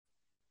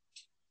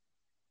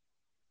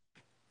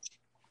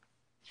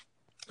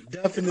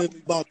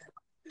Definitely about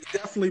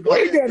Where you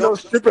that. getting those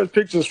strippers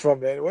pictures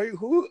from, man?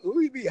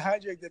 Who you be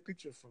hijack that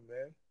picture from,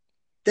 man?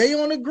 They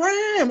on the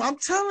gram. I'm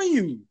telling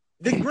you.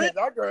 The gram.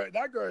 that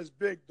girl is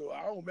big though.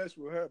 I don't mess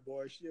with her,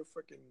 boy. She a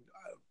freaking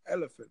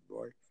elephant,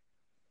 boy.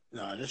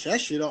 Nah, that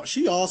shit all.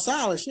 She all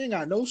solid. She ain't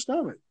got no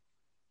stomach.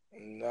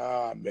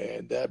 Nah,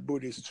 man, that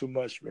booty is too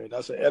much, man.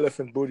 That's an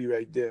elephant booty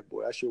right there,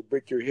 boy. That should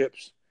break your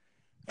hips.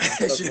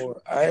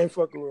 I ain't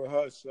fucking with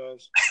her,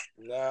 sons.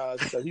 Nah,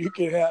 so you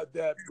can have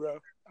that, bro.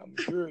 I'm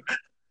good.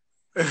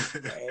 I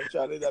ain't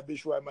trying to let that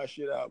bitch wipe my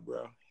shit out,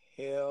 bro.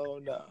 Hell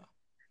nah.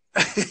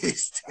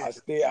 I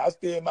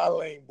stay in my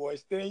lane, boy.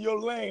 Stay in your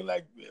lane,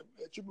 like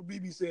Triple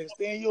BB said.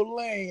 Stay in your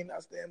lane. I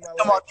stay in my lane.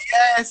 Come on,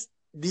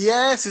 the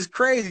ass is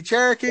crazy.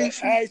 Cherokee.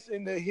 The ass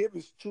in the hip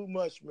is too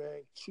much,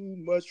 man. Too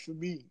much for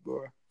me,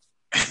 bro.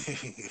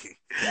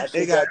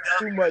 They got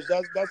too much.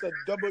 That's a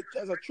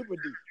triple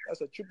D.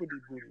 That's a triple D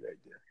booty right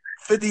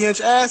there.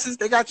 50-inch asses.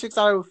 They got chicks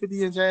out here with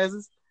 50-inch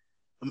asses.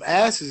 Them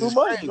asses too is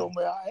much, crazy. though,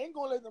 man. I ain't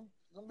gonna let them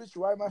bitch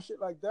ride my shit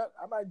like that.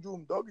 I might do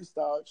them doggy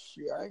style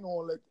shit. I ain't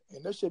gonna let,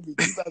 and that shit be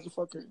 2,000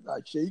 fucking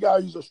like shit. You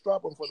gotta use a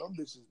strap on for them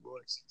bitches, boy.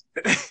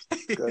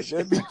 Cause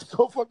they be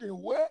so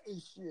fucking wet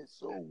and shit.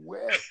 So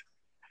wet.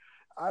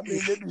 I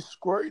mean, they be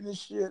squirting and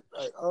shit.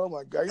 Like, oh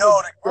my god. Yo,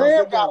 the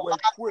gram got a lot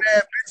of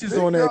bad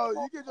bitches on there.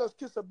 You can just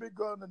kiss a big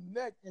girl on the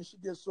neck and she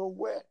gets so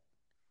wet.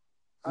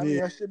 I mean,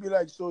 that shit be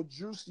like so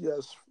juicy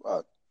as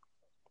fuck.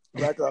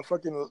 Like a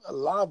fucking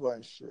lava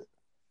and shit.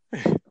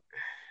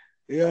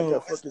 Yo, like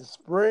a fucking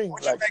spring.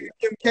 Like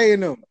Kim K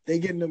and them. They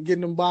getting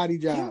them body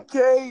jobs.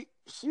 Kim K,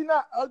 she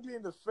not ugly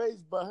in the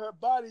face, but her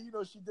body, you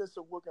know, she did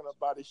some work on her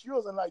body. She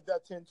wasn't like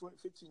that 10, 20,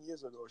 15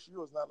 years ago. She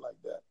was not like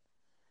that.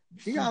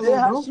 She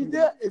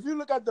did. If you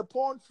look at the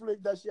porn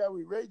flick that she had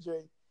with Ray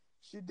J,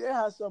 she did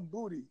have some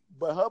booty,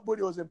 but her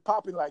booty wasn't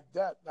popping like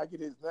that, like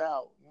it is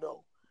now.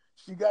 No,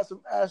 she got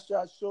some ass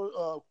shots.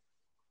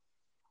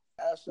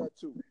 Ass shot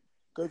too.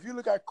 Because if you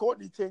look at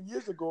Courtney 10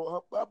 years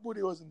ago, her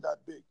booty wasn't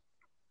that big.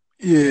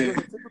 Yeah, she was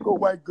a typical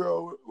white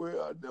girl with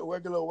a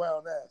regular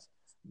round ass.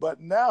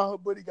 But now her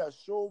booty got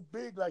so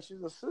big, like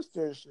she's a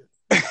sister and shit.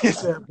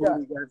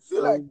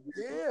 You're like,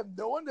 damn,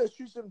 no wonder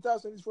she's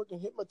sometimes and he's fucking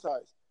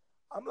hypnotized.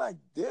 I'm like,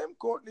 damn,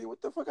 Courtney,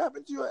 what the fuck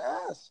happened to your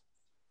ass?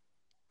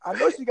 I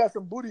know she got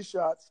some booty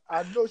shots.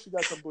 I can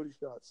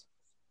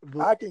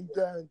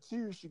guarantee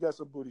you she got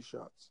some booty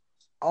shots.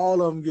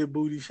 All of them get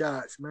booty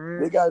shots,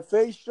 man. They got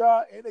face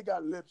shot and they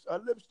got lips.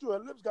 Her lips too. Her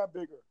lips got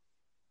bigger.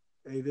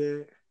 They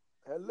did.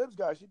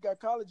 She got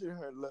collagen in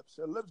her lips.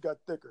 Her lips got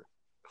thicker.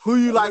 Who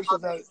you like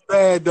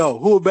bad though?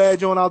 Who a bad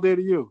joint out there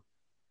to you?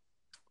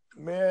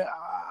 Man,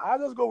 I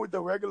just go with the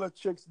regular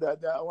chicks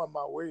that I want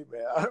my way,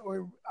 man.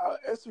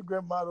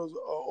 Instagram models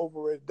are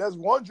overrated. There's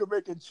one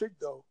Jamaican chick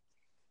though.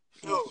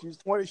 She's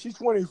 20. She's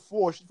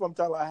 24. She's from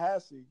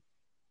Tallahassee.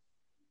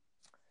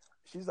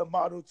 She's a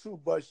model too,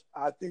 but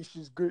I think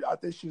she's good. I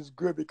think she's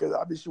good because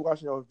I mean she's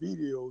watching her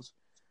videos.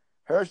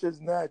 Her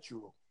shit's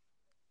natural,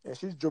 and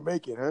she's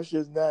Jamaican. Her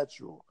shit's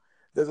natural.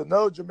 There's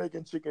another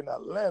Jamaican chick in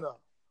Atlanta.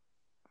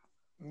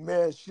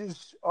 Man,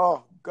 she's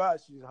hot.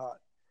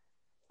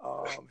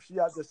 She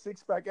has the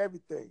 6-pack,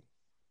 everything.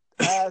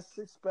 Ass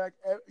 6-pack.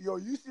 Yo,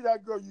 you see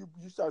that girl, you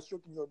start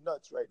stroking your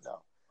nuts right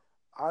now.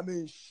 I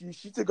mean,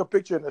 she took a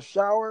picture in the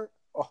shower.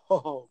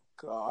 Oh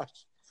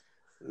gosh,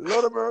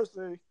 Lord of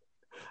mercy.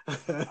 I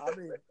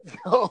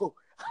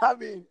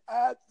mean,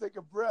 I had to take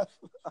a breath.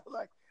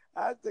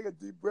 I had to take a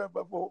deep breath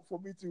for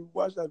me to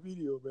watch that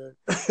video, man.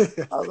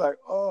 I was like,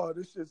 oh,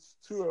 this shit's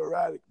too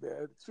erratic,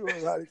 man. Too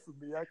erratic for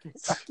me. I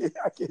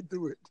can't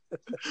do it.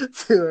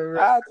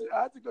 I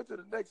had to go to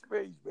the next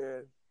page,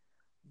 man.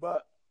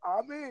 But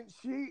I mean,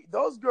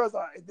 those girls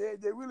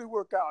they really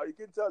work out. You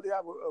can tell they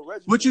have a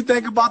regimen. What you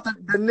think about the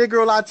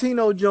Negro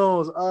Latino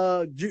Jones,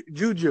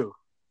 Juju?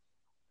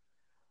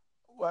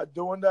 What,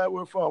 doing that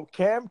with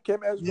Cam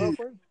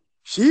ex-girlfriend?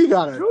 She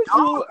got a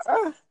Juju.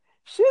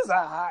 She's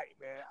a hype,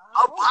 man.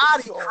 Her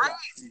body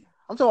crazy.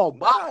 I'm talking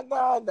about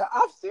body. Nah.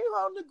 I've seen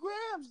her on the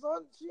gram,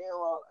 son. She ain't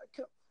all.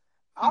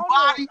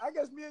 I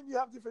guess me and you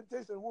have different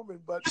tastes in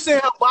women, but you say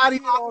her body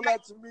all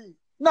that to me.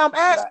 No, I'm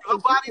asking her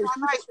body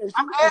nice.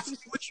 I'm asking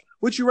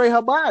what you rate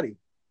her body.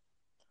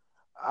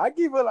 I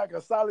give her like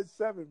a solid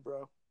 7,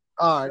 bro.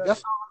 All right,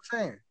 that's all I'm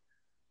saying.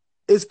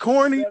 It's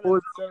corny.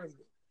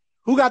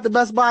 Who got the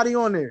best body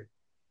on there?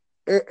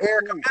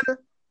 Erica Mena?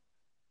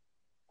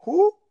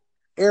 Who?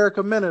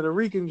 Erica Mena, the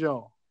Rican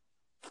Joan.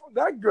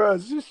 That girl,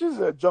 she's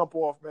a jump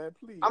off, man.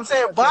 Please. I'm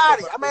saying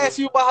body. I'm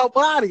asking you about her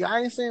body. I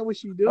ain't saying what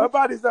she do. Her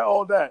body's not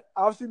all that.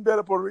 I've seen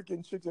better Puerto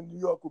Rican chicks in New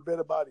York with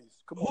better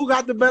bodies. Come on. Who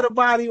got the better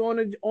body on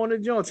the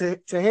joint?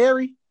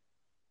 Tahiri?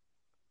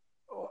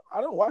 Oh,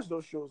 I don't watch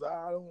those shows.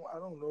 I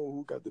don't know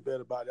who got the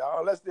better body.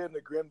 Unless they're in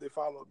the gram, they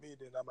follow me,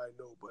 then I might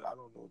know. But I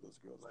don't know those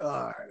girls.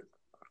 All right.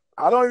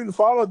 I don't even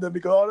follow them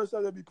because all the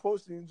stuff they be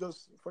posting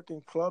just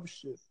fucking club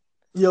shit.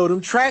 Yo,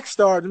 them track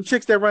stars, them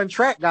chicks that run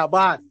track got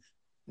bodies.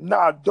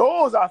 Nah,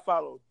 those I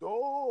follow.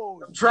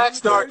 Those them track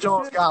star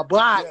Jones got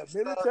bodies.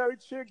 Yeah, military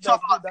chick.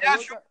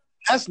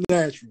 That's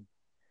natural.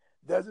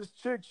 There's this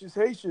chick, she's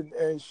Haitian,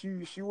 and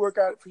she work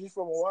out. She's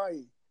from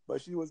Hawaii,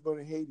 but she was born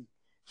in Haiti.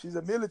 She's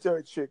a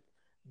military chick.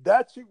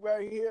 That chick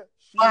right here,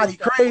 she Body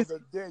works out crazy. on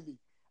the daily.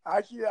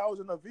 Actually, I was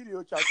in a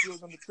video chat. She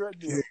was on the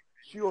treadmill.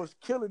 She was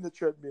killing the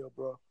treadmill,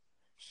 bro.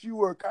 She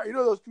worked out. You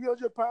know those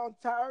 300-pound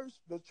tires,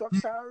 the truck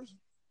tires?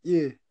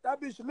 Yeah.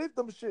 That bitch lift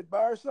them shit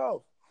by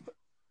herself.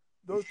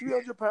 Those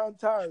 300-pound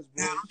tires,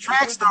 bro. Yeah,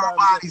 track star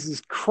bodies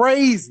is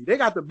crazy. They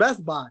got the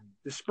best body.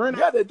 The sprinter.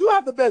 Yeah, they do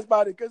have the best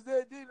body because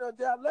they're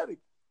athletic.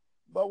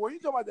 But when you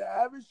talk about the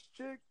average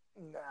chick,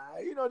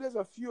 nah, there's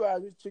a few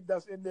average chick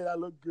that's in there that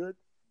look good.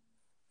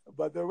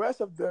 But the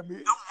rest of them,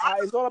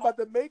 it's all about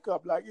the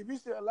makeup. Like, if you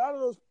see a lot of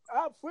those,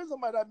 I have friends of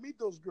mine that meet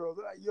those girls.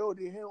 They're like, yo,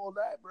 they ain't all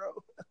that, bro.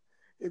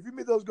 If you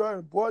meet those girls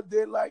in broad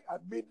daylight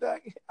at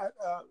midnight, at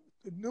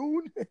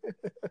noon,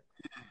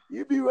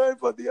 you be running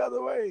for the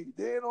other way.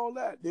 They ain't all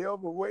that. They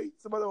overweight.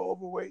 Some of them are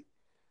overweight.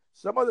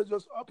 Some of them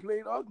just are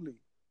plain ugly.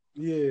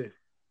 Yeah.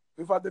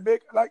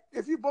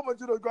 If you bump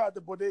into those girls at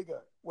the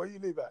bodega, where you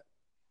live at,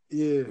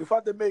 yeah.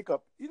 Without the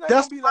makeup,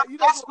 that's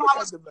what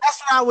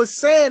I was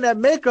saying. That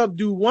makeup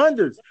do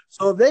wonders.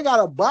 So if they got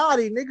a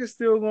body, niggas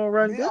still gonna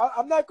run.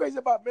 I'm not crazy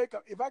about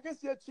makeup. If I can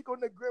see a chick on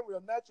the gram with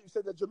a natural, you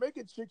said the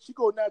Jamaican chick, she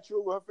go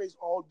natural with her face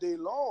all day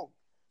long.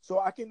 So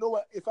I can know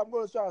if I'm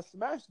gonna try to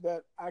smash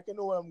that, I can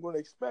know what I'm gonna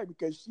expect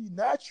because she's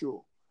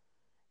natural.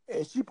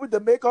 And she put the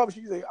makeup.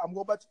 She's like, I'm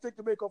about to take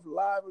the makeup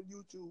live on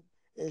YouTube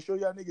and show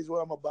y'all niggas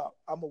what I'm about.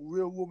 I'm a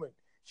real woman.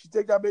 She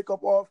take that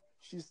makeup off.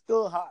 She's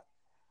still hot.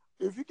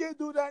 If you can't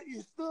do that,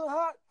 you're still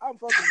hot. I'm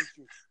fucking with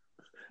you.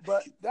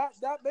 But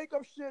that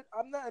makeup shit,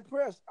 I'm not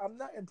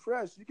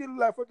impressed. You can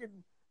look like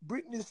fucking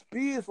Britney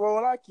Spears for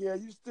all I care.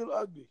 You still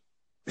ugly.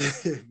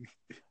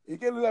 You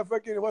can look like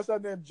fucking what's her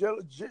name?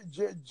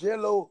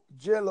 Jello.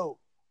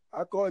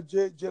 I call her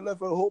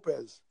Jennifer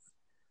Lopez.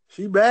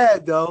 She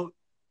bad though.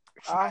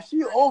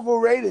 She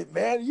overrated,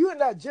 man. You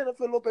and that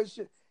Jennifer Lopez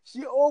shit.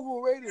 She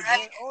overrated,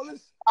 man. All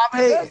this.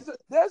 I'm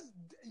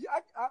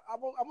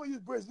gonna use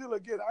Brazil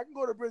again. I can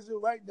go to Brazil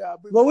right now.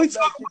 Well, we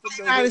talk about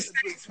the United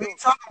States. We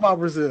talk about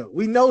Brazil.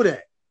 We know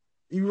that.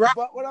 You right.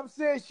 But what I'm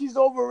saying, she's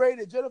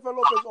overrated. Jennifer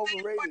Lopez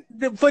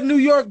overrated. For New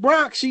York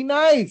Bronx, she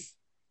nice.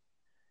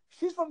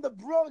 She's from the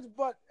Bronx,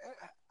 but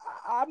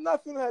I'm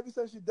not feeling happy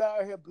since she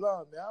dyed her hair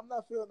blonde, man. I'm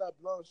not feeling that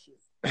blonde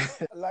shit.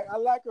 I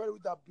like her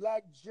with that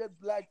jet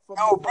black. From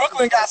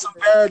Brooklyn got some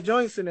bad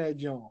joints in that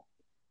joint.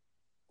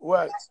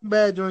 What? Some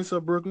bad joints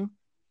of Brooklyn.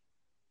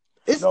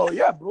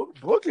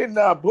 Brooklyn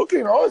now.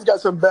 Brooklyn always got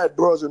some bad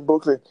bros in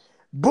Brooklyn.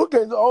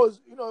 Brooklyn's always,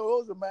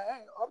 always a man.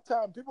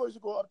 Uptown, people used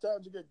to go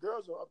uptown to get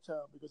girls on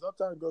uptown because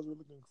uptown girls were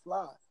looking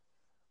fly.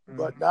 Mm-hmm.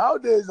 But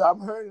nowadays,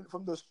 I'm hearing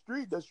from the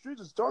street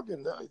is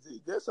talking.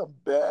 There's some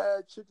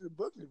bad chicks in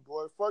Brooklyn,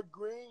 boy. Fort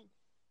Greene,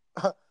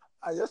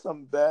 there's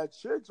some bad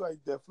chicks right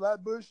there.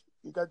 Flatbush,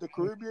 you got the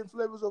Caribbean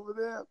flavors over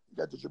there. You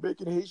got the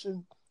Jamaican,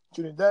 Haitian,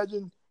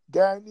 Trinidadian,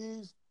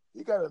 Guyanese.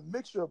 You got a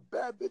mixture of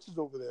bad bitches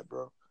over there,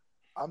 bro.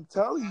 I'm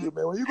telling you,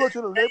 man, when you go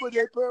to the Labor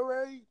Day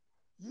parade,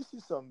 you see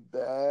some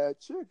bad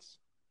chicks.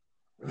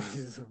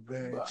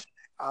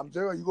 I'm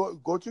telling you,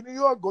 go to New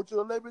York, go to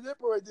the Labor Day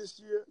parade this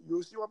year,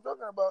 you'll see what I'm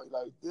talking about.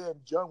 Like, damn,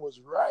 John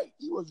was right.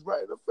 He was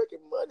right. The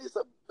freaking money,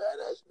 some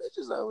badass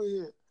bitches out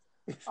here.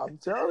 I'm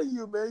telling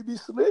you, man, you be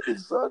sleeping,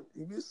 son.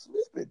 You be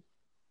sleeping.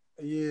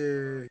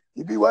 Yeah.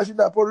 You be watching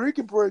that Puerto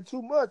Rican parade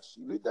too much.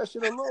 You leave that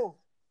shit alone.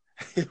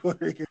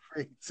 Puerto Rican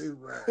parade too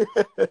much.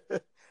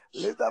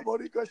 Leave that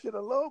Puerto Rican shit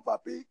alone,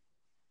 papi.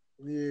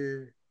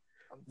 Yeah.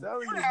 I'm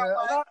telling you,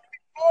 man.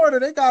 Florida,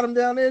 they got them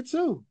down there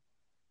too.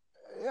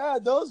 Yeah,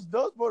 those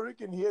Puerto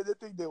Rican here, they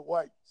think they're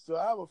white. So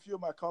I have a few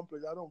of my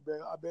complex. I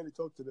barely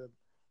talk to them.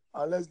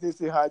 Unless they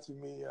say hi to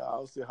me,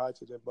 I'll say hi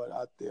to them. But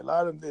a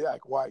lot of them, they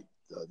act white.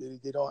 So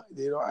they don't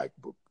act.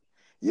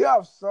 You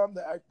have some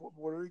that act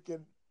Puerto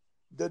Rican.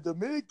 The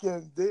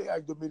Dominicans, they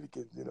act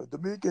Dominicans.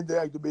 Dominicans, they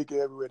act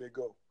Dominican everywhere they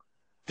go.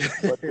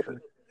 But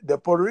the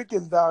Puerto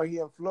Ricans down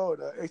here in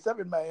Florida, except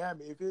in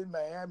Miami, if you're in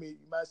Miami,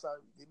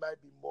 they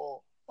might be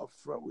more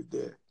upfront with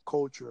their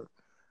culture.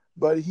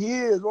 But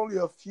here is only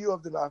a few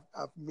of them I've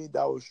met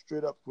that was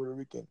straight up Puerto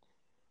Rican.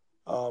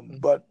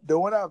 But the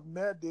one I've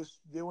met,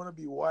 they want to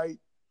be white.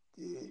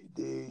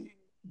 They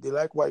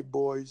like white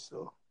boys.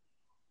 So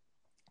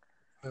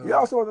you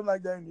have some of them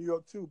like that in New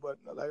York too. But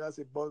like I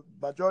said,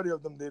 majority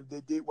of them they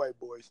date white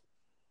boys.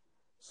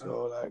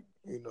 So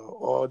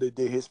or they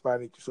date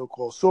Hispanic,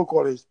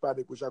 so-called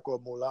Hispanic, which I call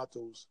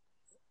mulattoes.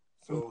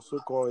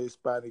 So-called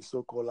Hispanic,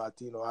 so-called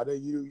Latino. Why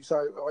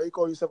you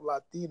call yourself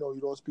Latino?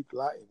 You don't speak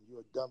Latin. You're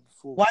a dumb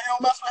fool. Why you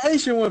don't mess with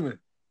Haitian women?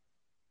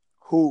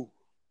 Who?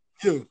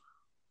 You.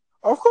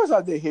 Of course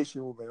I date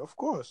Haitian women. Of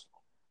course.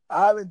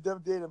 I haven't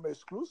dated them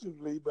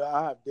exclusively, but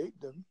I have dated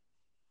them.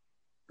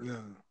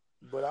 Yeah.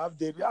 But I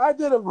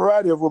did a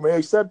variety of women,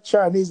 except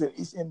Chinese and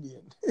East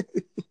Indian.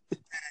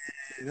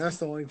 That's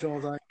the only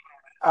Jones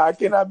I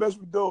cannot mess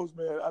with those,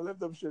 man. I left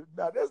them shit.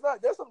 Now, there's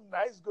some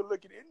nice,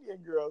 good-looking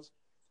Indian girls,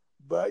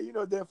 but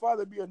their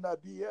father be on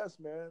that BS,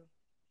 man.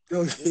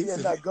 They be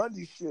on that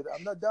Gundy shit.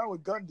 I'm not down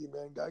with Gundy,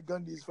 man.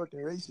 Gundy is fucking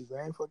racist.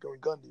 I ain't fucking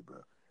with Gundy, bro.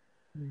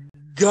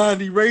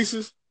 Gandhi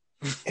racist?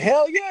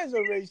 Hell yeah, it's a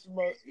racist.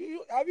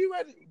 Have you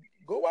read it?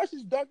 Go watch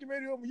this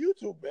documentary on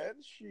YouTube, man.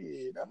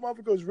 Shit, that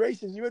motherfucker was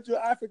racist. He went to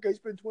Africa. He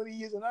spent 20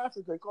 years in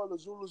Africa. He called the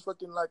Zulus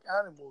fucking like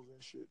animals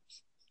and shit.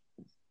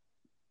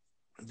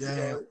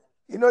 Damn.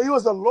 He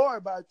was a lawyer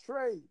by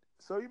trade.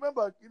 So you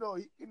remember,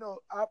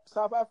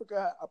 South Africa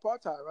had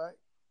apartheid, right?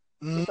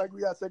 Mm-hmm. Just like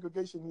we had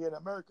segregation here in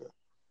America.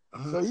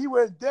 Uh-huh. So he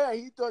went there.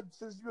 He thought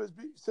since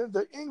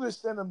the English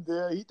sent him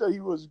there, he thought he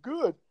was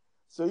good.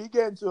 So he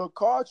get into a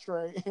car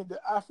train, and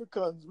the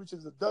Africans, which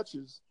is the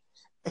Dutchess,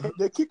 and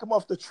they kick him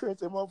off the train.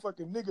 Say,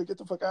 "Motherfucking nigga, get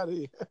the fuck out of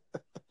here!"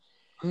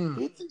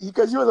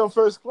 Because he was on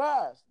first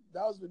class.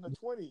 That was in the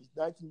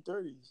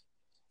 1930s.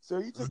 So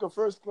he took a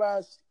first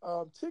class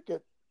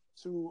ticket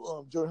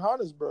to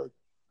Johannesburg.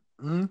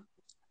 Mm-hmm.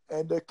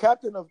 And the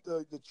captain of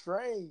the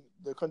train,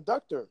 the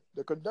conductor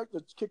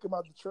kicked him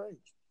out the train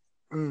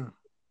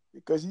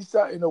because he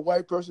sat in a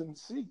white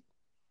person's seat,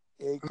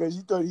 because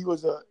he thought he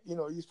was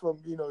he's from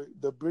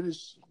the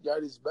British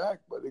got his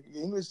back, but the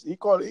English he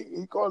called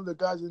the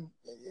guys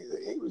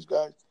the English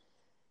guys.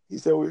 He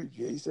said,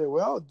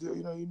 well,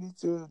 you need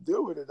to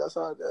deal with it. That's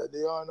how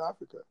they are in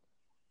Africa.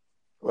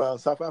 Well,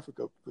 South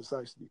Africa,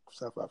 precisely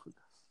South Africa.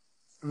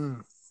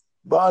 Mm.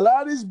 But a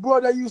lot of this bro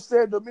that you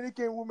said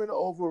Dominican women are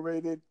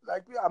overrated.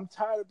 Like, I'm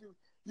tired of people.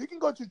 You can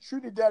go to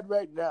Trinidad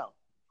right now.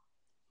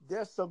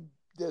 There's some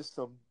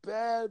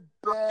bad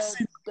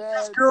bitches.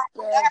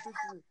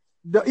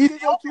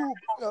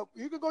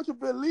 You can go to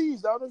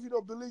Belize. I don't know if you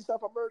know Belize,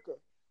 South America.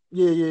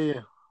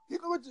 Yeah. You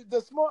can go to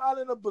the small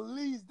island of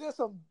Belize. There's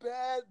some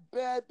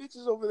bad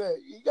bitches over there.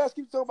 You guys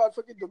keep talking about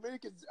fucking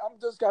Dominicans. I'm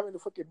just having a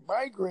fucking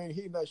migraine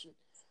hearing that shit.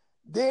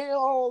 They ain't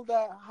all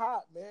that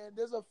hot, man.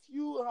 There's a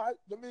few hot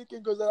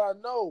Dominican girls that I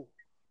know,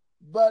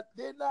 but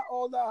they're not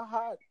all that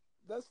hot.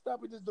 Let's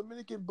stop with this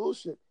Dominican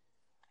bullshit.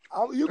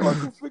 You go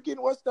to freaking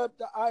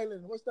the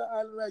island? What's that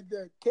island right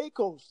there?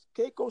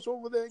 Caicos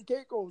over there in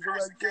Caicos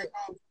right there.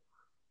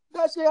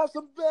 That shit has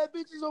some bad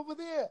bitches over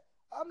there.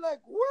 I'm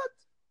like, what?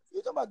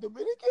 You talking about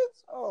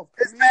Dominicans? Oh,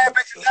 there's bad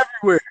bitches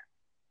everywhere.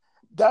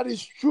 That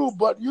is true,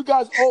 but you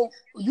guys,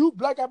 you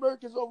Black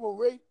Americans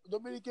overrate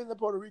Dominicans and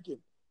Puerto Rican.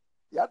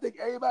 Yeah, I think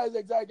everybody's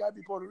exactly gotta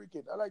be Puerto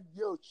Rican. I'm like,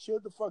 yo, chill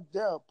the fuck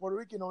down. Puerto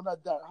Rican are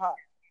not that hot.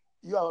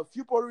 You have a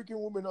few Puerto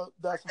Rican women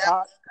that's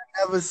hot.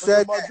 Never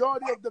said the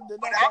majority of them, they're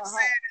not that hot.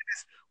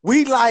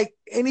 We like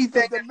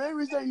anything. The main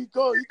reason you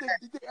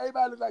think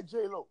everybody look like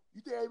J-Lo.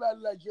 You think everybody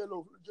look like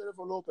J-Lo,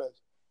 Jennifer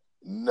Lopez.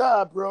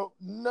 Nah, bro.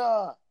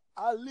 Nah.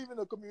 I live in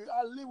a community.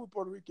 I live with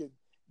Puerto Rican.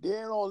 They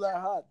ain't all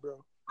that hot,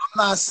 bro.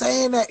 I'm not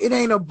saying that. It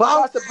ain't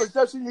about that's the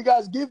perception you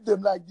guys give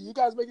them. Like, you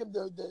guys make them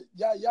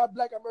y'all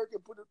Black American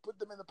put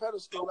them in the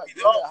pedestal like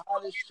they're the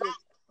hottest shit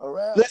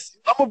around.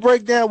 Listen, I'm gonna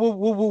break down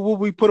what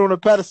we put on the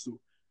pedestal.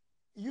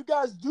 You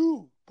guys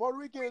do. Puerto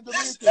Rican and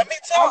Dominican. Let me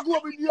talk. I grew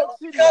up in New York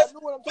City. I know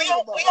what I'm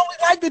talking about. We only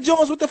like the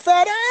Jones with the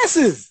fat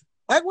asses.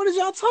 Like, what is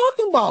y'all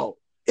talking about?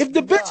 If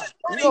the bitches,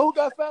 you know who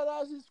got fat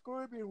asses?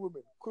 Caribbean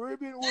women.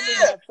 Caribbean women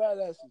have fat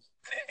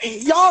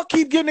asses. Y'all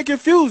keep getting it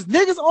confused.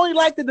 Niggas only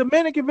like the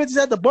Dominican bitches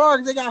at the bar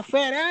because they got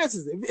fat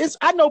asses.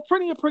 I know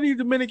plenty of pretty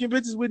Dominican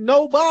bitches with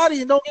no body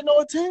and don't get no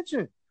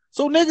attention.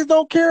 So niggas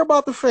don't care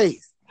about the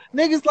face.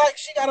 Niggas like,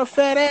 she got a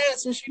fat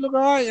ass and she look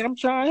all right and I'm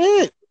trying to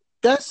hit.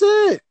 That's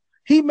it.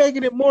 He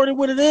making it more than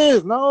what it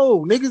is.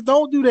 No, niggas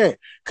don't do that.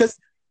 Because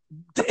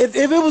if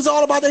it was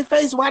all about their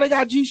face, why they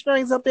got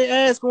G-strings up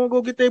their ass going to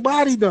go get their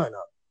body done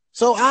up?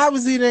 So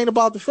obviously it ain't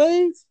about the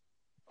face.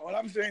 All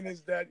I'm saying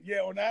is that,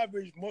 on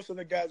average, most of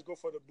the guys go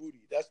for the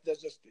booty. That's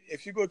just,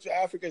 if you go to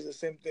Africa, it's the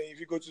same thing. If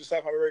you go to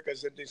South America,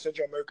 it's the same thing.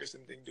 Central America,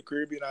 same thing. The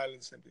Caribbean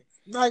islands, same thing.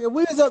 Like, if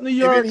we was up New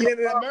York. Even here in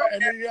America,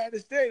 and in the United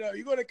States,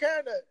 you go to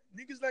Canada,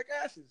 niggas like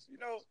asses,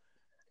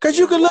 Because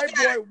you can look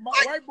at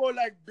white boy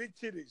like big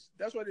titties.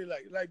 That's what they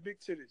like big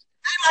titties.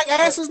 They like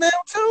asses now,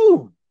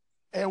 too.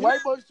 And white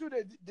boys too,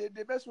 they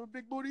mess with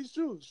big booties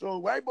too. So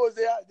white boys,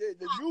 the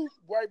new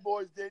white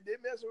boys, they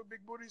mess with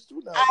big booties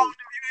too now. I don't know,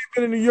 you ain't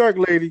been in New York,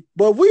 lady,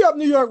 but we up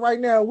New York right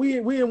now. We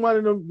in one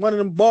of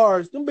them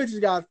bars. Them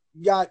bitches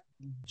got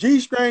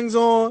G-strings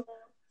on,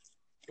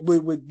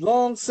 with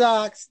long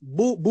socks,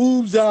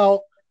 boobs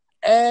out,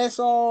 ass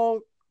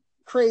all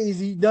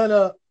crazy, done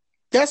up.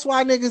 That's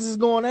why niggas is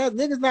going at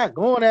niggas not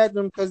going at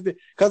them because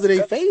of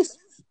their faces.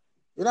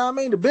 You know what I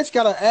mean? The bitch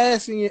got an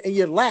ass in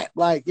your lap,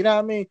 like, you know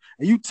what I mean?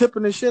 And you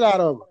tipping the shit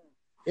out of her.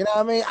 You know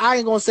what I mean? I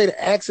ain't gonna say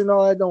the accent and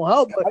all that don't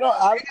help, but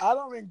I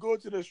don't even go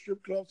to the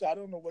strip clubs. So I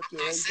don't know what the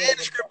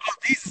strip club.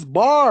 These is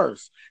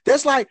bars.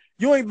 That's like,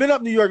 you ain't been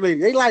up New York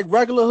lately. They like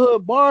regular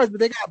hood bars, but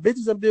they got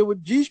bitches up there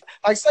with G.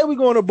 Like, say we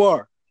going to a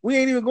bar. We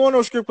ain't even going to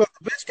no strip club.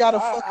 The bitch got a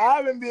I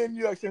haven't been in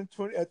New York since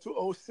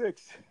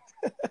 2006.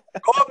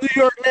 Go up New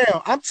York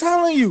now. I'm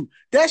telling you,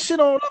 that shit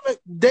on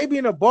they be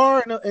in a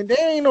bar and they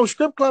ain't no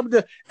strip club.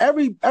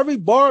 Every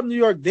bar in New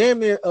York damn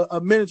near a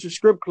miniature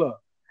strip club.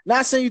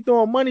 Not saying you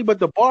throwing money, but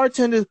the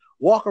bartenders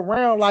walk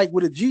around like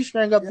with a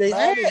G-string up their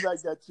ass. Miami's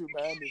like that too.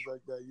 Miami's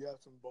like that. You have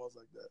some bars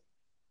like that.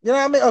 You know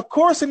what I mean? Of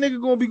course a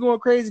nigga gonna be going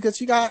crazy because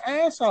she got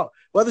her ass out.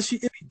 Whether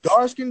if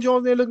dark skin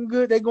Jones there looking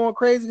good, they going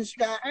crazy because she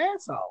got her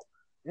ass out.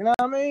 You know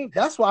what I mean?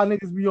 That's why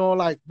niggas be on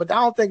like, but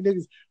I don't think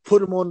niggas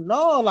put them on.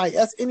 No, like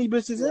that's any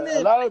bitches in A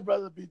there. lot of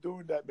brothers be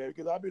doing that, man,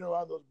 because I've been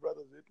around those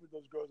brothers. They put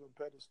those girls on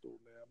pedestal,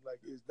 man. I'm like,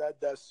 it's not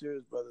that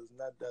serious, brother. It's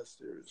not that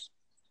serious.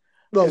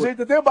 No, You see,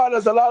 the thing about it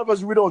is a lot of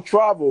us, we don't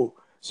travel.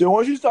 So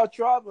once you start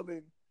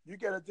traveling, you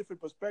get a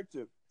different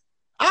perspective.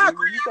 I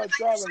When you start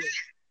traveling,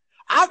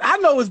 I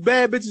know it's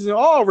bad bitches in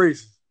all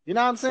races. You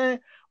know what I'm saying?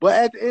 But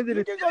at the end of you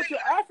the can go to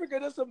Africa.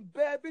 There's some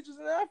bad bitches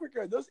in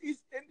Africa. Those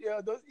East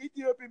India, those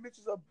Ethiopian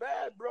bitches are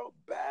bad, bro.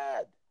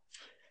 Bad.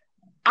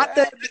 I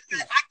think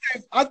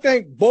Bitches. I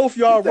think both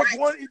You y'all take right.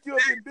 one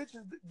Ethiopian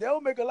bitches,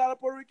 they'll make a lot of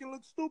Puerto Rican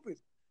look stupid.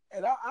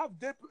 And I've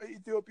dated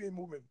Ethiopian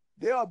women.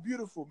 They are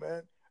beautiful,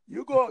 man.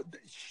 You go,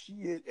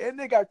 shit, and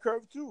they got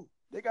curves too.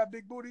 They got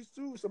big booties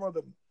too. Some of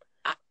them.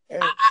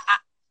 And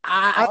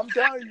I'm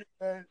telling you,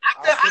 man,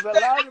 there's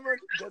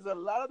a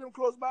lot of them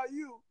close by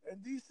you in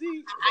DC.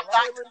 There's a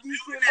lot of them in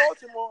DC and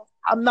Baltimore.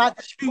 I'm not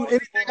disputing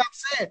anything I'm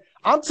saying.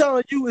 I'm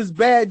telling you, it's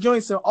bad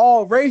joints in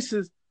all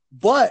races.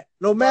 But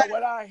no matter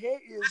what I hate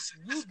is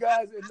you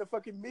guys in the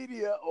fucking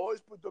media always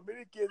put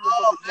Dominicans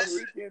and Puerto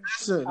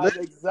Ricans as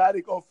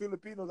exotic or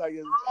Filipinos. Like,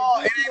 Filipinos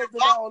are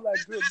not all like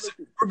good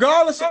looking.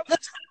 Regardless of,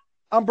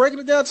 I'm breaking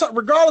it down.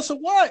 Regardless of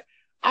what,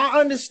 I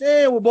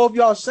understand what both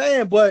y'all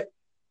saying, but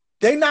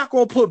they not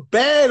gonna put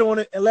bad on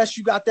it unless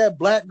you got that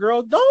black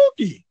girl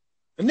donkey.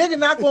 A nigga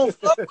not gonna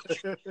fuck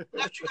with you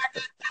unless you got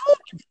that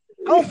donkey.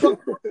 I don't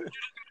fuck with you.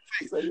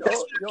 So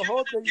your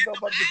whole thing is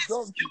about the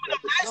donkey, man.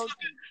 The donkey.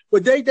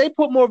 But they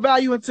put more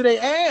value into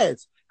their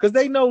ads because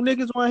they know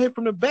niggas want to hit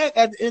from the back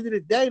at the end of the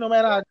day, no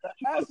matter how.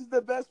 The ass is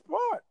the best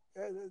part.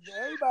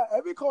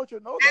 Every culture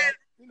know that.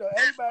 You know,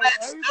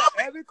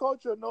 every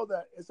culture know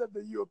that except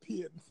the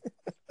Europeans.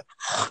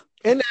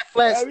 In that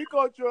flash, every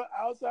culture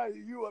outside of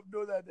Europe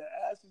know that the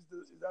ass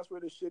that's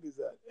where the shit is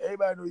at.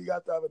 Everybody know you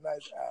got to have a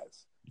nice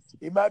ass.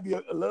 It might be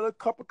a little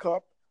cup,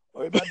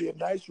 or it might be a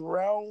nice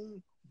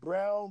round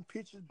brown,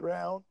 peaches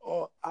brown,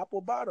 or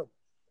apple bottom.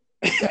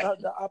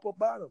 The apple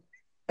bottom.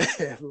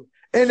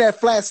 In that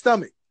flat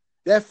stomach.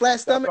 That flat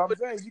stomach. That's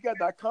what I'm saying. You got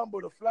that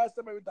combo, the flat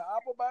stomach with the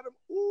apple bottom.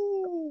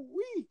 Ooh,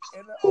 wee.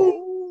 And the,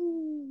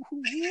 ooh.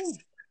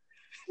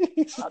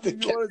 I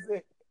think you want to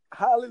say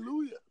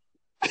hallelujah.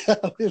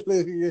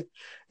 Hallelujah.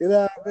 You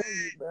know what I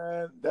mean?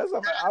 Man,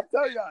 I'm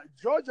telling you,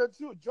 Georgia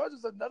too.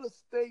 Georgia's another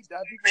state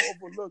that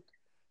people overlook.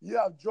 You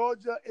have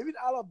Georgia, even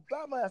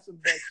Alabama has some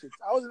bad chicks.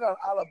 I was in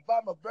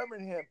Alabama,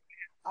 Birmingham.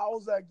 I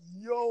was like,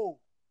 yo,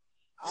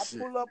 I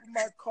pull up in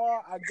my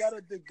car. I got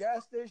at the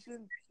gas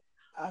station.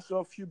 I saw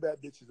a few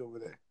bad bitches over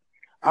there.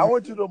 I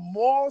went to the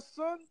mall,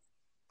 son.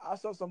 I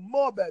saw some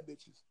more bad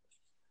bitches.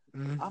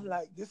 Mm-hmm. I'm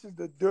like, this is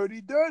the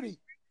dirty.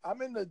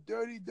 I'm in the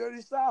dirty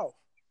South.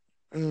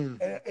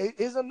 Mm. And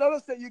it's another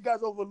state you guys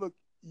overlook.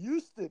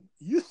 Houston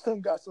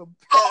got some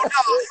bad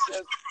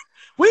bitches.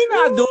 We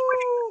not doing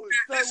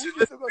it. So we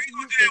need to go to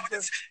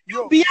Houston.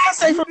 Yo,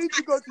 Beyonce you need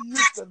to go to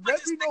Houston.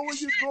 Let me know when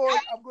you're going.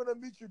 I'm gonna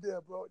meet you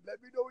there, bro.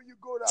 Let me know when you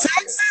go down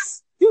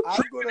Texas? There.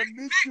 I'm gonna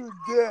meet you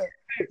there.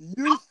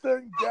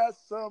 Houston got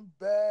some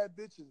bad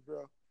bitches,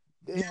 bro.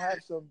 They have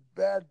some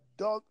bad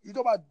dunk. You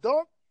talk about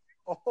dunk?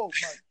 Oh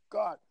my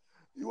God.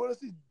 You wanna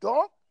see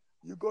dunk?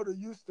 You go to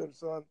Houston,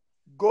 son.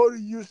 Go to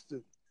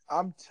Houston.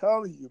 I'm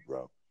telling you,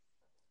 bro.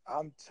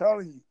 I'm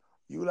telling you.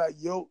 You like,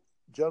 yo,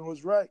 John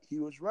was right. He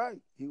was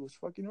right. He was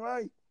fucking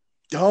right.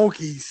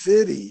 Donkey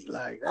City.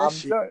 Like, that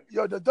shit.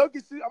 Yo, the Donkey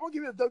City. I'm going to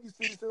give you the Donkey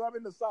City since I'm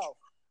in the South.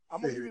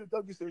 I'm going to give you the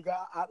Donkey City. We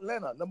got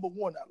Atlanta, number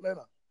 1,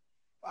 Atlanta.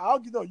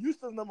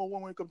 Houston's number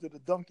 1 when it comes to the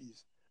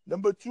Donkeys.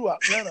 Number 2,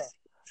 Atlanta.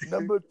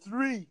 Number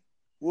 3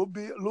 will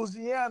be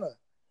Louisiana.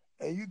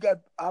 And you got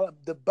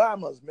the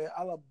Bahamas, man.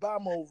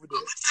 Alabama over there.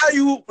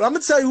 I'm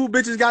going to tell you who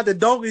bitches got the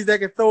donkeys that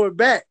can throw it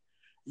back.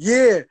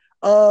 Yeah.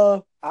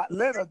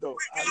 Atlanta, though.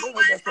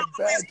 Atlanta got some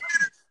bad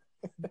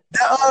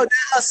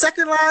the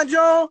second line,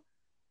 John.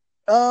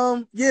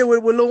 Yeah,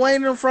 with Lil Wayne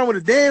and them from where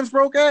the dams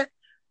broke at.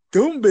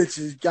 Them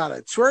bitches got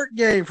a twerk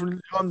game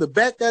from the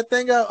back that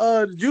thing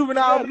the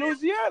juvenile. Yeah,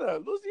 Louisiana.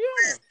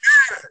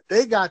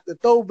 They got the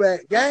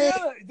throwback game.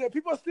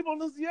 People sleep on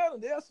Louisiana.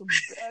 They have some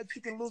bad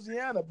chick in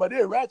Louisiana, but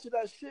they're ratchet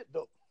as shit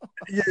though.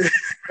 Yeah,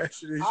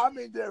 ratchet. I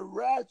mean, they're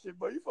ratchet,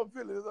 but you from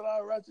Philly? There's a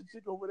lot of ratchet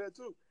chick over there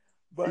too.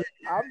 But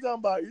I'm talking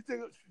about you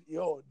think,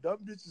 yo, dumb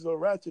bitches are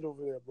ratchet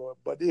over there, bro.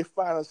 But they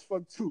fine as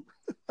fuck too.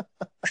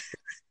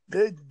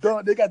 They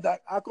got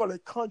that. I call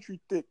it country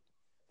thick.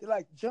 They're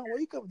like, John, where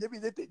you come?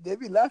 They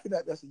be laughing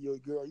at that. I said, yo,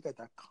 girl, you got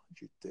that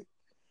country thick.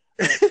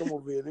 Like, come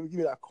over here. Let me give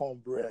you that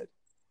cornbread.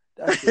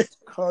 That's just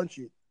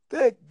country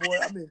thick, boy.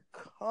 I mean,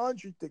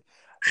 country thick.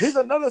 Here's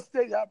another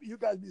state you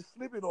guys be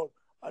sleeping on.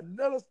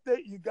 Another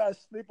state you guys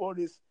sleep on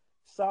is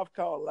South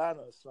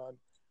Carolina, son.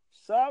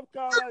 South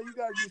Carolina, you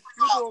guys be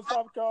sleeping on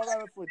South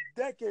Carolina for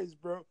decades,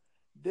 bro.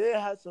 They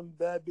had some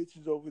bad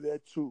bitches over there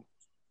too.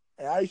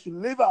 And I used to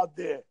live out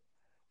there.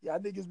 Y'all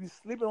niggas be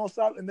sleeping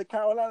on in the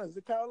Carolinas.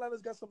 The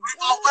Carolinas got some.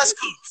 West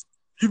Coast.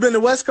 You been to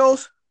West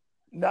Coast?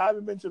 Nah, I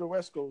haven't been to the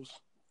West Coast.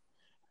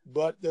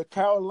 But the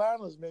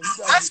Carolinas, man, you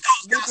got to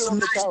be sleeping on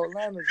the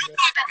Carolinas, man.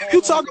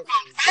 You Carolinas talking got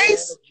about some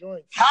face? bad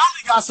joints.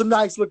 Kylie got some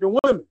nice looking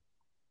women.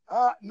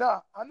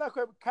 Nah, I'm not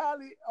quite.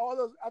 Cali, all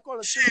those I call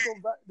it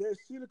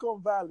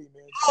Silicon Valley,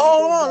 man.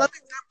 Hold on, let me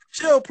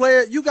chill,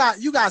 player. You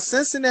got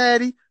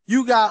Cincinnati.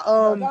 You got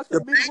No, that's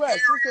the Midwest.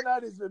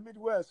 Cincinnati is the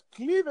Midwest.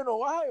 Cleveland,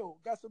 Ohio,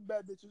 got some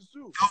bad bitches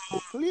too.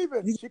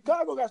 Cleveland,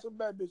 Chicago got some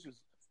bad bitches.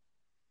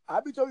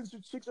 I be talking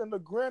to chicks on the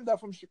gram that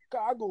from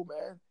Chicago,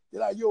 man.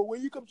 They're like, yo,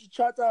 when you come to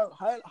Chi-Town,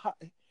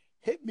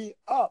 hit me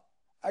up.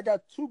 I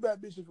got two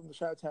bad bitches from the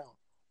Chi-Town.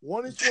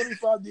 One is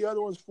 25, the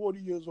other one's 40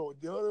 years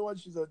old. The other one,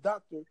 she's a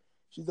doctor.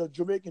 She's a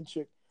Jamaican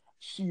chick.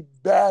 She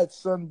bad,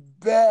 son.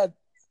 Bad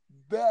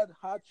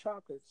hot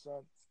chocolate,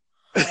 son.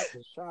 Hot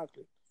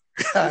chocolate.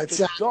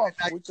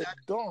 With the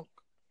dunk.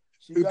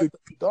 She got the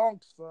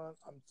dunk, son.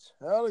 I'm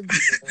telling you,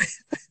 man.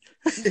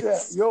 She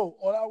said, yo,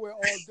 all I wear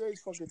all day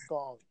is fucking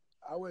thong.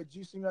 I wear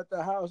G-string at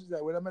the house. She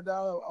said, when I'm at the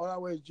house, all I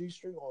wear is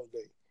G-string all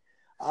day.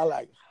 I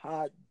like,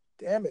 hot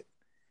damn it.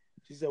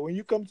 She said, when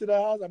you come to the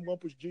house, I'm going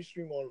to put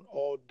G-string on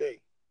all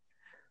day.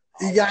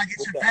 You gotta get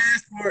your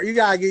passport. You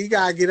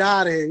gotta get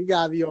out of here. You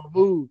gotta be on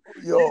move.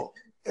 Yo,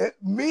 I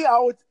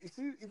would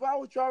see if I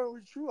was traveling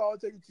with you, I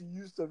would take you to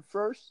Houston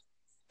first.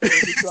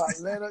 To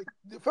Atlanta.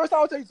 First,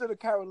 I would take you to the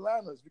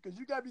Carolinas because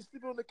you gotta be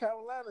sleeping on the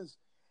Carolinas.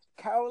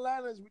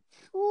 Carolinas,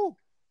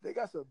 they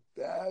got some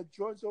bad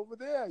joints over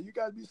there. You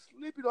gotta be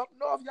sleeping up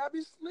north. You gotta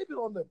be sleeping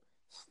on them.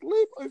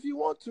 Sleep if you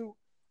want to.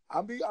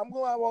 I'm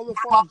gonna have all the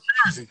fun.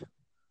 Jersey.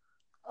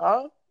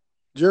 Huh?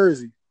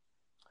 Jersey.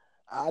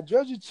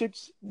 Jersey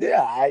chicks,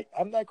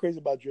 I'm not crazy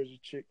about Jersey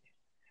chick.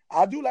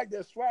 I do like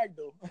their swag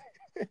though.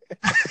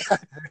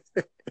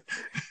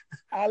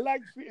 I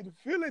like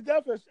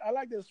Philadelphia. I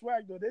like their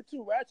swag though. They're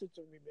too ratchet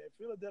to me, man.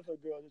 Philadelphia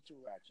girls are too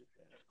ratchet,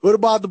 man. What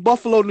about the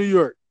Buffalo, New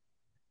York?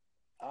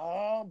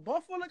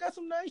 Buffalo got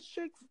some nice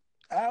chicks.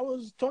 I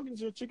was talking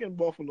to a chick in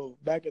Buffalo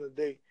back in the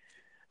day.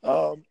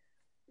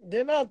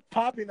 They're not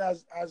popping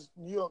as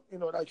New York,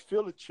 like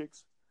Philly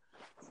chicks.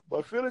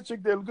 But Philly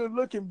chick, they're good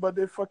looking, but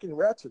they're fucking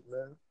ratchet,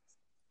 man.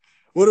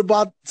 What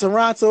about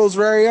Toronto's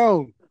very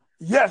own?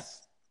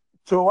 Yes,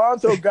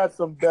 Toronto got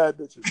some bad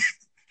bitches.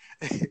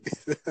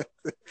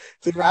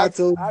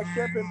 Toronto. I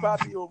Champagne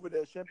Poppy over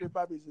there. Champagne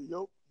Poppy said,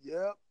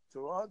 yep,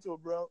 Toronto,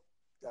 bro.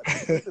 Got to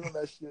sleeping on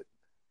that shit.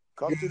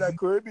 Come to that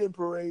Caribbean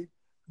parade.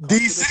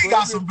 DC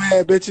got some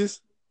bad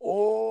bitches.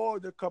 Oh,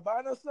 the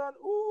Cabana, son.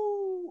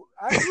 Ooh,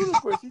 I knew the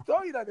Chris. He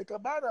told you that the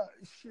Cabana.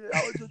 Shit,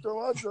 I went to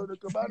Toronto. The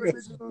Cabana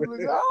bitches was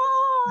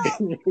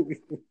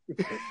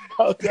like,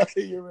 I'll tell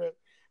you, man.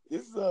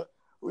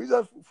 We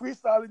just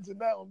freestyling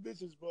tonight on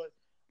bitches, but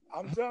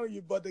I'm telling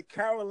you, but the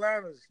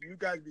Carolinas, you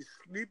guys be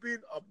sleeping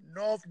up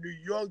north, New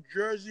York,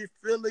 Jersey,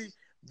 Philly,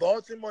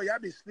 Baltimore. Y'all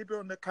be sleeping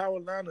on the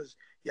Carolinas.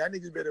 Y'all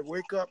niggas better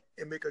wake up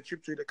and make a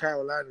trip to the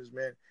Carolinas,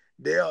 man.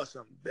 There are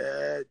some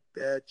bad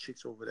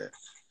chicks over there.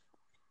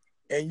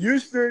 In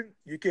Houston,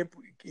 you can't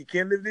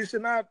live this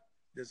and out.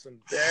 There's some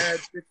bad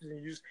chicks in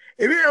Houston.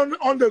 Even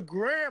on the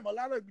gram, a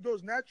lot of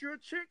those natural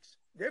chicks,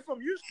 they're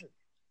from Houston.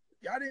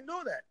 Y'all didn't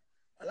know that.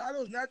 A lot of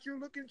those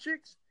natural-looking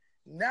chicks,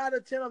 9 out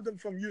of 10 of them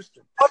from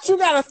Houston. But you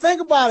got to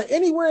think about it.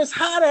 Anywhere it's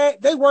hot at,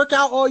 they work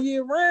out all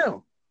year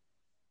round.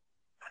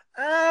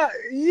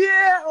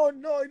 Yeah or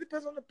no. It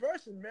depends on the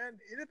person, man.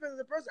 It depends on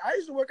the person. I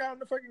used to work out on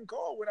the fucking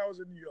car when I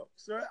was in New York.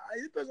 So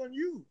it depends on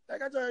you.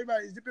 Like I tell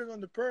everybody, it depends on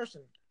the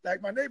person.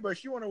 Like my neighbor,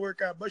 she want to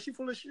work out, but she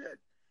full of shit.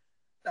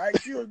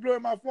 Like she was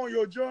blowing my phone.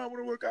 Yo, John, I want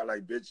to work out.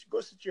 Like, bitch,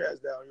 go sit your ass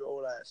down, your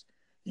old ass.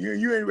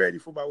 You ain't ready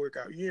for my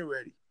workout. You ain't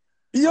ready.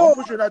 I'll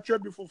put you in that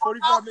treadmill for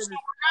 45 minutes.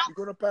 You're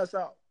going to pass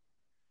out.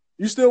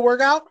 You still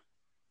work out?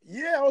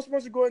 Yeah, I was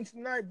supposed to go in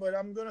tonight, but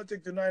I'm going to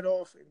take the night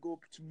off and go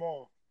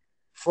tomorrow.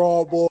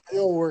 Fraud boy,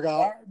 you'll work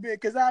out.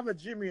 Because I have a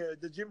gym here.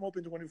 The gym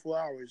open 24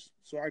 hours,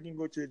 so I can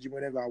go to the gym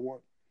whenever I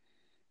want.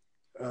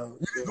 How many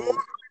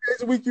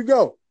days a week you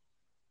go?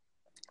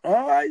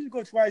 I usually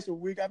go twice a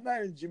week. I'm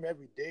not in the gym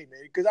every day,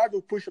 man, because I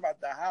do push-up at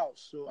the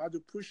house. So I do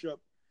push-up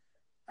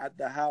at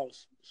the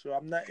house. So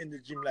I'm not in the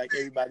gym like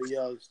everybody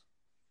else.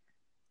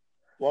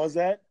 What was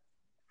that?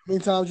 How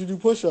many times you do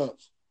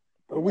push-ups?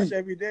 Pretty much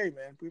every day,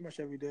 man. Pretty much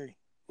every day.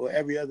 Or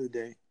every other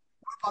day.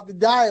 What about the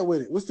diet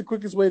with it? What's the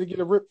quickest way to get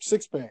a ripped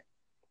six-pack?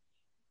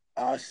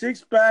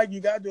 Six-pack, you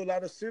got to do a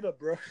lot of sit-up,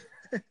 bro.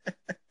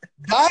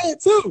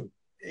 Diet, too.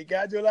 You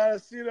got to do a lot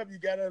of sit-up. You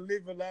got to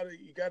live a lot of,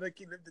 you got to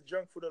keep the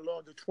junk food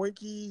alone. The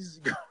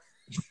Twinkies.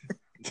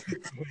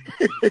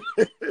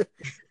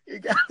 You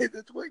got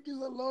the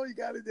Twinkies alone. You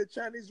got the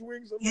Chinese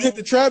wings alone. You hit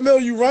the treadmill,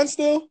 you run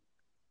still?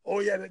 Oh,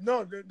 yeah.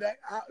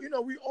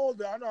 We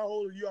older. I know how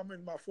old you are. I'm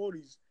in my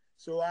 40s.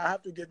 So I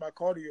have to get my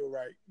cardio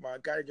right. I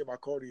got to get my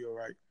cardio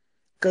right.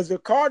 Because the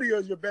cardio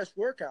is your best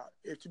workout,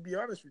 to be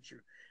honest with you.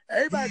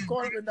 Everybody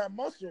caught up in that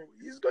muscle.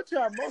 It's good to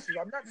have muscles.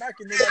 I'm not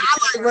knocking nobody.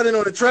 I like running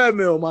on the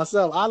treadmill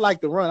myself. I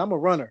like to run. I'm a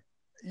runner.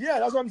 Yeah,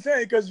 that's what I'm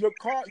saying. Because you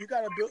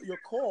got to build your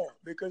core.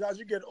 Because as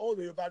you get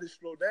older, your body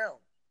slow down.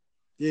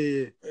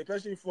 Yeah.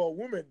 Especially for a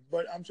woman.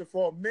 But I'm sure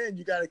for a man,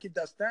 you got to keep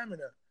that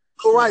stamina.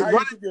 All right. How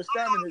you keep your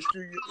stamina is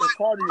through your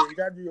cardio. You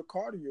got to do your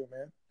cardio,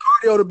 man.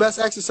 cardio the best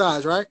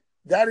exercise, right?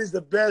 That is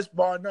the best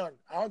bar none.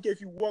 I don't care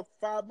if you walk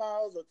 5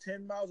 miles or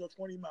 10 miles or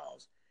 20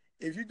 miles.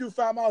 If you do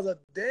 5 miles a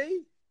day,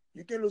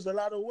 you can lose a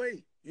lot of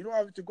weight. You don't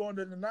have to go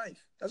under the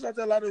knife. That's what I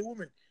tell a lot of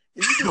women.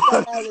 If you do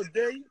 5 miles a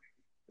day,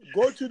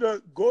 go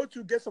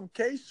to get some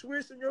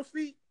K-Swiss in your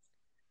feet,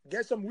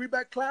 get some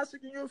Reebok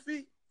Classic in your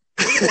feet.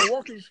 Those are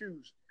walking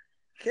shoes.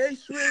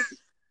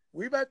 K-Swiss,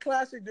 Reebok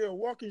Classic, they're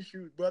walking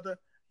shoes, brother.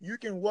 You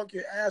can walk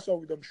your ass off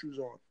with them shoes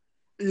on.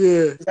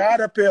 Yeah. I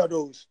had a pair of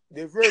those.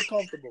 They're very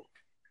comfortable.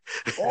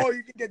 Or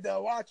you can get the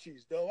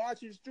Awachis. The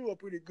Awachis too are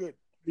pretty good.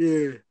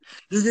 Yeah.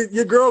 You get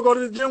your girl go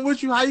to the gym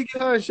with you? How you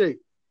get her in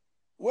shape?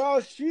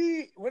 Well,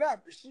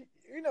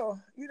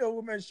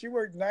 women, she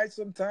work nights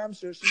sometimes,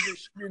 so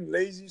she's being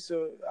lazy.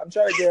 So I'm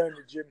trying to get her in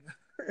the gym.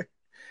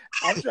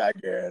 I'm trying to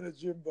get her in the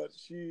gym, but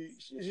she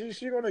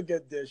gonna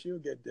get there. She'll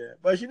get there.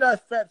 But she's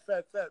not fat.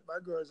 My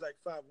girl is like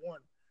 5'1".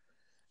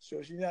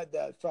 So she's not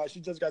that fat. She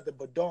just got the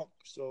badonk.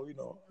 So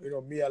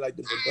me, I like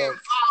the badonk.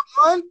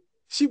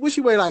 5'1"?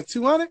 She weigh like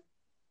 200?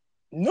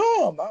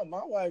 No,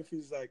 my wife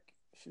is like,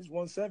 she's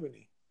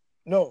 170.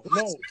 No,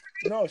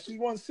 she's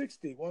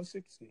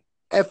 160.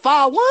 At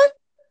 5'1"?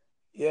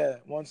 Yeah,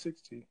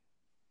 160.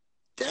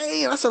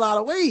 Damn, that's a lot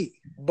of weight.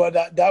 But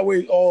that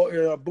weight all in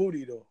her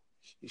booty though.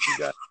 She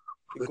got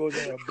it goes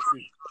in her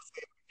booty.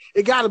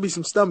 It got to be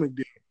some stomach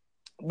there.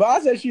 But I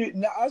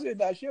said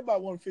that she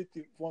about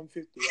 150. I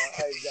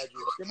exaggerate.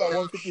 She about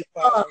 155,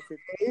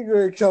 150. You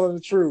ain't telling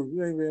the truth.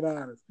 You ain't being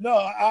honest. No,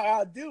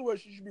 I deal with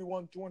she should be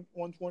 120,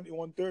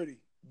 130.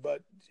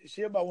 But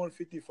she about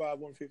 155,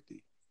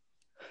 150.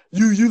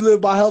 You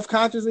live by health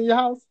conscious in your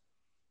house?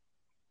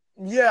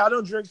 Yeah, I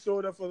don't drink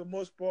soda for the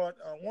most part.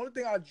 One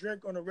thing I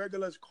drink on a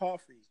regular is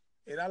coffee,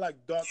 and I like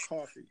dark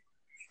coffee.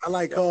 I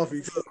like coffee.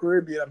 I'm from the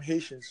Caribbean, I'm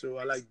Haitian, so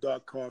I like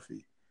dark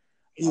coffee.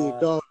 Yeah,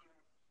 coffee.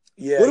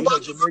 Yeah, what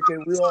about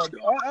Jamaican? We all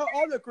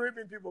the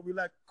Caribbean people, we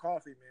like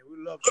coffee, man. We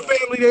love coffee. Your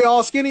family, they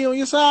all skinny on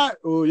your side,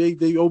 or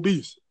they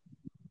obese?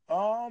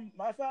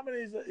 My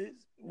family is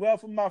well,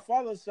 from my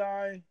father's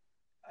side,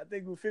 I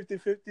think we're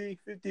 50-50,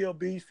 50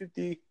 obese,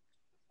 50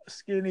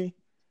 skinny.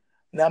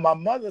 Now my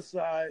mother's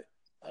side,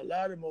 a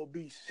lot of them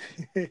obese.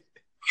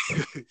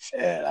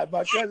 Yeah, like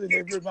my cousin,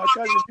 you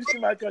see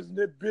my cousin,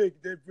 they're big.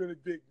 They're really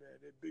big, man.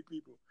 They're big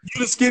people.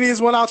 You the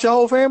skinniest one out your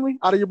whole family?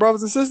 Out of your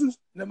brothers and sisters?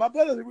 No, my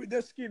brothers,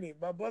 they're skinny.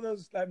 My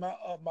brothers, like my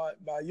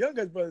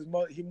youngest brother's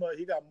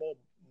he got more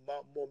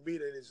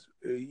meat in his.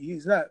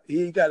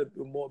 He got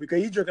more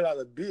because he drink a lot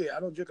of beer. I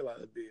don't drink a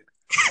lot of beer.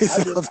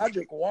 I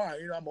drink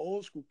wine. I'm an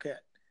old school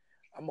cat.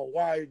 I'm a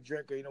wine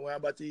drinker. When I'm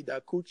about to eat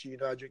that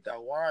coochie, I drink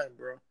that wine,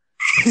 bro.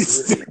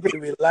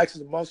 It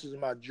relaxes the muscles in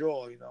my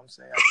jaw. You know what I'm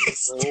saying? I drink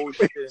the whole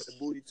shit in the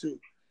booty too.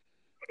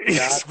 You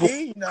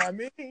know what I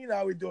mean? You know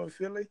how we doing,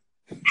 Philly?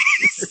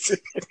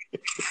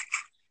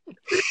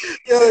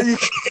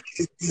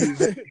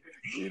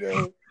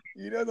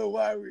 You don't know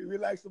why we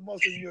relax the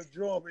muscles in your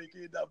jaw when you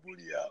get that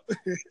booty out.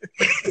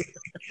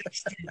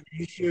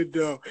 You should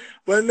though.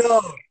 But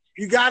no,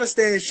 you gotta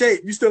stay in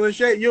shape. You still in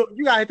shape? You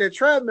gotta hit that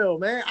treadmill,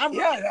 man.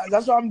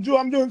 That's what I'm doing.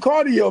 I'm doing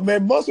cardio,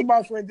 man. Most of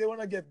my friends, they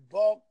want to get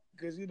bulk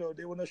because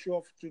they want to show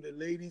off to the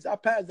ladies. I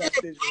passed that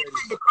stage already.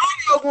 The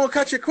cardio gonna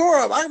cut your core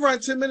up. I run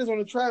 10 minutes on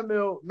the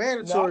treadmill,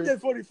 mandatory. No, I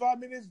did 45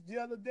 minutes the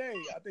other day.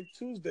 I think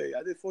Tuesday.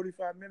 I did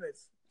 45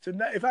 minutes.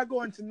 Tonight, if I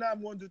go in tonight,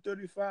 I'm going to do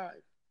 35,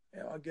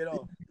 and I'll get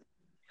off.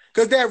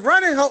 Cause that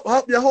running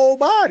help your whole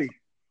body.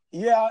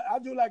 Yeah, I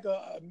do like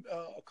a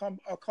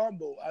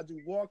combo. I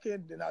do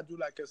walking, then I do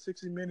like a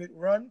 60-minute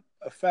run,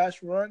 a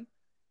fast run,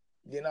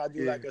 then I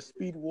do like a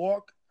speed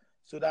walk,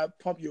 so that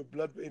pump your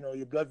blood,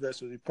 your blood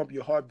vessels, you pump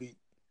your heartbeat,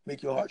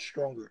 make your heart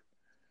stronger.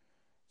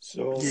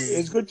 So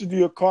it's good to do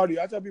your cardio.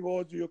 I tell people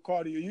all do your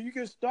cardio. You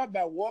can start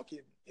by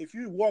walking. If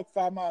you walk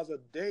 5 miles a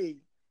day,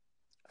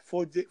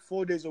 4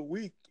 days a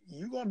week,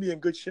 you're gonna be in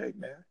good shape,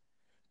 man.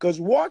 Because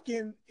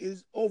walking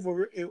is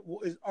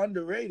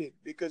underrated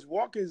because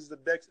walking is the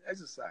best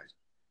exercise.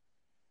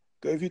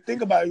 Because if you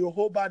think about it, your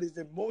whole body is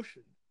in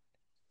motion.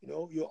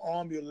 Your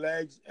arm, your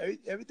legs,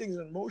 everything is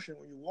in motion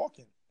when you're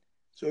walking.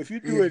 So if you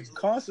do it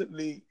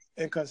constantly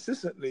and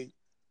consistently,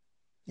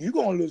 you're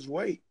going to lose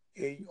weight.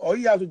 And all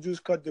you have to do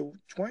is cut the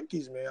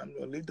Twinkies, man. I'm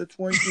going to leave the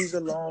Twinkies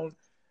alone.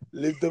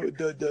 Leave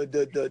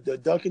the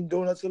Dunkin'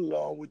 Donuts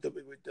alone leave the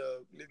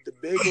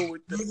bagel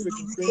with the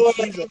freaking cream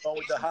cheese along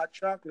with the hot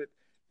chocolate.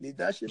 Leave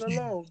that shit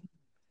alone.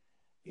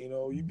 Leave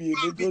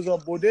those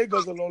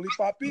bodegas alone. Leave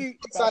papi,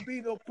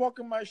 no pork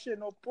in my shit,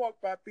 no pork,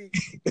 papi.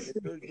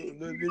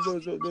 Leave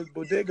those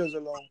bodegas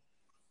alone.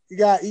 You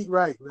gotta eat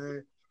right,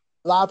 man.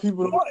 A lot of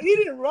people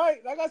eating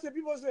right. Like I said,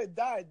 people say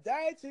diet.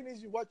 Dieting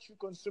is what you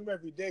consume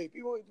every day.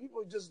 People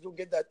just don't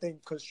get that thing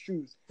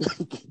construed.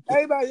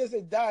 Everybody just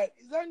say diet.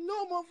 It's like,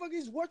 no, motherfucker,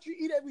 it's what you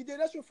eat every day.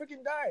 That's your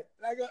freaking diet.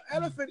 Like an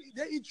elephant,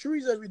 they eat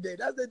trees every day.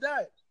 That's their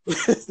diet.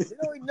 They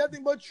don't eat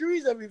nothing but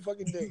trees every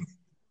fucking day.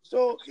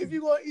 So if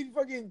you're going to eat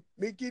fucking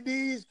Mickey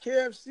D's,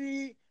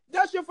 KFC,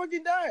 that's your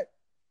fucking diet.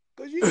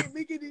 Because you eat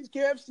Mickey D's,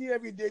 KFC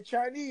every day,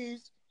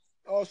 Chinese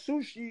or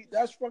sushi,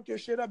 that's fuck your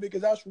shit up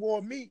because that's raw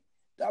meat.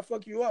 That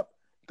fuck you up.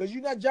 Because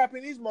you're not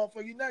Japanese,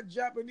 motherfucker. You're not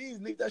Japanese.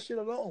 Leave that shit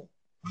alone.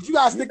 But you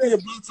gotta stick to your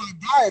blood type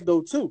diet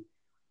though too.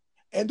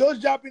 And those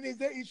Japanese,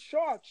 they eat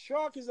shark.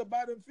 Shark is a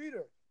bottom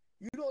feeder.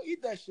 You don't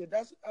eat that shit.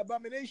 That's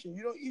abomination.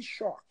 You don't eat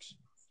sharks.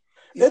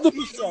 You don't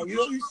eat shark. You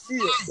don't eat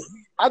seals.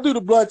 I do the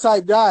blood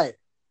type diet.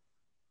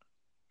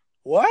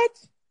 What?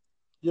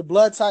 Your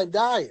blood type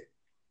diet.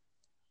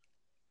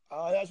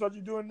 That's what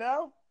you're doing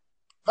now?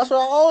 That's what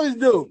I always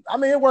do. I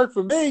mean, it worked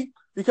for me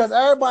because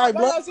everybody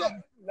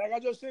like I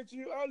just said to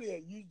you earlier,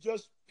 you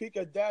just pick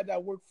a diet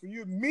that worked for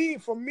you.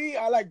 For me,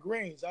 I like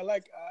grains. I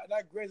like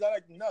grains. I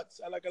like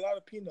nuts. I like a lot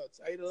of peanuts.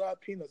 I eat a lot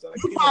of peanuts. I like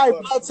peanut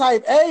butter. Blood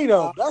type A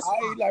though.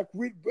 I eat like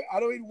wheat bread. I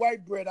don't eat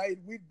white bread. I eat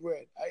wheat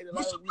bread. I eat a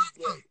lot of wheat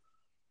bread.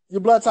 Your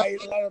blood type. I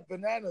eat a lot of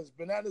bananas.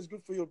 Bananas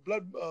good for your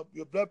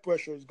blood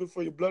pressure. It's good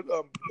for your blood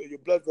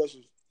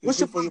vessels. What's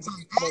your blood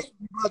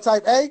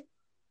type A?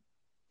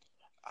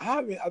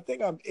 I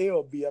think I'm A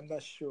or B. I'm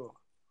not sure.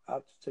 I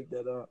have to check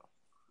that out.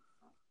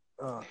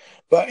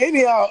 But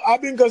anyhow,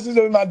 I've been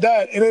considering my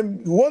diet, and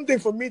then one thing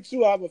for me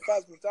too, I have a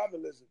fast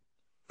metabolism,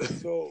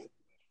 so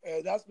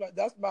that's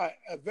my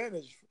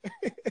advantage.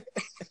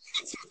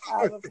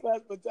 I have a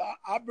fast metabolism.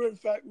 I burn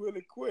fat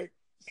really quick,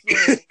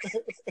 so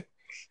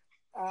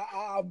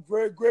I'm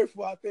very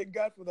grateful. I thank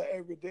God for that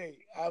every day.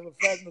 I have a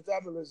fast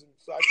metabolism,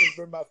 so I can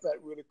burn my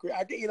fat really quick.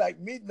 I can eat like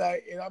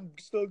midnight, and I'm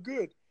still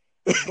good.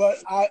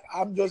 But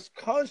I'm just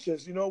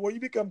conscious, when you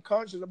become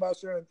conscious about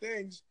certain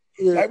things.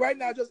 Yeah. Like right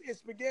now, I just ate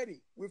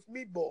spaghetti with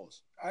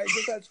meatballs. I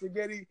just had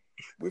spaghetti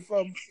with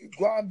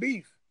ground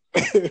beef.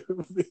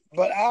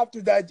 But I have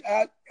to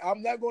digest.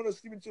 I'm not going to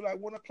sleep until like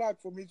 1 o'clock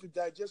for me to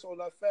digest all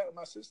that fat in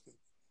my system.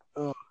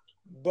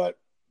 But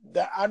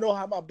I know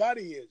how my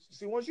body is.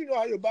 See, once you know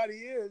how your body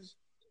is,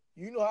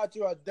 you know how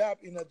to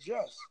adapt and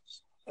adjust.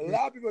 A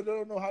lot of people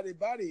don't know how their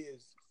body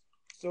is.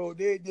 So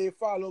they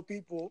follow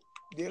people.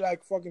 They're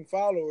like fucking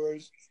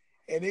followers.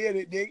 And they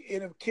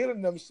end up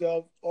killing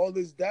themselves. All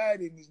this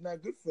dieting is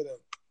not good for them.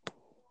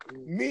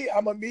 Me,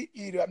 I'm a meat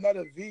eater. I'm not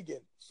a vegan.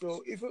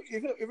 So if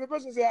a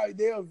person says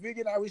they're a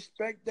vegan, I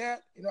respect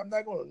that. I'm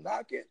not going to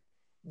knock it.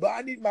 But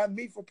I need my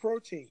meat for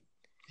protein.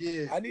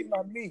 Yeah. I need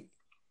my meat.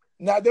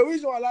 Now, the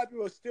reason why a lot of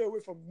people stay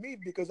away from meat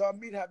because our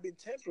meat have been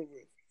tampered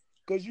with.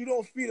 Because you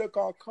don't feed a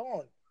cow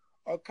corn.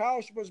 A cow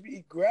is supposed to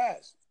eat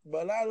grass.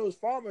 But a lot of those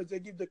farmers, they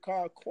give the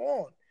cow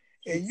corn.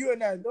 And you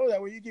and I know that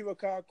when you give a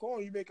cow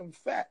corn, you make them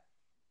fat.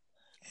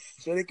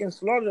 So they can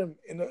slaughter them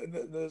in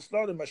the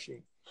slaughter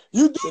machine.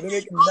 So they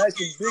make them nice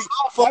and big.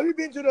 Have you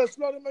been to the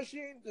slaughter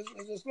machine?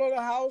 The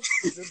slaughterhouse?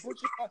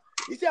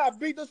 You see how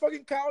big this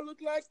fucking cow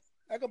look like?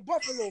 Like a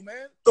buffalo,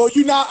 man. So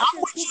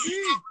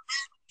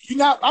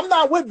I'm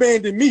not with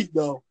banding meat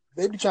though.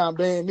 They be trying to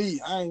ban meat.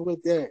 I ain't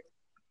with that.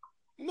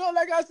 No,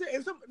 like I said,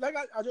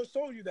 I just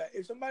told you that.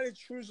 If somebody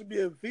chooses to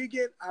be a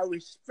vegan, I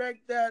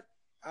respect that.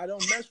 I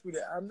don't mess with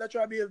it. I'm not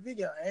trying to be a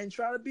vegan. I ain't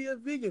trying to be a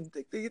vegan.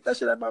 They get that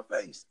shit out of my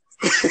face.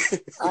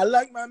 I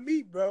like my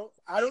meat, bro.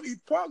 I don't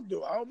eat pork,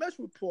 though. I don't mess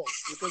with pork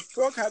because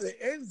pork has an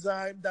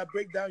enzyme that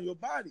break down your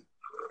body.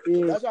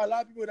 Yeah. That's why a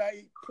lot of people that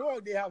eat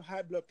pork, they have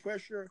high blood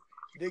pressure,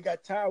 they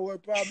got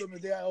thyroid problems,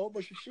 and they have a whole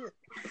bunch of shit.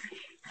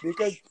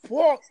 Because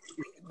pork,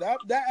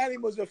 that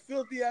animal is a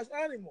filthy-ass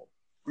animal.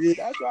 Yeah.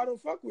 That's why I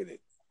don't fuck with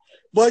it.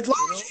 But as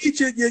long as you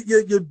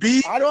eat your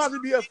beef. I don't have to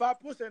be a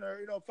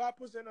 5%er.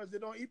 5%ers, they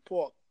don't eat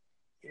pork.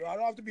 I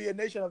don't have to be a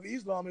Nation of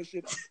Islam and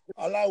shit.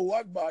 Allahu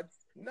Akbar.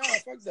 Nah,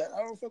 fuck that. I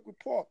don't fuck with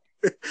pork.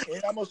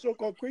 And I'm a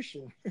so-called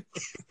Christian.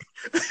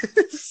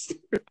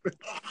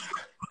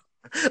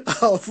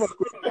 Oh, fuck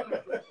with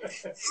that.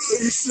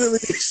 You silly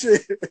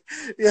shit.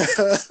 Yeah.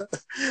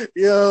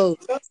 Yo.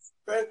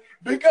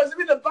 Because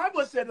the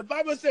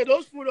Bible said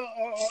those food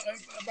are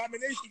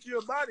abomination to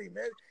your body,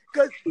 man.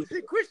 Because,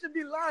 see, Christian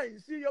be lying.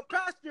 See, your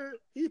pastor,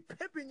 he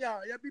pimping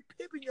y'all. He'll be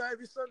pimping y'all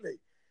every Sunday.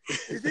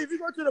 You see, if you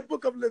go to the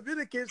book of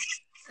Leviticus,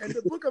 and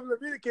the book of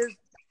Leviticus,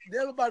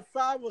 there's about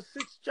 5 or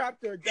 6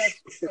 chapters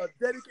that's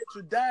dedicated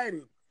to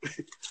dieting.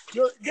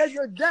 Your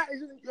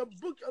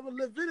book of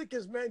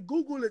Leviticus, man.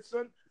 Google it,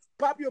 son.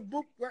 Pop your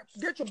book.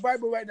 Get your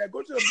Bible right now.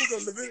 Go to the book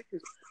of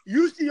Leviticus.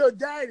 You see your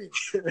dieting.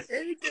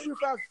 Anything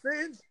without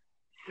fins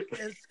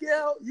and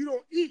scale, you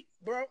don't eat,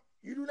 bro.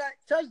 You do not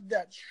touch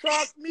that.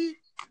 Shark meat?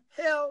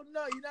 Hell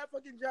no. You're not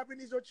fucking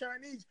Japanese or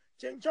Chinese.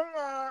 Ching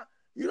chong.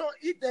 You don't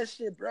eat that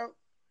shit, bro.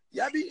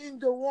 Y'all be eating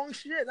the wrong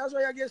shit. That's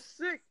why y'all get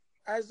sick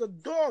as a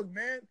dog,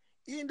 man.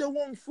 Eating the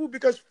wrong food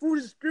because food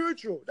is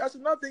spiritual. That's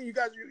another thing you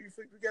guys you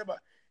forget about.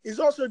 It's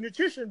also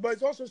nutrition, but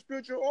it's also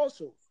spiritual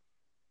also.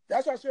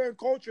 That's why certain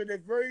culture, they're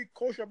very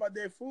kosher about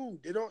their food.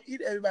 They don't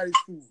eat everybody's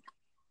food.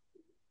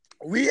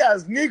 We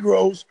as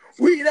Negroes,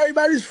 we eat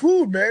everybody's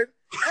food, man.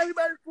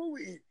 Everybody's food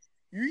we eat.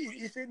 You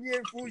eat East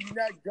Indian food, you're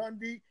not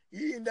Gandhi.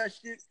 You eating that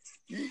shit.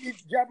 You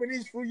eat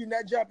Japanese food, you're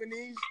not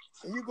Japanese.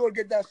 And you go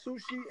get that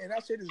sushi, and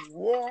that shit is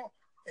raw.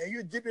 And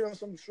you dip it on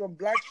some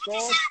black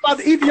sauce. About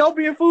the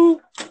Ethiopian food?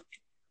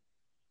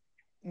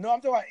 No, I'm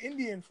talking about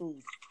Indian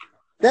food.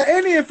 That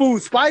Indian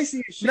food, spicy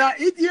and shit. Now,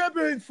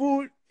 Ethiopian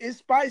food is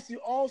spicy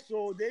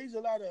also. There is a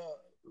lot of,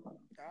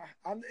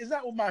 It's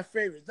not one of my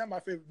favorites. It's not my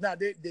favorite. Now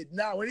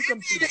now when it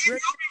comes to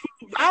drink,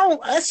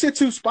 that shit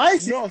too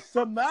spicy. no,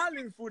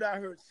 Somalian food. I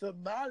heard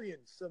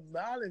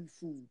Somalian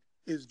food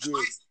is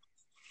good.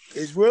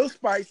 It's real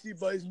spicy,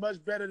 but it's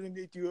much better than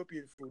the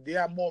Ethiopian food. They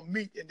have more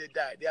meat in their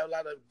diet. They have a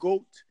lot of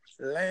goat,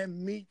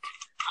 lamb meat.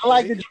 I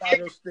like They it. eat a lot of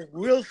those things.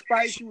 Real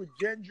spicy with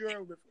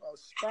ginger, with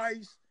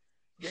spice.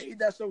 They eat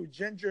that stuff with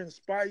ginger and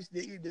spice.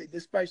 They eat the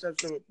spice that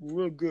stuff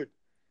real good.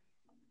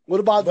 What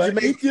about But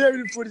Jamaican?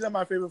 Ethiopian food is not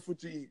my favorite food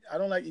to eat. I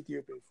don't like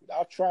Ethiopian food.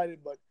 I've tried it,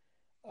 but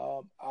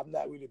I'm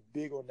not really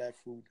big on that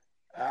food.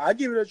 I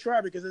give it a try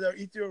because there's an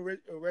Ethiopian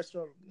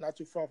restaurant not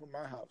too far from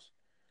my house.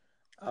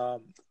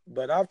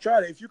 But I've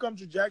tried it. If you come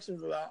to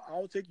Jacksonville,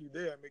 I'll take you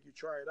there and make you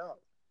try it out.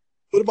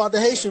 What about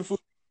the Haitian food?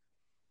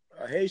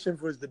 Haitian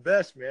food is the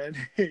best, man.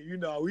 You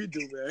know how we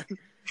do,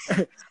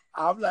 man.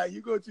 I'm like,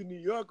 you go to New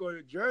York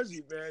or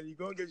Jersey, man, you're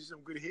going to get you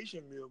some good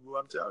Haitian meal, bro.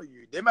 I'm telling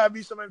you. There might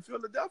be some in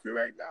Philadelphia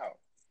right now.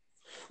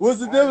 What's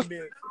the difference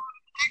between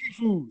Jamaican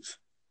foods?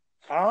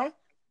 Huh?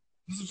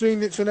 What's between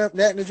that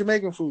and the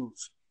Jamaican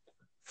foods?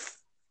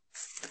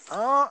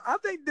 I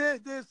think they're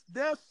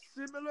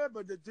similar,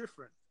 but they're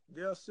different.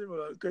 They're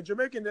similar because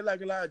Jamaican, they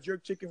like a lot of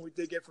jerk chicken, which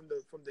they get from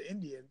the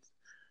Indians.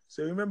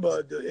 So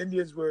remember, the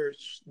Indians were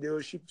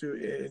shipped to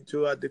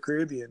the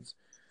Caribbeans.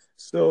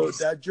 So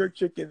that jerk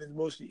chicken is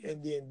mostly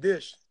Indian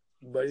dish,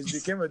 but it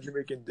became a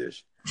Jamaican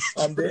dish.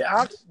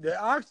 The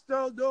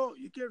oxtail though,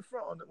 you can't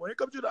front on it. When it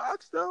comes to the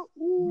oxtail,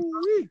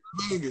 ooh-wee.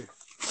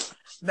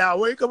 Now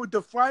when it comes with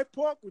the fried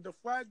pork, with the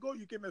fried goat,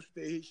 you can mess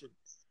with the Haitian.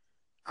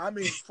 I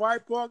mean,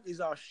 fried pork is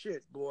our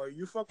shit, boy.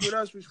 You fuck with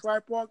us with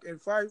fried pork and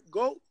fried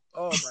goat,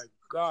 oh my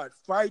God.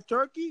 Fried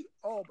turkey,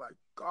 oh my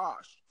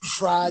gosh.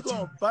 Fried.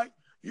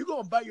 You're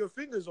gonna bite your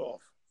fingers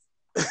off.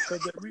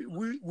 Because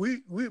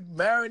we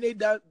marinate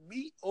that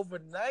meat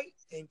overnight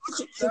and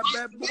cook that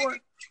bad boy.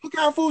 What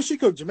kind of food she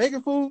cook?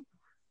 Jamaican food?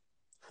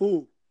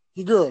 Who?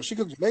 Your girl, she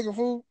cook Jamaican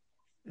food?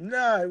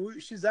 Nah,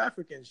 she's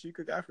African. She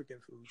cook African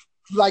food.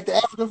 You like the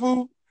African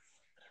food?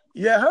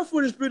 Yeah, her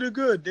food is pretty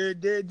good. They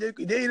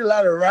eat a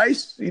lot of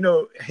rice. You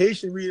know,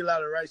 Haitian we eat a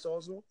lot of rice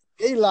also.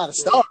 They eat a lot of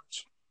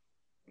starch.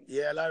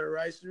 Yeah, a lot of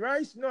rice.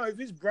 Rice, no, if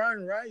it's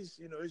brown rice,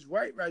 it's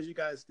white rice you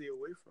gotta stay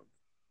away from.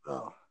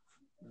 Oh.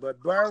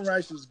 But brown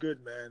rice is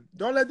good, man.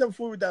 Don't let them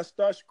fool with that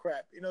starch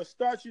crap.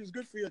 Starch is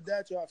good for your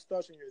dad to have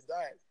starch in your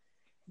diet.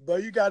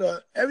 But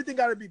everything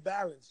gotta be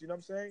balanced, you know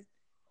what I'm saying?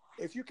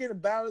 If you can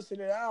balance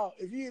it out,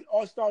 if you eat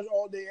all starch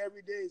all day,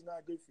 every day, it's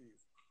not good for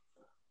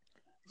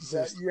you.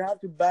 That you have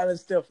to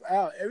balance stuff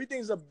out.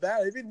 Everything's a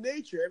balance. Even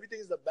nature, everything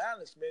is a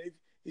balance, man. If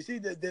you see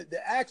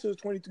the axle is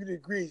 23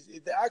 degrees.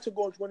 If the axle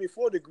goes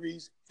 24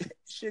 degrees,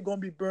 shit gonna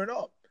be burned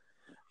up.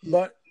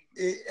 But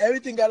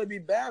everything got to be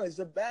balanced.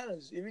 A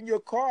balance. Even your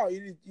car,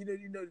 you need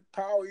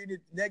power. You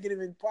need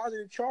negative and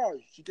positive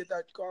charge to get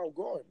that car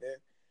going, man.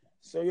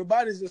 So your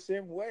body's the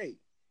same way.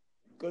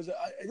 Because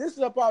this is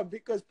a problem.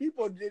 Because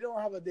people, they don't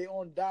have their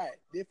own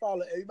diet. They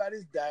follow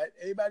everybody's diet.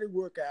 Everybody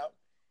work out.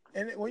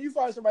 And when you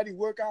follow somebody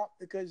work out,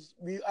 because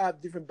we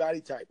have different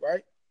body type,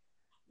 right?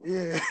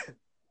 Yeah.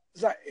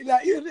 It's like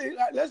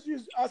let's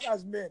use us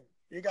as men.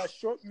 You got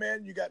short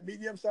men. You got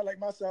medium size like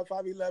myself,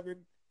 5'11",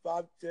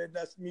 5'10".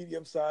 That's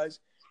medium size.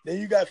 Then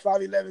you got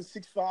 5'11",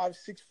 6'5",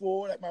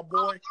 6'4", like my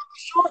boy.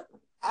 Short.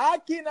 I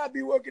cannot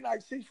be working like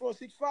 6'4",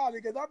 6'5",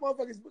 because that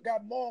motherfucker's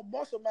got more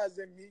muscle mass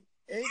than me,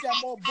 and he got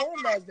more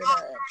bone mass than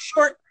I have.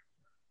 Short.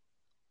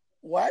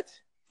 What?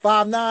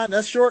 5'9",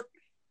 that's short.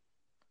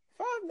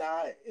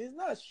 5'9" is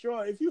not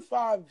short. If you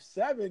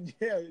 5'7",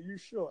 yeah, you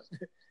short.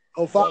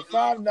 Oh,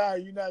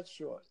 5'9", you're not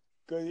short.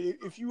 Because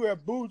if you wear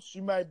boots,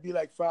 you might be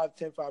like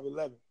 5'10",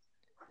 5'11".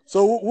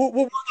 So what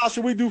workout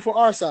should we do for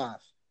our size?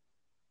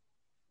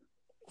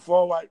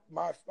 For what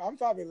I'm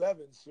 5'11",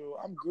 so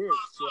I'm good.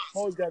 So I'm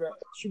always got What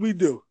should we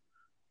do?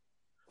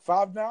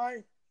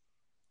 5'9".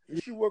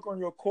 You should work on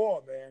your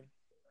core, man.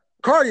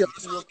 Cardio.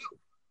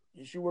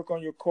 You should work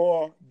on your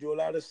core. Do a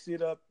lot of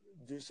sit up.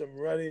 Do some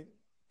running.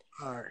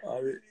 All right.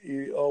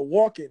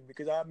 Walking,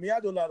 because I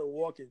do a lot of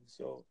walking.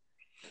 So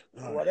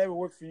All whatever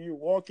works for you,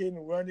 walking,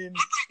 running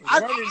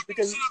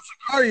because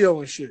cardio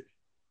and shit.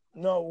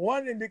 No,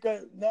 running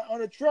because on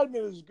the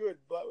treadmill is good,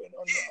 but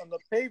on the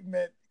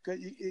pavement, because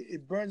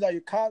it burns out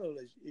your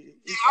cartilage.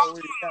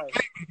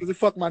 Because it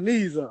fucked my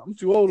knees up. I'm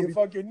too old. It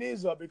fuck your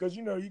knees up because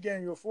you're getting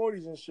in your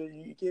 40s and shit.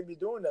 You can't be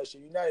doing that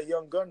shit. You're not a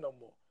young gun no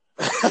more.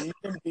 So you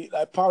can't be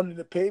like pounding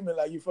the pavement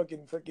like you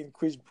fucking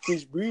Chris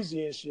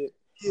Breezy and shit.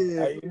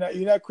 Yeah. Like,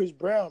 you're not Chris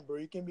Brown, bro.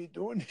 You can't be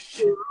doing this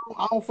shit.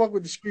 I don't fuck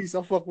with the streets.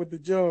 I fuck with the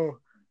job.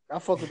 I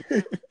fuck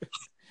with.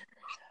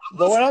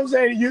 But what I'm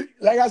saying,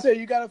 like I said,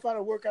 you gotta find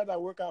a workout that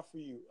work out for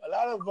you. A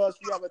lot of us,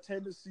 we have a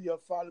tendency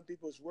of following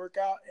people's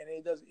workout, and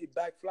it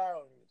backfire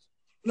on us.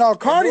 No,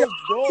 cardio.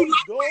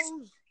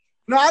 Those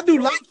No, I do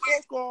like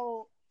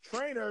so-called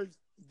trainers.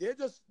 They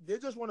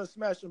just want to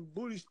smash some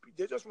booty.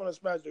 They just want to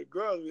smash the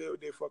girls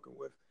they fucking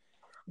with.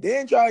 They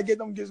ain't trying to get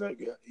them.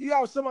 You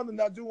have some of them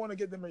that do want to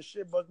get them in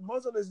shit, but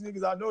most of these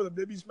niggas I know them,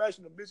 they be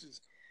smashing them bitches.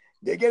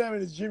 They get them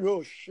in the gym.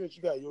 Oh shit,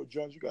 you got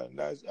Jones. You got a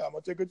nice. I'm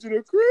gonna take her to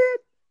the crib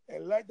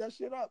and light that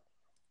shit up.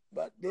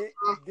 but they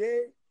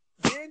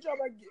ain't trying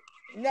to get.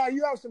 Now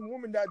you have some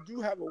women that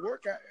do have a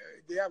workout.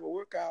 They have a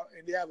workout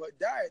and they have a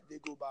diet they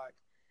go by.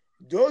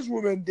 Those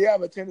women, they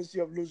have a tendency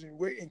of losing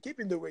weight and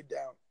keeping the weight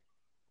down.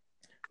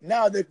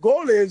 Now the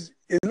goal is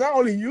not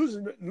only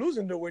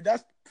losing the weight.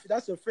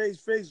 That's a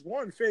phase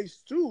one.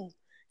 Phase two,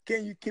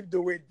 can you keep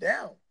the weight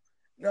down?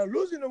 Now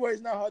losing the weight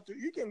is not hard to.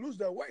 You can lose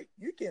that weight.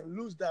 You can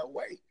lose that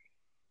weight.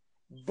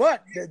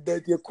 But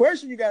the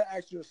question you got to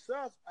ask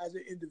yourself as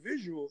an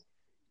individual,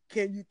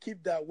 can you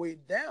keep that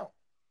weight down?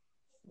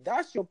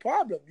 That's your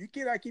problem. You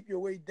cannot keep your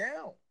weight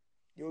down.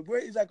 Your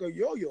weight is like a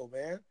yo-yo,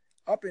 man.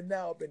 Up and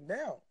down, up and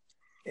down.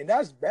 And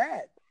that's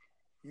bad.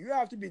 You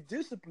have to be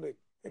disciplined.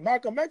 And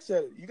Malcolm X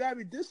said it. You got to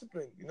be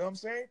disciplined. You know what I'm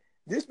saying?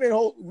 This man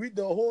read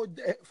the whole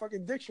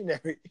fucking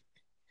dictionary.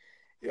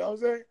 You know what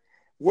I'm saying?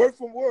 Word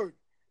for word.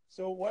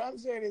 So what I'm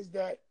saying is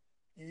that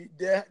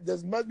there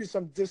must be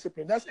some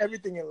discipline. That's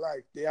everything in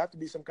life. There have to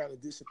be some kind of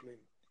discipline.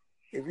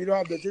 If you don't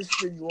have the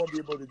discipline, you won't be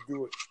able to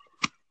do it.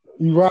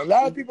 Right. A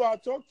lot of people I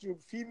talk to,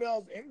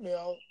 females and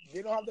male,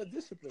 they don't have the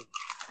discipline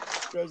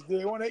because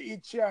they want to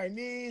eat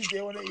Chinese,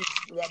 they want to eat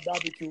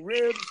barbecue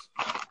ribs,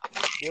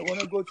 they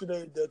want to go to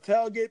the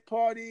tailgate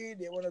party,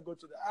 they want to go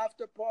to the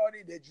after party,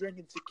 they're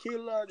drinking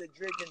tequila, they're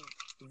drinking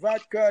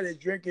vodka, they're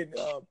drinking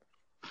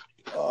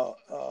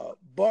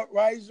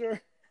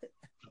Budweiser.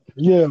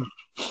 Yeah.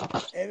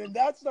 And then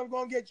that stuff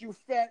gonna get you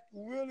fat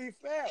really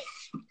fast.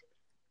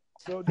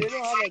 So they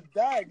don't have a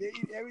diet. They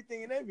eat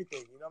everything and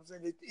everything. You know what I'm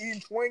saying? They're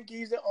eating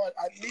Twinkies at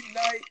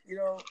midnight. You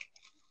know,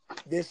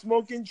 they're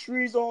smoking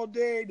trees all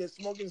day. They're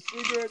smoking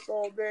cigarettes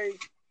all day.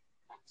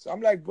 So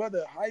I'm like,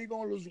 brother, how you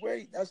gonna lose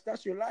weight?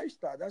 That's your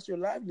lifestyle. That's your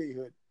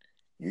livelihood.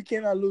 You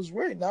cannot lose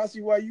weight. Now I see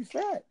why you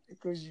fat,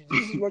 because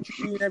this is what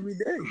you eat every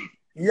day.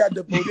 You got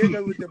the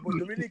bodega with the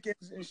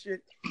Dominicans and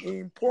shit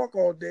eating pork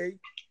all day.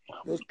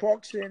 Those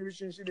pork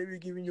sandwiches and shit they be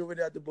giving you over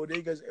there at the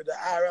bodegas. The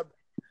Arab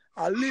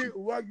Ali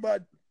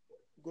Wagbad.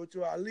 Go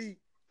to Ali,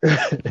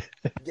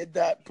 get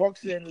that pork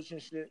sandwich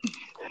and shit.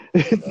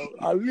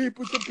 Ali,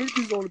 put some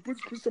pinkies on it. Put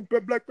some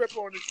black pepper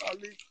on it,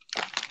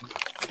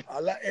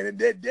 Ali. And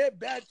they're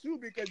bad too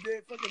because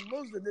they're fucking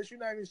Muslim. They should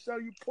not even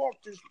sell you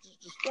pork to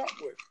start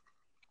with.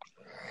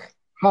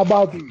 How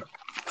about them?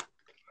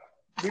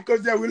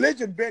 Because their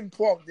religion ban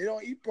pork. They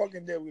don't eat pork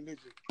in their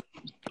religion.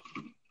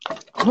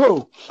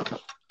 Who? Those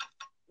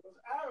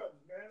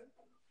Arabs, man.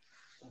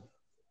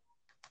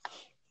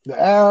 The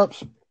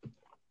Arabs.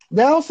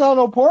 They don't sell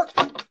no pork.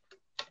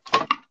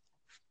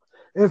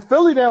 In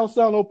Philly, they don't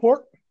sell no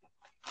pork.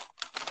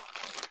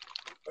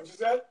 What you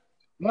said?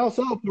 They don't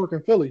sell pork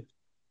in Philly.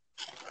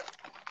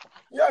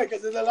 Yeah,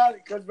 because there's a lot.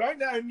 Because right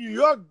now in New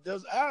York,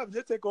 those Arabs,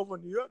 they take over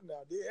New York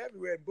now. They're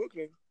everywhere in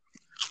Brooklyn.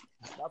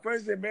 My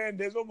friend said, man,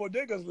 there's no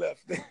bodegas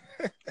left.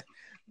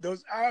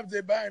 Those Arabs,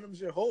 they're buying them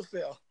shit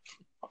wholesale.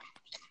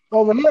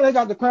 Over here, they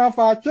got the Crown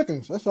Fried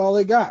Chickens. That's all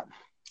they got.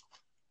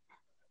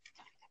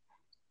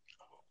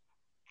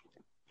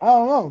 I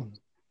don't know.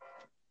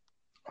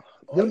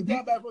 All they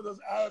got back from those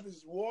Arabs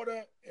is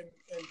water and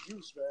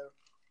juice, man.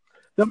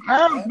 Them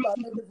Arabs. I don't buy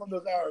nothing from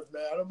those Arabs,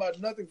 man. I don't buy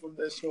nothing from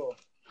their store.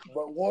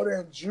 But water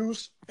and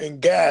juice and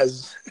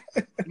gas.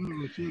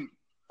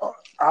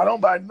 I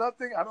don't buy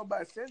nothing. I don't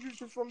buy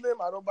sandwiches from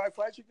them. I don't buy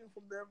fried chicken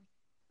from them.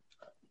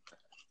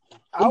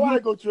 I want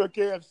to go to a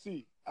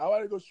KFC. I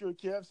want to go to a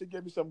KFC,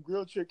 get me some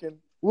grilled chicken.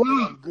 Well,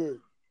 I'm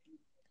good.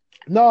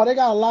 No, they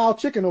got a loud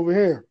chicken over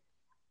here.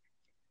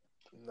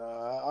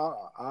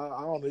 Nah,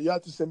 I don't know. You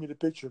have to send me the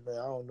picture, man.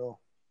 I don't know.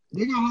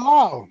 They got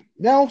loud.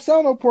 They don't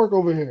sell no pork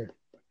over here.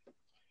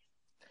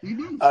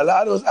 A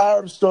lot of those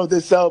Arab stores, they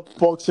sell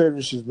pork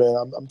sandwiches,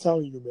 man. I'm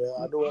telling you, man.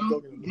 I know what I'm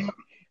talking about.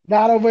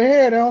 Not over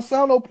here. They don't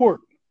sell no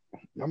pork.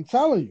 I'm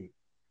telling you.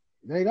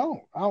 They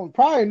don't.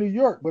 Probably in New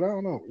York, but I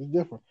don't know. It's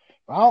different.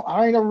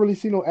 I ain't never really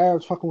seen no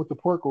Arabs fucking with the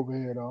pork over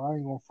here, though. I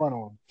ain't gonna front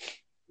on them.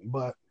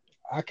 But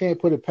I can't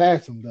put it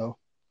past them, though.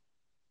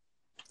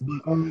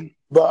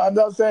 But I'm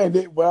not saying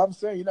what I'm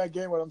saying. You're not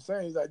getting what I'm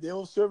saying. Is like they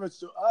will serve it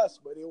to us,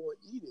 but they won't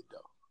eat it though.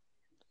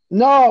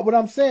 No, but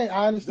I'm saying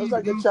I understand. Just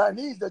like the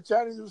Chinese. The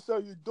Chinese will sell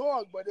you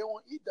dog, but they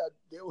won't eat that.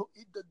 They will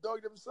eat the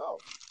dog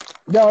themselves.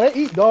 No, they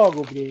eat dog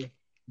over there.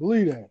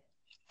 Believe that.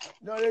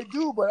 No, they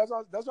do, but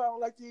that's why I don't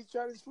like to eat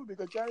Chinese food,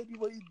 because Chinese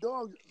people eat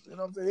dogs. You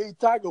know what I'm saying? They eat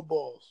tiger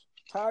balls.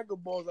 Tiger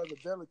balls are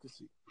a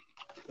delicacy.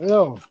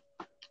 Yeah.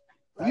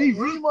 Like, any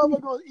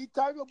motherfucker gonna eat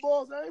tiger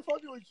balls? I ain't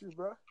fucking with you,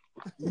 bro.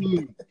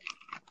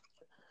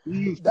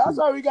 That's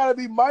why we gotta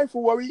be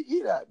mindful where we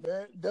eat at,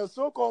 man. The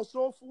so-called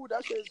soul food,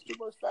 that shit is too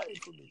much fatty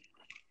for me.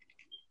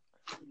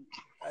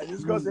 I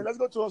just gonna say, let's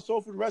go to a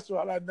soul food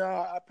restaurant. I'm like,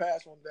 nah, I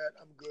pass on that.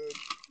 I'm good.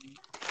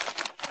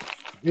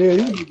 Yeah,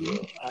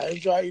 I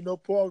ain't trying to eat no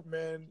pork,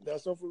 man.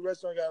 That soul food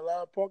restaurant got a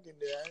lot of pork in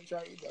there. I ain't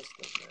trying to eat that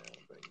stuff, man.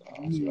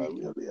 I'm like,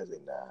 nah. Really? I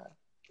said, nah.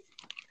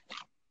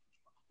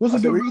 I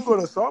said, we can go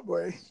to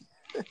Subway.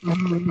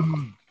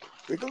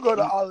 We can go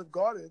to Olive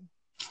Garden.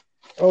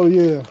 Oh,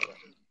 yeah.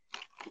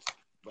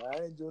 But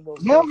I ain't doing no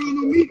They don't got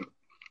no meat.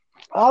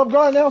 Olive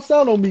Garden, they don't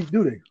sell no meat,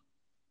 do they?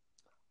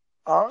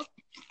 Huh?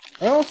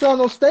 They don't sell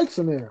no steaks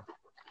in there.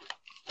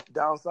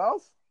 Down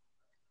south?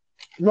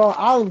 No,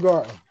 Olive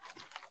Garden.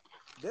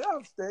 They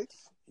have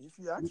steaks. If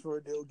you ask for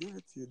it, they'll give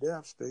it to you. They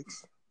have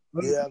steaks.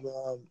 They have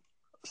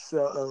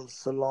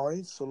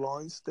sirloin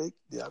steak.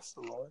 They have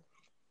sirloin.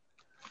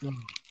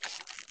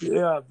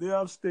 Yeah, they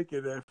have steak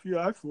in there. If you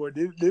ask for it,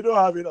 they don't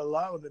have it a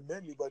lot on the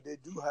menu, but they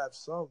do have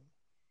some.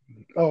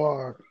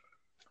 Oh,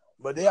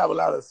 But they have a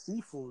lot of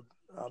seafood.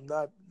 I'm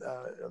not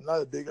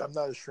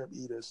a shrimp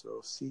eater,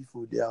 so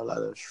seafood. They have a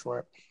lot of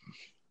shrimp.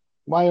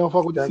 why you don't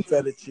fuck with the Then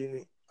seafood?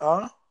 fettuccine.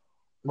 Huh?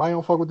 Why you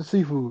don't fuck with the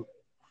seafood?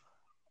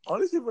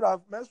 Only seafood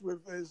I've messed with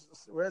is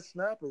red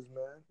snappers,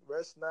 man.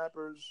 Red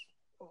snappers.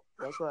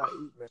 That's what I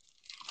eat, man.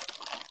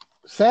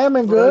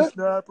 Salmon Red good.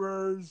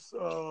 snappers,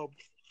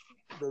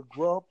 the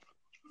grump,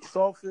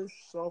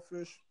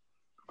 saltfish.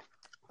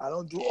 I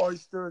don't do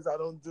oysters. I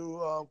don't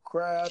do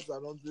crabs. I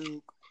don't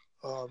do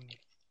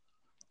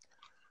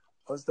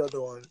what's the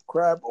other one?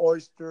 Crab,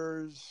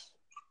 oysters,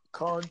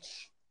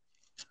 conch.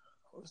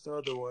 What's the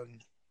other one?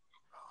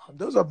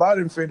 Those are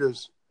bottom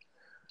feeders.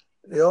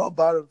 They're all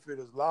bottom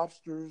feeders.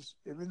 Lobsters,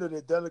 even though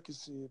they're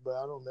delicacy, but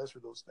I don't mess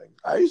with those things.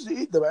 I used to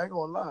eat them. I ain't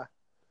gonna lie.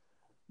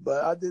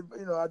 But I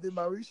did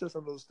my research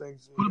on those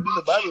things. Even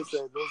the Bible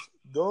says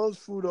those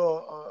food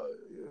are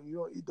you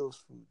don't eat those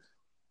foods.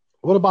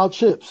 What about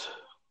chips?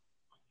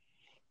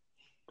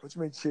 What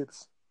you mean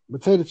chips?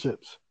 Potato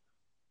chips.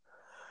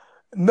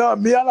 No,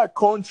 me, I like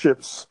corn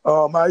chips.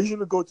 I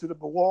usually go to the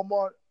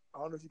Walmart. I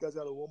don't know if you guys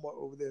have a Walmart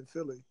over there in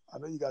Philly. I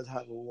know you guys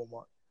have a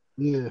Walmart.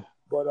 Yeah.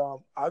 But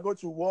I go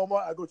to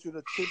Walmart. I go to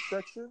the chip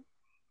section,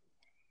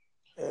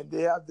 and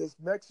they have this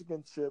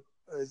Mexican chip.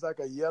 It's like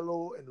a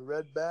yellow and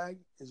red bag.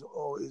 It's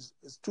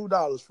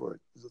 $2 for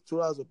it. It's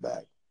 $2 a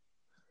bag.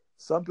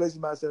 Some places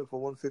might sell it for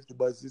 $1.50,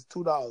 but it's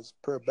 $2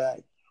 per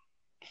bag.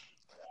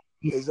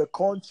 It's a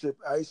corn chip.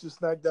 I used to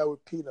snack that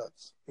with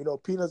peanuts.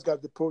 Peanuts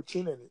got the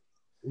protein in it.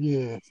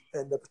 Yeah.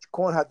 And the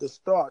corn had the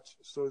starch,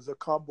 so it's a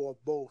combo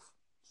of both.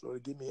 So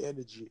it give me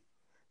energy.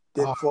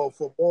 Then for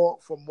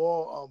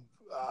more,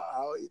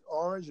 I'll eat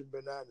orange and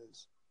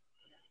bananas.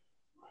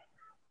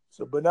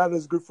 So banana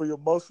is good for your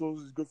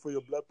muscles. It's good for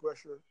your blood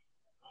pressure.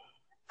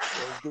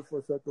 So it's good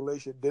for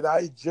circulation. Then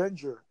I eat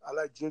ginger. I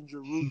like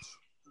ginger roots.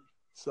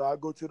 So I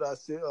go to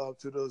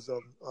those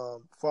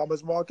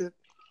farmers market.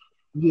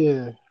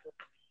 Yeah.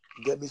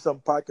 Get me some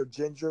pack of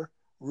ginger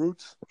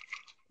roots.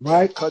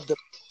 Right.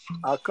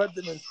 I cut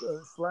them in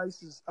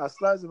slices. I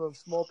slice them in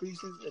small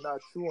pieces and I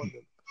chew on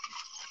them.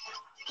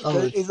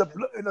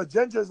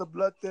 Ginger is a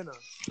blood thinner.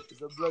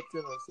 It's a blood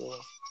thinner, so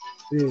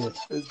yeah,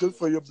 it's good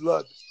for your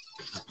blood.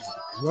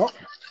 Yep.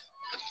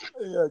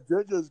 Yeah,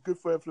 ginger is good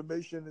for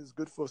inflammation. It's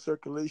good for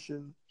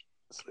circulation.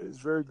 It's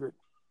very good.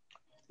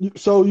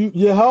 So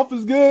your health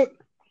is good?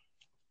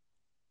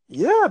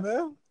 Yeah,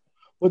 man.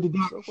 What the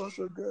so far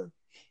so good.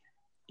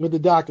 What the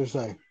doctor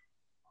say?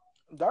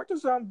 Doctor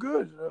said I'm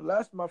good.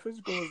 My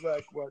physical was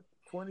like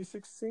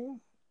 2016.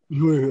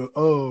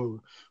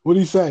 Oh, what did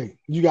he say?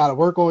 You got to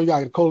work on. You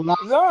got to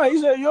colonoscopy. No, he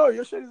said, "Yo,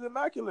 your shit is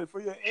immaculate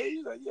for your age."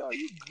 He's like, "Yo,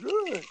 you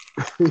good."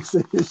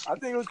 I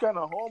think it was kind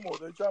of homo.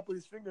 They tried to put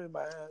his finger in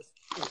my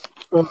ass.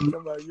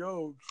 I'm like,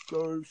 "Yo,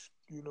 so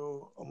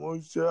I'm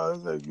always say." I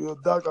was like, "Yo,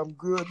 doc, I'm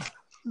good."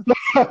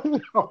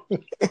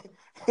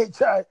 He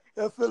tried.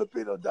 A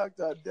Filipino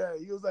doctor, dad.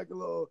 He was like a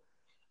little.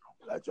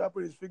 I tried to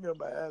put his finger in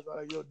my ass. I'm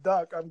like, "Yo,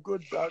 doc, I'm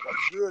good, doc.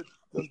 I'm good.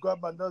 Just grab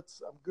my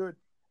nuts. I'm good."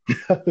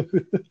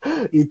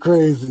 You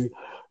crazy.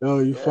 Oh,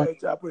 you funny.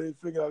 I put his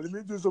finger out. Let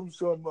me do some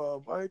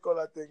I call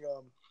that thing,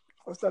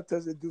 what's that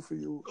test they do for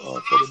you, for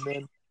the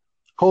men?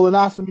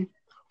 Colonoscopy?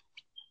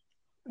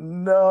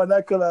 No,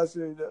 not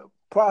colonoscopy.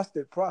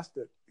 Prostate.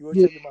 You were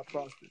checking my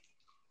prostate.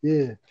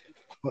 Yeah.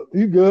 But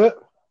you good.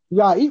 You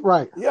gotta eat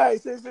right. Yeah, he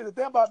says the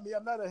thing about me,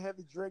 I'm not a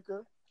heavy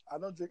drinker. I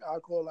don't drink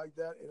alcohol like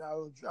that, and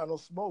I don't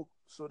smoke.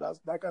 So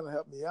that kind of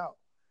helped me out.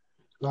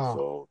 Oh.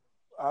 So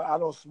I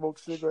don't smoke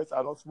cigarettes.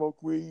 I don't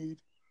smoke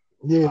weed.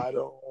 Yeah. I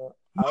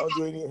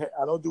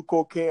don't do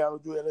cocaine. I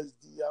don't do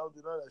LSD. I don't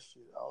do none of that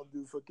shit. I don't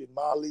do fucking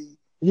Molly.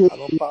 Yeah. I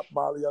don't pop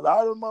Molly. A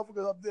lot of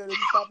motherfuckers up there, they be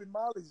popping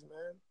Mollies,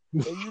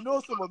 man. And you know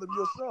some of them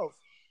yourself.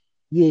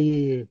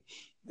 Yeah.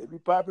 They be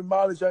popping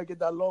Molly trying to get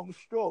that long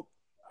stroke.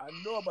 I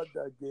know about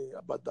that game,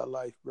 about that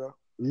life, bro.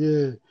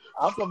 Yeah.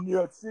 I'm from New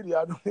York City.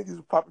 I know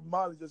niggas popping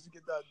Molly just to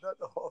get that nut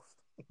off.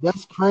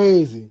 That's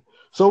crazy.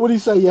 So what do you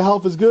say? Your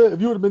health is good?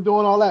 If you would have been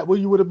doing all that, where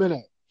you would have been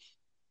at?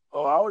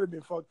 Oh, I would have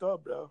been fucked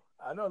up, bro.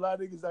 I know a lot of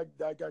niggas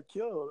that got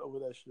killed over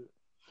that shit.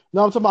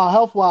 No, I'm talking about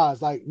health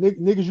wise. Like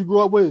niggas you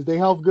grew up with, is they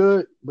health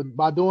good? But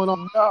by doing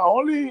all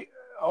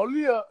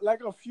only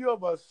like a few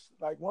of us.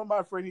 Like one of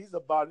my friends, he's a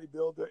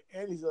bodybuilder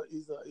and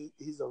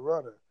he's a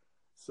runner.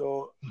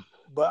 So,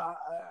 but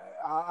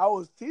I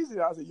was teasing.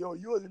 I said, "Yo,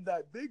 you wasn't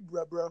that big,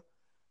 bro.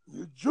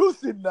 You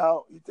juicing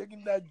now. You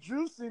taking that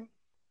juicing."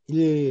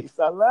 Yeah. He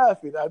started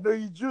laughing. I know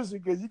you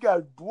juicing because you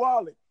got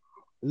boiling.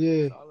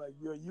 Yeah. So I'm like,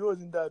 "Yo, you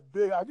wasn't that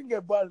big. I can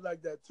get body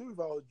like that too if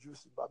I was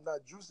juicing, but I'm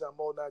not juicing. I'm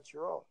more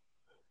natural."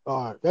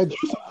 All right.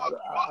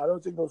 I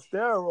don't take no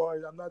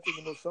steroids. I'm not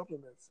taking no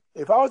supplements.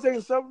 If I was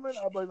taking supplements,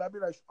 I'd be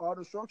like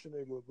Arnold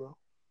Schwarzenegger, bro.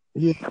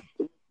 Yeah.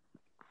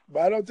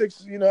 But I don't think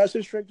I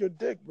should shrink your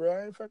dick, bro.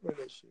 I ain't fucking with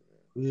that shit,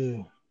 man.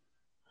 Yeah.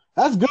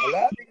 That's good.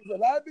 A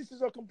lot of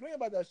bitches are complaining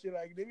about that shit.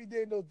 Like they be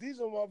dating those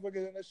diesel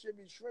motherfuckers and that shit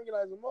be shrinking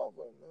as a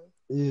motherfucker, man.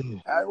 Yeah.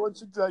 I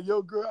want you to like,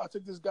 yo, girl, I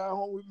took this guy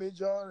home with me,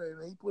 John,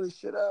 and he put his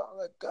shit out. I'm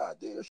like, God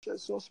damn, your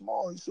shit's so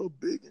small, he's so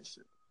big and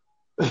shit.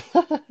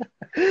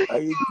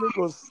 Like his dick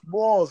was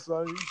small,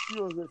 son. She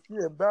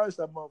embarrassed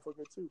that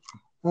motherfucker too.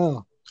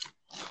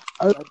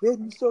 Like,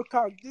 baby, you so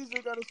cock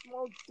diesel got a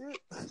small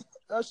dick.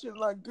 That shit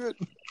not good.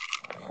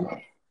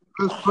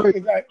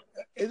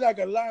 It's like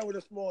a lion with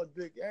a small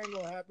dick. It ain't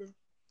gonna happen.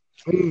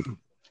 I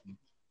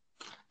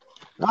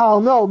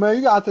don't know, man.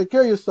 You gotta take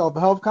care of yourself,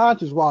 health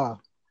conscious wise.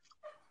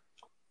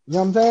 You know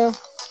what I'm saying?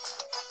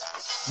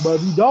 But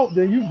if you don't,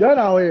 then you done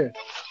out here.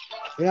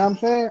 You know what I'm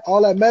saying?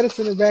 All that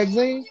medicine and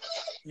vaccine.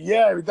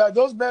 Yeah,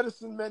 those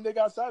medicines, man, they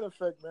got side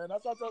effects, man.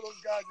 That's why I tell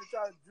those guys they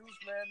try to juice,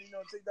 man,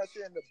 take that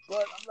shit in the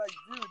butt. I'm like,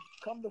 dude,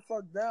 come the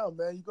fuck down,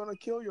 man. You're gonna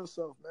kill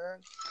yourself, man.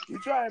 You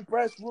try to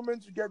impress women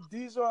to get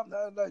diesel, I'm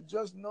like,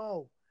 just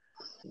know.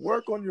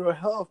 Work on your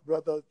health,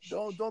 brother.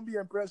 Don't be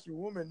impressed with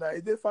women. Now,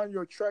 if they find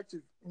you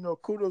attractive,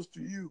 kudos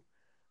to you.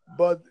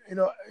 But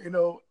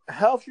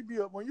health should be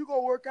when you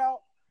go work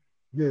out.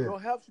 Yeah. Your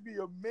health should be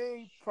your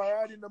main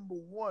priority number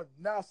one.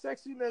 Now,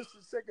 sexiness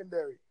is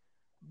secondary,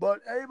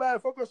 but everybody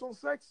focus on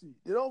sexy.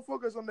 They don't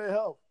focus on their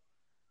health.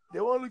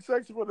 They want to look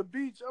sexy for the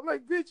beach. I'm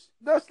like, bitch,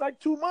 that's like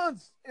 2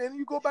 months, and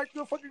you go back to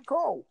your fucking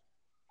cold.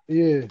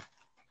 Yeah.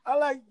 I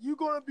like you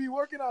gonna be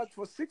working out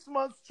for 6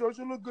 months, so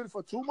you look good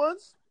for 2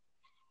 months.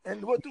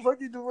 And what the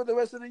fuck you do for the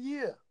rest of the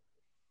year?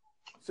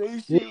 So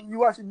you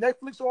watching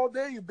Netflix all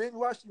day? You binge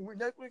watching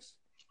Netflix?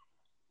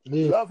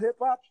 Yeah. Love hip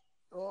hop?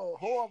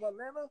 Whole of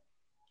Atlanta?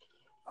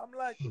 I'm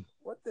like,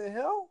 what the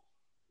hell?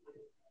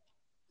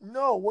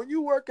 No, when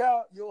you work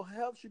out, your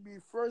health should be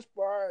first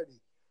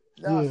priority.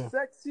 Now,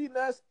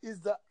 sexiness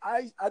is the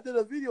ice. I did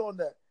a video on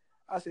that.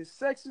 I said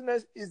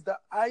sexiness is the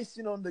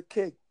icing on the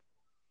cake.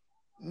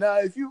 Now,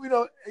 if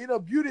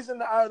beauty's in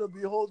the eye of the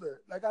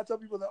beholder. Like I tell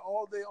people that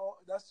all day,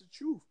 that's the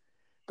truth.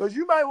 Because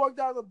you might walk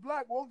down the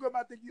block, one girl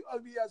might think you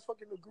ugly as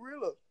fucking a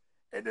gorilla.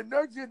 And the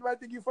next girl might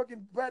think you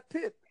fucking Brad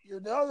Pitt.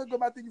 The other girl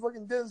might think you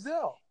fucking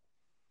Denzel.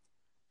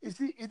 You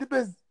see, it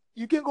depends.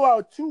 You can go out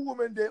with 2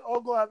 women, they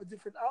all gonna have a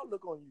different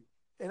outlook on you.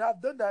 And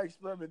I've done that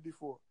experiment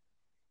before.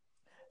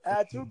 I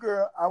had 2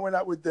 girls, I went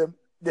out with them.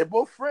 They're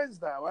both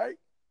friends now, right?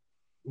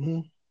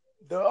 Mm-hmm.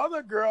 The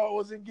other girl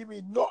wasn't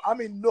giving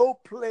me no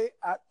play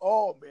at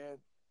all, man.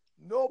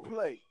 No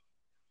play.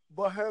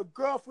 But her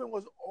girlfriend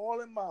was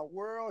all in my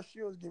world.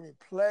 She was giving me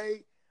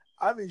play.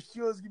 She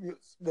was giving me,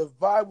 the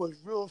vibe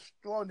was real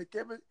strong.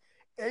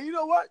 And you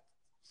know what?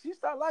 She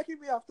started liking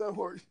me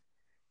afterwards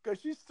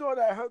because she saw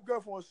that her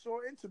girlfriend was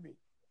so into me.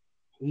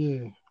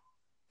 Yeah.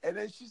 And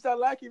then she started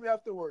liking me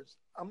afterwards.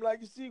 I'm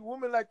like, you see,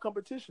 women like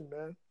competition,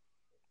 man.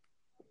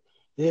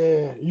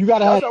 Yeah, you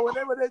gotta have. So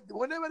whenever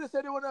they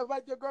say they want to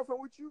invite your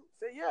girlfriend with you,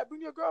 say, yeah,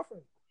 bring your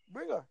girlfriend.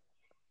 Bring her.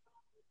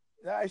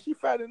 Now, if she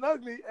fat and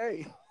ugly,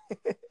 hey.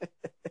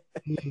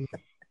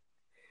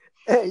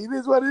 Hey, it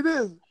is what it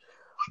is.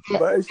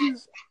 But if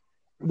she's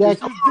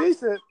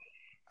decent,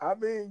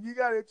 you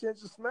got a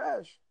chance to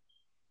smash.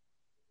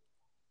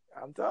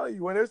 I'm telling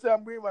you, when they say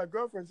I'm bringing my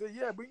girlfriend, say,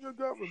 yeah, bring your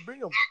girlfriend, bring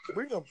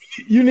them.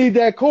 You need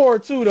that core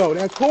too, though.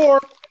 That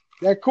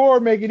core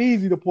make it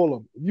easy to pull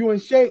them. If you in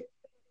shape,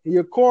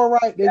 your core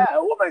right. A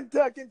woman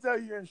can tell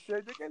you in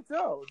shape. They can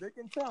tell.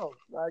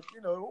 Like,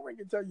 a woman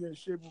can tell you in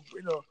shape.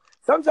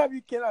 Sometimes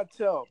you cannot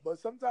tell, but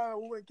sometimes a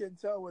woman can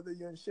tell whether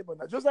you're in shape or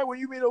not. Just like when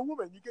you meet a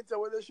woman, you can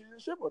tell whether she's in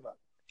shape or not.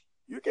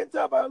 You can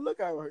tell by the look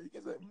at her. You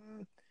can say,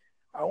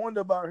 I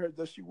wonder about her.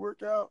 Does she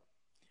work out?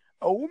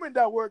 A woman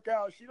that work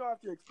out, she don't have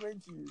to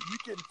explain to you. You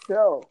can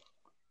tell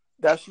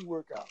that she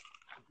work out.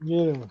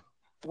 Yeah.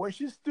 When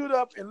she stood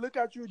up and look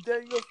at you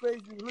dead in your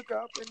face, you look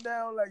up and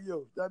down like,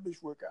 yo, that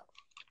bitch work out.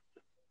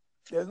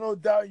 There's no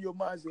doubt in your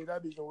mind saying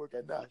that bitch don't work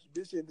out. Nah,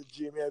 she in the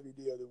gym every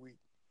day of the week.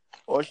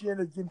 Or she in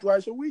the gym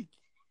twice a week.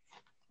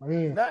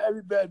 Not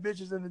every bad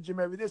bitch is in the gym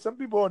every day. Some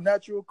people are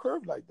natural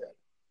curve like that.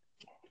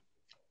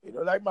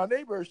 Like my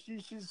neighbor,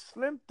 she's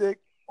slim thick.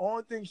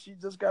 Only thing she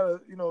just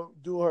gotta,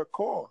 do her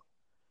core.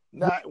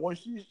 Now when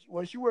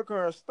she work on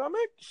her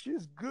stomach,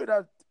 she's good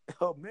at.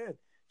 Oh man,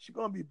 she's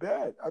gonna be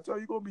bad. I tell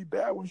you, you're gonna be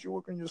bad when she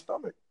work on your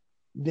stomach.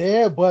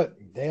 Yeah, but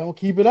they don't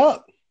keep it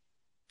up.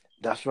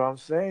 That's what I'm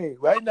saying.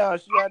 Right now,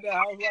 she at the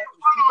house. She's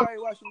probably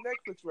watching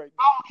Netflix right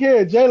now. I don't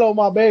care. J-Lo,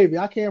 my baby.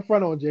 I can't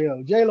front on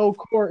J-Lo. J-Lo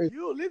court is.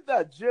 You leave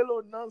that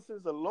J-Lo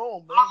nonsense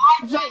alone,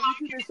 man. You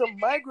give me some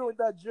migraine with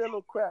that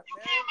J-Lo crap,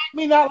 man.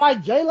 Me not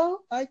like J-Lo?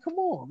 Like, come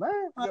on,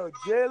 man. Yo,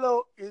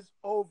 J-Lo is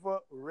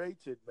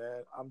overrated,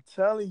 man. I'm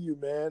telling you,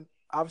 man.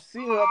 I've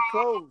seen her up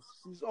close.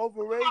 She's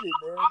overrated,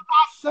 man.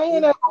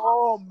 Saying that.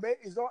 Oh, man,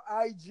 it's all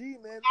IG,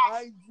 man.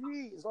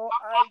 IG. It's all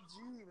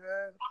IG,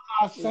 man.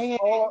 It's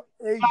all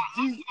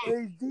HD.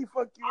 HD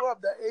fuck you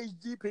up. That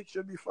HD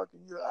picture be fucking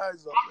your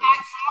eyes up, man.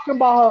 Talking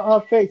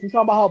about her face. You're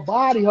talking about her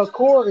body. Her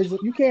core is.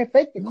 You can't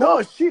fake the core.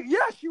 No,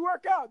 she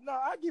work out. No,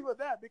 I give her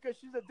that because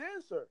she's a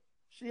dancer.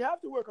 She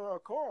have to work on her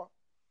core.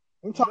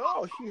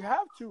 No, she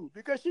have to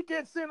because she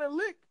can't sing a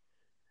lick.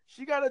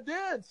 She gotta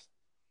dance.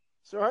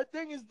 So her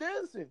thing is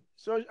dancing.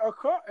 So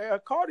her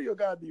cardio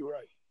gotta be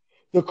right.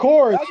 The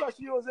chorus. That's why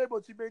she was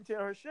able to maintain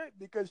her shape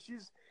because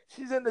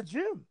she's in the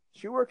gym.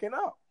 She working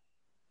out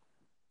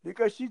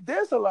because she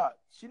dance a lot.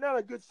 She's not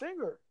a good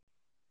singer,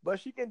 but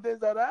she can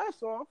dance that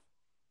ass off.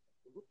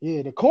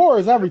 Yeah, the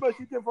chorus. Everything. Remember,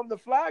 she came from the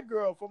Fly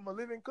Girl, from A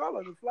Living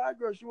Color. The Fly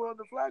Girl, she went on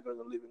the Fly Girl in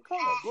A Living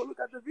Color. Go look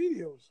at the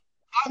videos.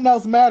 Nothing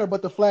else matter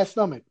but the flat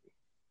stomach.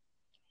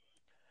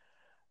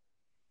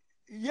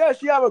 Yeah,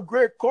 she have a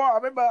great car. I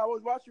remember I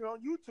was watching her on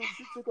YouTube.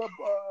 She took up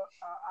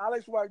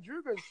Alex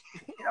Rodriguez.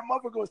 That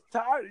motherfucker was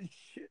tired and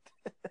shit.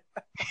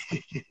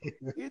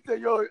 He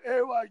said, "Yo,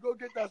 everybody, go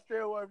get that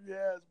stairway off your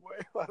ass, boy.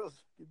 I was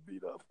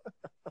beat up."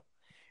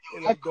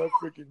 And like that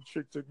freaking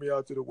chick took me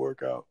out to the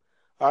workout.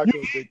 I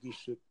couldn't take this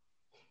shit.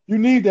 You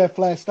need that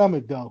flat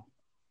stomach though.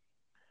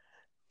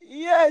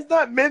 Yeah, it's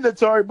not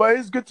mandatory, but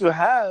it's good to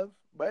have.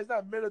 But it's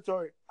not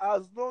mandatory.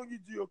 As long as you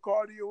do your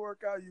cardio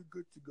workout, you're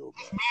good to go,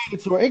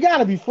 man. It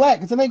gotta be flat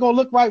because it ain't gonna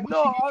look right.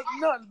 No,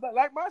 but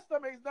like my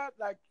stomach is not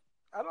like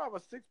I don't have a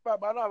six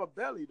pack, but I don't have a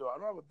belly though. I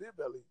don't have a big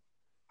belly.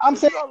 I'm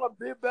saying you don't have a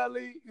big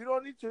belly, you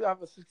don't need to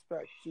have a six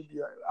pack to be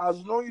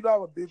as long as you don't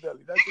have a big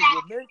belly. That's it.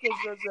 Your main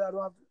concern is I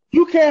don't have to.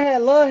 You can't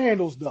have love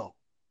handles though.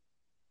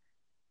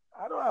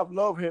 I don't have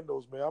love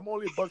handles, man. I'm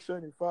only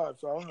 $175,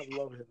 so I don't have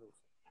love handles.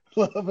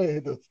 Love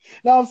handles.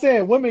 No, I'm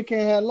saying women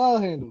can't have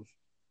love handles.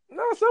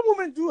 No, some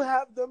women do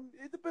have them.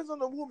 It depends on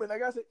the woman.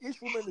 Like I said,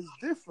 each woman is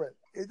different.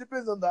 It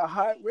depends on the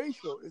height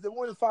ratio. If the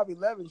woman is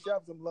 5'11", she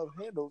has some love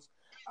handles.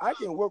 I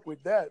can work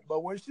with that.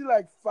 But when she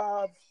like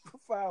 5'1",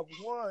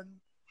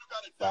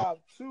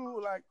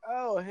 5'2", like,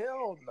 oh,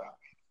 hell no. Nah.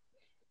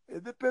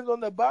 It depends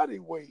on the body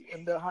weight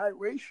and the height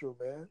ratio,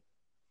 man.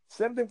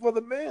 Same thing for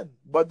the men.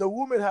 But the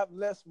women have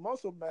less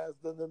muscle mass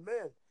than the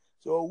men.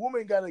 So a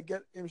woman got to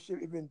get in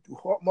shape even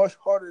much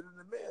harder than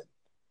the men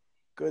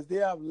because they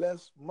have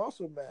less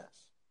muscle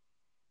mass.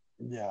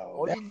 Yeah.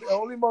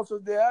 Only muscle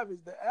they have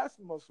is the ass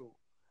muscle.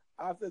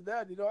 After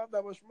that, they don't have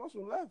that much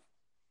muscle left.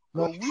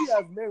 So we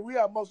as men, we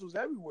have muscles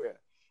everywhere.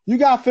 You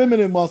got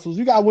feminine muscles.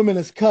 You got women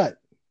that's cut.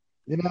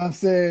 You know what I'm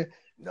saying?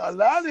 Now, a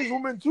lot of these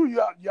women too.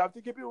 You have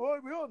to keep it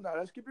real now.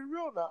 Let's keep it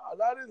real now. A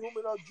lot of these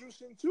women are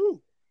juicing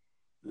too.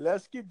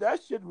 Let's keep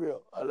that shit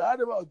real. A lot of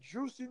them are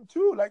juicing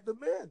too, like the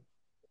men.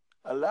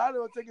 A lot of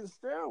them are taking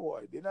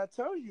steroids. They're not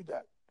telling you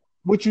that.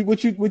 What you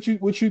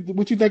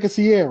think of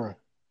Sierra?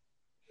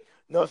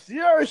 No,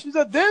 Sierra, she's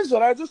a dancer.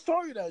 I just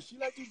told you that. She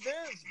likes to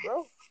dance,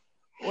 bro.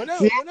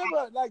 Whenever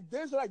like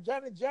dancers like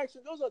Janet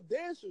Jackson, those are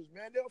dancers,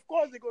 man. Of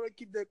course they're gonna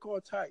keep their core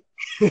tight.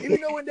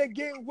 Even though when they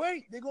gain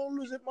weight, they're gonna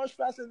lose it much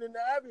faster than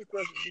the average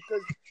person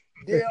because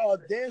they are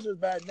dancers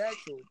by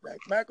natural. Like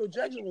Michael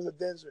Jackson was a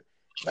dancer.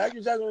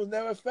 Michael Jackson was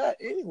never fat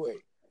anyway.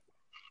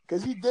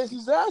 Because he dances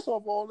his ass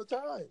off all the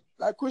time.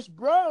 Like Chris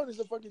Brown is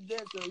a fucking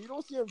dancer. You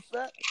don't see him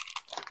fat.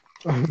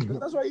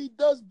 That's why he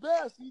does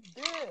best. He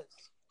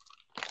dances.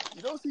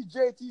 You don't see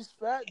JT's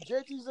fat.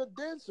 JT's a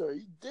dancer.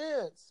 He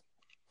dances.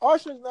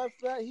 Usher's not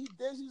fat. He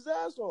dances his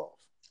ass off.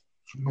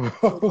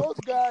 So those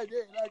guys,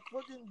 they like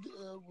fucking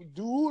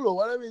Derulo,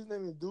 whatever his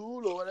name is,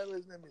 Derulo, whatever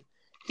his name is.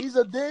 He's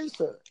a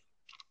dancer.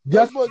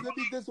 Those boys, they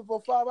be dancing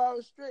for 5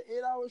 hours straight,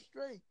 8 hours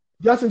straight.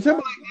 Justin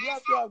Timberlake. You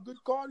have to have good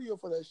cardio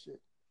for that shit.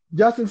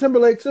 Justin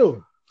Timberlake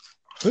too.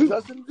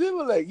 Justin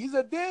Timberlake, he's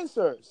a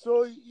dancer,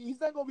 so he's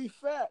not gonna be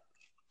fat.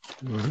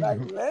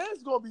 Like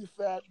Lance gonna be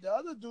fat, the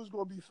other dude's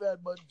gonna be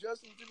fat, but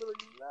Justin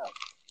Timberlake is not.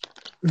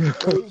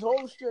 So his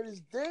whole shit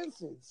is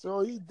dancing, so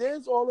he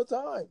dances all the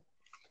time.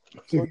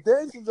 So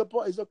dancing is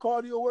a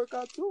cardio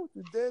workout too.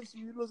 To dance,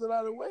 you lose a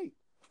lot of weight.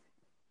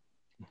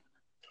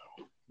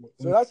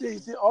 So that's it. You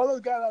see, all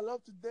those guys that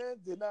love to dance,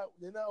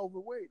 they're not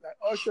overweight. Like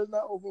Usher's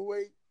not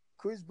overweight,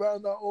 Chris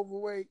Brown's not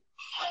overweight.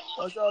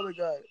 What's the other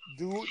guy?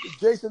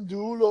 Jason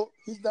Derulo,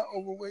 he's not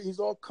overweight. He's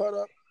all cut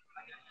up.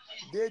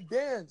 They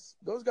dance.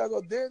 Those guys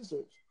are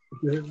dancers.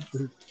 They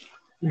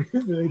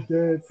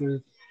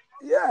dancers.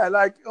 Yeah,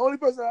 like the only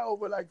person I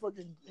over like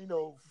fucking,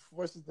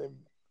 what's his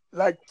name?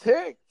 Like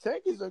Tank.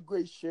 Tank is in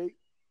great shape.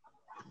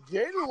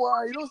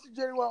 Genuine, you don't see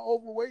Genuine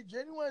overweight.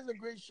 Genuine is in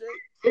great shape.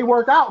 He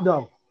work out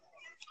though.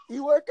 He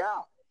work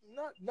out.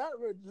 Not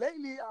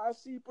lately. I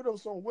see he put on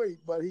some weight,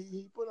 but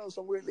he put on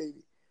some weight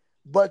lately.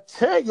 But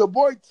Tank, your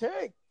boy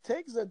Tank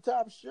is in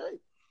top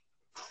shape.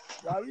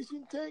 Have you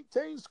seen Tank?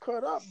 Tank is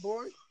cut up,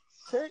 boy.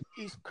 Tank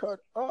is cut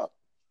up.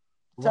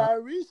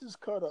 Tyrese is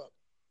cut up.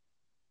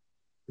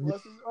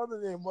 What's his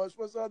other name? What's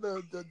the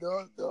other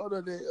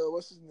name?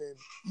 What's his name?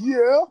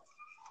 Yeah.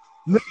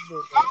 What's his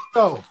name?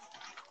 Oh.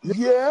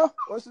 Yeah.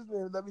 What's his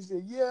name? Let me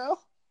see. Yeah.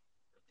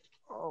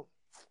 Oh,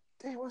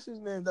 damn. What's his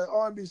name? That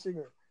R&B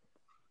singer.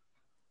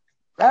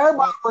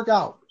 Everybody work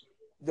out.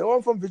 The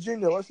one from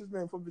Virginia. What's his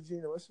name? From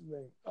Virginia. What's his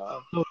name?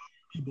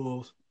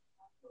 Bulls.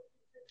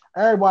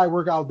 Everybody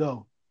work out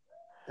though.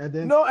 And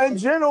then no, in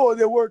general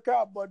they work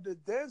out, but the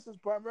dancers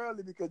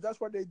primarily because that's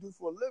what they do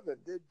for a living.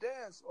 They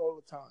dance all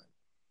the time,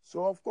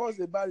 so of course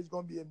their body's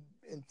gonna be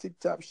in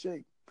tip-top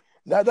shape.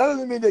 Now that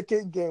doesn't mean they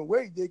can't gain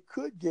weight. They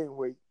could gain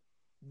weight,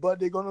 but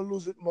they're gonna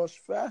lose it much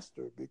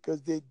faster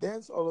because they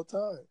dance all the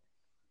time.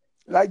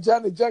 Like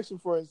Janet Jackson,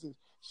 for instance,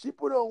 she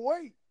put on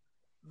weight,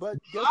 but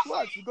guess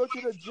what? She go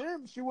to the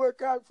gym, she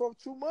work out for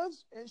 2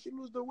 months, and she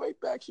lose the weight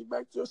back. She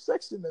back to her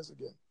sexiness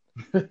again.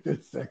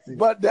 Sexy.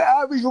 But the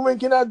average woman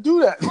cannot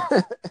do that.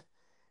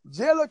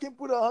 JLo can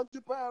put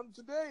 100 pounds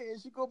today, and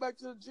she go back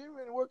to the gym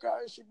and work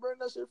out, and she burn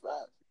that shit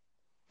fast.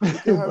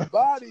 Because her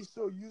body's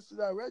so used to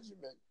that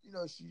regimen. You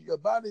know, her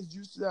body's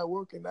used to that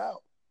working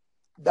out.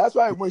 That's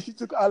why when she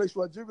took Alex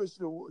Rodriguez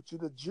to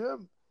the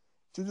gym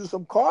to do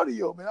some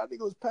cardio, man, I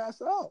think it was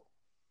passed out.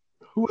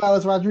 Who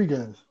Alex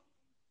Rodriguez?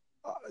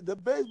 The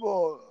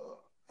baseball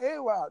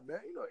A-Rod, man.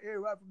 You know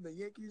A-Rod from the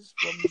Yankees.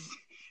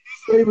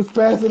 So he was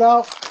passing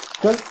out?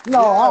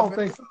 No, I don't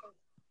think so.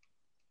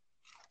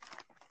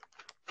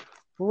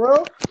 For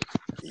real?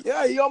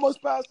 Yeah, he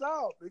almost passed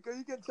out because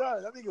you can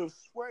tell. I think he was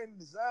sweating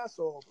his ass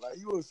off. Like,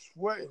 he was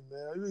sweating,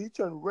 man. He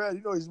turned red.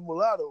 You know, he's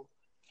mulatto.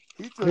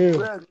 He turned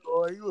red,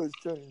 or he was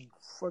turning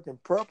fucking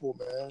purple,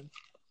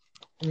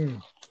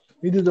 man.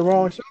 He did the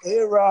wrong shit.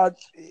 A-Rod,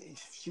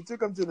 she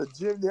took him to the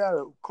gym. They had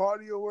a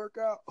cardio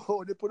workout.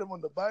 Oh, they put him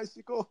on the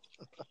bicycle.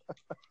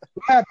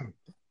 What happened?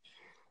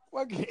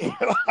 Fucking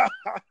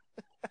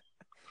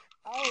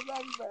I was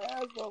laughing my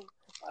ass off.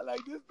 I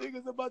like, this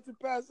nigga's about to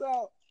pass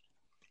out.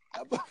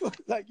 I was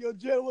like, yo,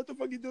 JLo, what the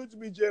fuck you doing to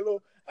me, JLo?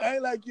 I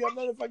ain't like you. I'm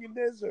not a fucking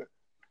dancer.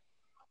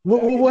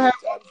 What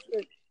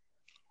happened?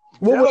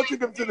 JLo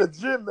took him to the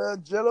gym,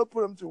 man. JLo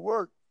put him to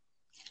work.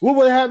 What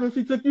would happen if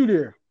he took you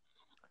there?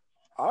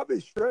 I'll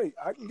be straight.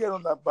 I can get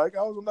on that bike.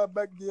 I was on that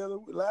bike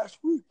last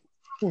week.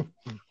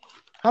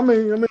 How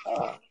many?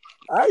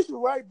 I used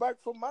to ride bike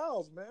for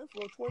miles, man.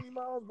 For 20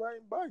 miles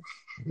riding bikes.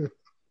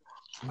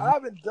 I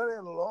haven't done it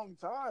in a long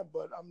time,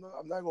 but I'm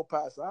not gonna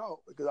pass out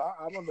because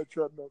I'm on the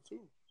treadmill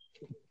too.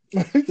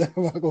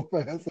 I'm not gonna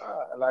pass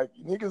out. Like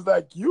niggas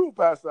like you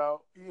pass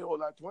out. You know,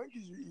 like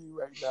Twinkies you eat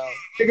right now.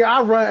 Nigga,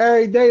 I run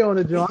every day on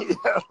the joint.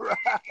 Yeah,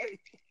 right.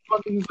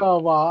 What you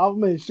talking about?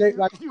 I'm in shape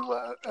like you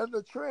on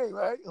the train,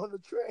 right? On the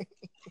train.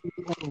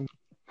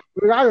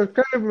 I just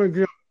came from the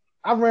gym.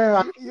 I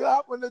ran. You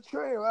hop on the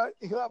train, right?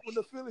 You hop on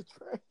the Philly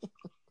train.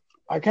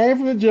 I came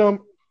from the gym.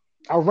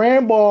 I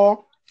ran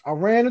ball. I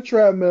ran the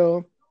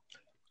treadmill.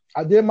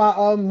 I did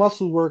my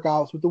muscle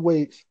workouts with the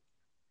weights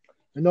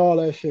and all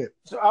that shit.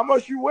 So how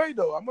much you weigh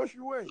though? How much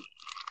you weigh?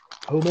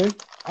 Who, me?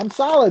 I'm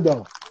solid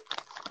though.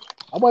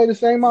 I weigh the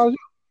same amount as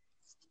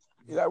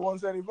you. You like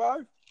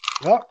 175?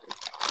 Yep.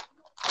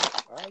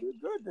 You're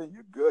good then.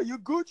 You're good. You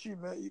Gucci,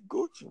 man. You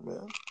Gucci,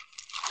 man.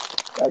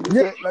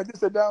 Like you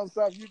said down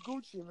south, you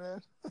Gucci,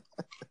 man.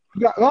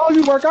 As long as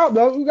you work out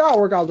though, we gotta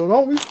work out though,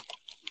 don't we?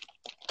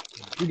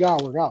 You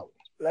gotta work out.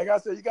 Like I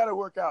said, you gotta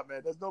work out,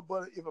 man. There's no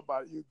but if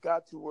about it. You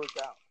got to work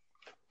out.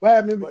 What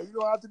happened? But you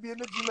don't have to be in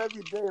the gym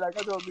every day. Like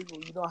I tell people,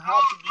 you don't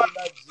have to be in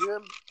that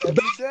gym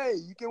every day.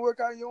 You can work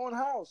out in your own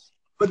house.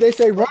 But they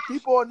say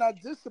people are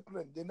not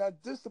disciplined. They're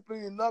not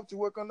disciplined enough to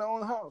work on their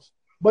own house.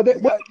 But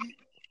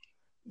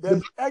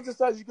there's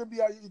exercise you can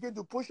be out. You can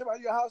do push-up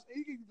at your house, and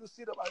you can do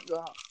sit-up at your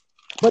house.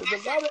 But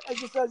there's a lot of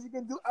exercise you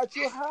can do at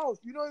your house.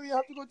 You don't even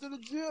have to go to the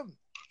gym.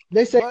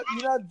 They say, but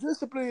you're not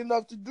disciplined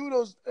enough to do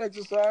those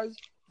exercises.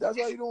 That's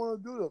why you don't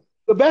want to do them.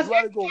 The best you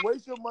got to go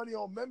waste your money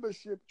on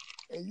membership,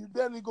 and you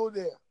barely go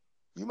there.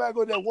 You might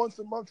go there once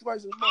a month,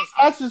 twice a month.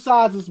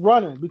 Exercise is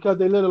running because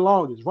they live the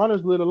longest.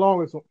 Runners live the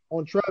longest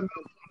on treadmill.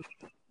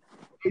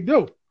 They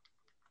do.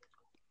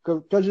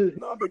 No,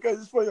 because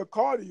it's for your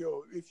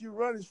cardio. If you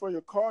run, it's for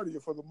your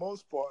cardio for the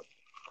most part.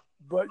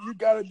 But you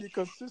got to be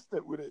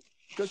consistent with it.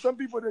 Because some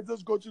people, they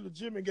just go to the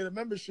gym and get a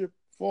membership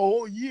for a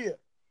whole year.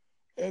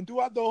 And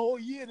throughout the whole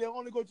year, they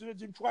only go to the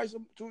gym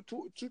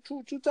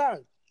two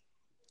times.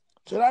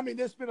 So that means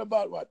they spend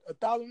about, what,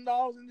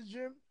 $1,000 in the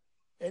gym?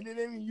 And they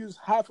didn't even use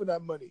half of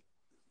that money.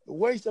 A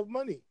waste of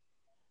money.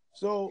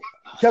 So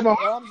what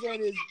I'm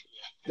saying is,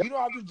 you don't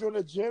have to join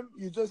a gym.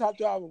 You just have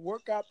to have a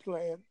workout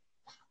plan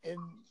and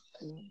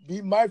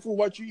be mindful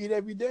what you eat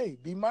every day.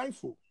 Be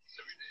mindful.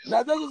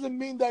 Now, that doesn't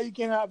mean that you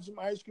can have some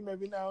ice cream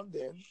every now and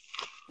then.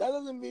 That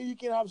doesn't mean you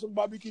can have some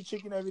barbecue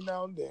chicken every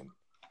now and then.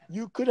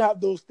 You could have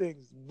those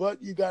things,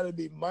 but you got to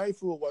be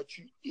mindful of what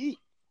you eat.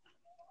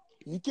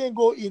 You can't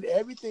go eat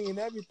everything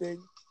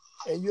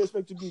and you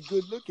expect to be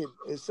good looking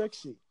and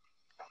sexy.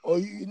 Or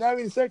you're not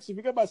even sexy.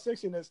 Forget about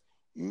sexiness.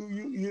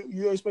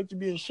 You expect to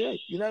be in shape.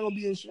 You're not going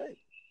to be in shape.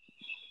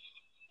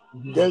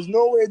 Mm-hmm. There's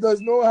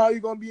no how you're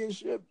going to be in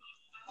shape.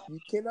 You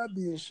cannot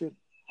be in shape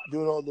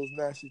doing all those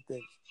nasty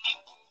things.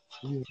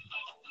 Mm-hmm.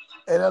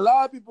 And a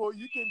lot of people,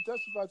 you can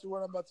testify to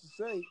what I'm about to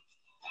say.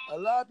 A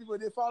lot of people,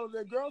 they follow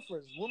their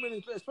girlfriends.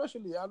 Women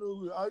especially. I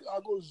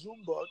go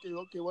Zumba.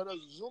 Okay, what else?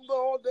 Zumba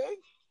all day?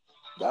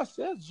 That's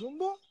it,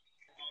 Zumba?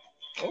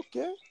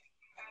 Okay.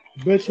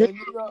 But and,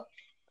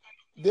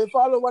 they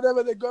follow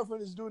whatever their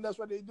girlfriend is doing. That's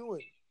what they're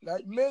doing.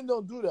 Like, men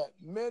don't do that.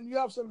 Men, you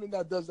have something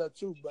that does that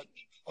too. But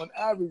on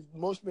average,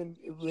 most men,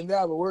 when they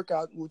have a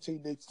workout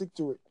routine, they stick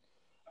to it.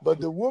 But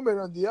the women,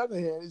 on the other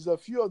hand, is a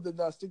few of them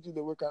that stick to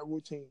the workout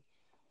routine.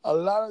 A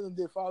lot of them,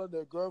 they follow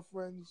their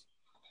girlfriends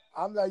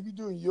I'm like, you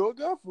doing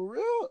yoga for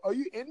real? Are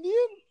you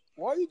Indian?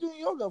 Why are you doing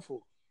yoga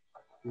for?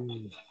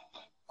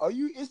 Are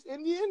you East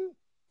Indian?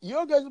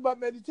 Yoga is about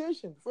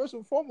meditation, first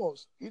and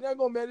foremost. You're not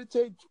gonna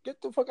meditate.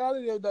 Get the fuck out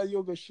of there with that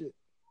yoga shit.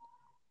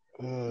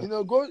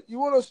 Go. You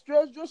want to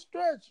stretch? Just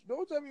stretch.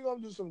 Don't tell me you're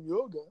gonna do some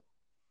yoga.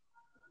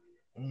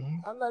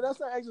 I'm like, that's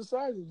not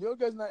exercising.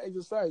 Yoga is not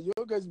exercise.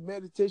 Yoga is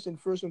meditation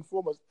first and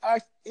foremost.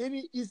 Ask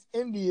any East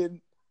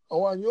Indian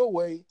on your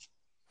way.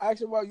 Ask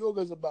them what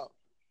yoga is about.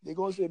 They're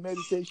gonna say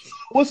meditation.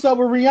 What's up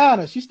with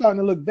Rihanna? She's starting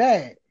to look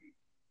bad.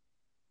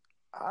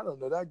 I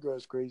don't know. That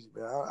girl's crazy,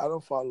 man. I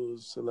don't follow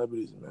those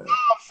celebrities, man.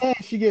 I'm saying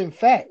she getting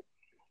fat.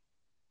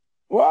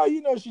 Well,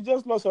 she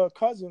just lost her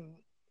cousin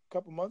a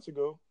couple months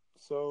ago,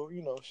 so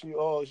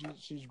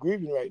she's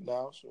grieving right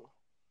now. So,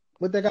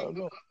 but they got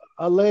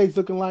her legs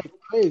looking like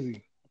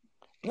crazy.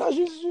 No,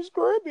 she's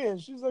Caribbean.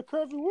 She's a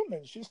curvy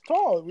woman. She's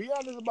tall.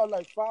 Rihanna's about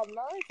like 5'9",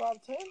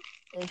 5'10",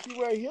 and she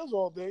wears heels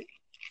all day.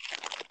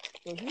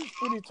 So she's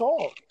pretty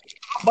tall.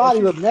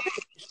 Body look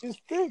nasty. She's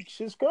thick.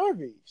 She's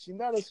curvy. She's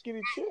not a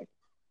skinny chick.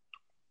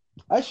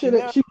 I should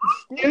have. She's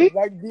skinny.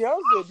 Like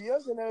Beyonce.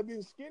 Beyonce never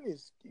been skinny.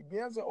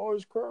 Beyonce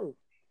always curved.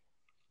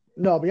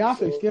 No,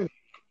 Beyonce's skinny.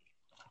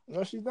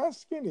 No, she's not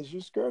skinny.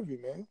 She's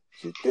curvy, man.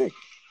 She's thick.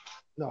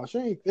 No, she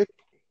ain't thick.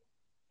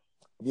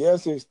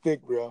 Beyonce's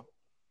thick, bro.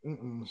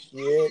 Mm-mm. She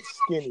ain't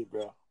skinny,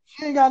 bro.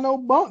 She ain't got no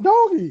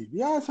donkey.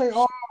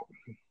 Beyonce,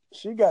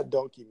 she got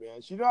donkey,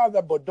 man. She don't have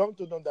that badonk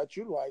that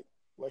you like,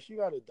 but she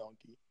got a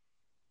donkey.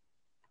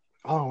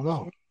 I don't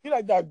know. You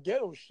like that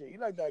ghetto shit. You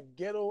like that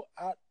ghetto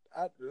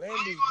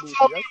outlandish booty.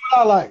 That's what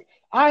I like.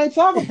 I ain't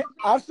talking.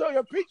 I saw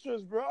your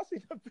pictures, bro. I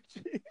see the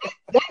pictures.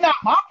 They're not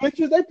my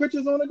pictures. They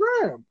pictures on the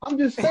gram. I'm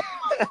just saying.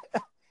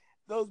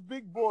 Those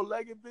big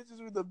bow-legged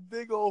bitches with the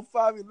big old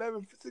 5'11",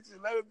 6'11"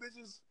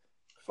 bitches.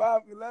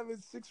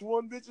 5'11",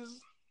 6'1" bitches.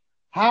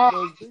 How?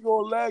 Those big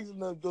old legs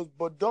and those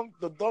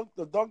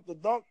the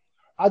dunk.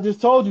 I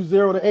just told you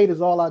 0 to 8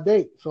 is all I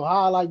date. So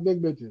how I like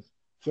big bitches.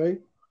 See?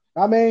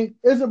 I mean,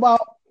 it's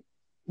about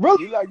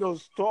really. You like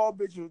those tall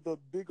bitches with the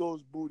big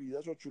old booty.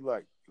 That's what you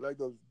like. You like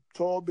those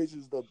tall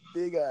bitches, the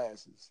big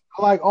asses.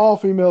 I like all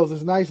females.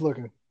 It's nice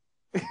looking.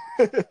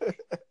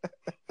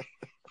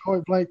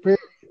 Point blank period.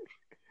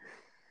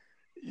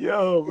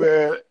 Yo,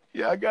 man.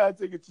 Yeah, I gotta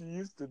take it to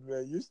Houston,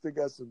 man. Houston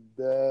got some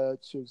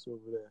bad chicks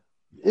over there.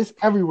 It's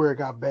everywhere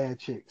got bad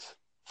chicks.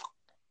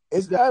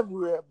 It's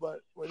everywhere, but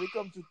when it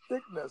comes to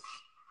thickness,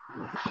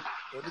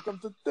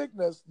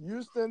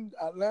 Houston,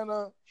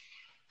 Atlanta,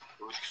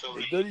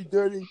 the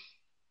dirty.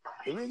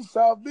 Even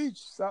South Beach,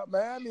 South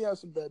Miami has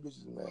some bad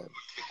bitches, man.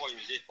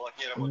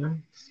 Mm-hmm.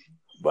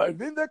 But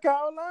even the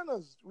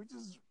Carolinas, which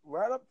is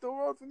right up the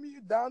road from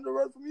you, down the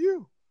road from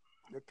you,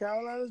 the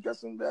Carolinas got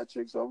some bad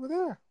chicks over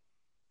there.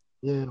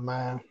 Yeah,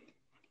 man.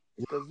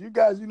 Because you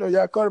guys,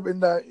 y'all caught up in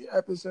that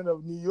epicenter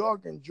of New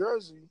York and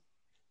Jersey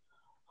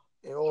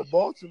and all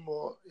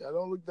Baltimore. Y'all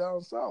don't look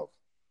down south.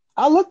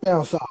 I look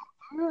down south.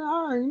 I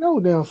already know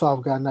down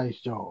south got nice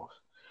jaws.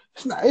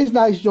 It's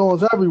nice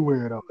jaws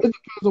everywhere, though. It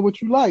depends on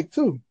what you like,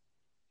 too.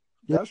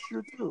 That's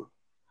true, too.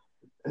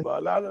 But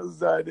a lot of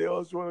the time, they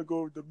also want to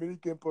go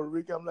Dominican, Puerto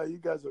Rico. I'm like, you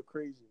guys are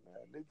crazy, man.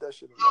 Leave that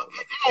shit alone.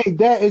 Hey,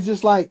 that is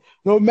just like,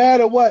 no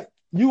matter what,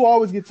 you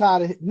always get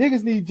tired of it.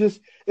 Niggas need it's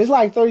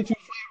like 32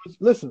 flavors.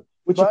 Listen.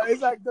 But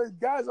it's like the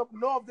guys up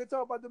north, they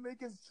talk about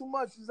Dominicans too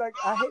much. It's like,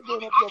 I hate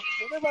going up there.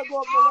 Whenever I go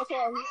up there, that's all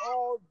I hear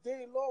all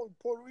day long.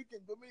 Puerto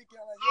Rican, Dominican.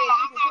 I'm like, yo,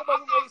 niggas, talk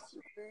about that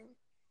shit, man.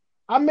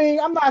 I mean,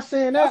 I'm not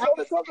saying that. That's all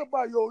they talk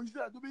about, yo. You see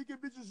that Dominican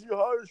bitches, she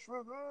hot as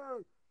fuck.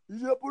 You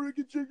see that Puerto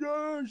Rican chick,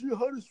 she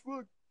hot as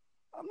fuck.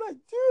 I'm like,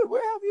 dude,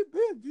 where have you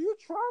been? Do you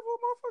travel,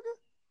 motherfucker?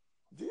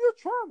 Do you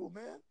travel,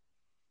 man?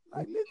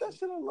 Like, leave that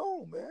shit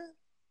alone, man.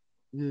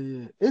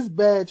 Yeah. It's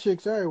bad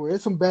chicks everywhere.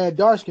 It's some bad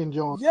dark-skinned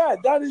joints. Yeah,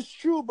 that is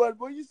true. But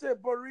when you say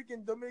Puerto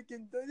Rican,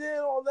 Dominican, they ain't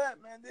all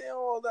that, man. They ain't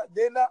all that.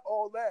 They're not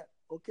all that,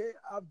 okay?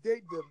 I've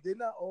dated them. They're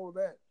not all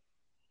that.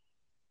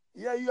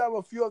 Yeah, you have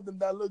a few of them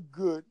that look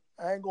good.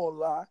 I ain't gonna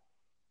lie.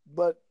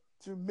 But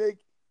to make,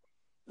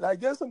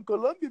 like, there's some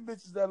Colombian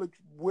bitches that look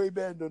way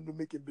better than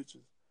Dominican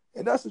bitches.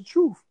 And that's the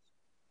truth.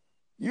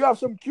 You have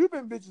some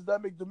Cuban bitches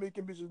that make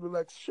Dominican bitches look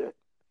like shit.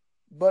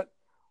 But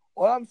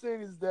all I'm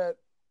saying is that,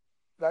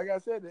 like I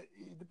said,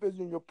 it depends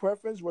on your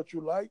preference, what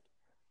you like.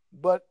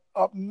 But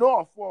up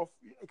north,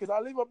 because I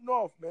live up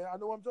north, man, I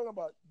know what I'm talking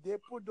about. They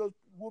put those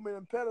women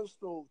in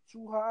pedestal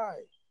too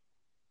high.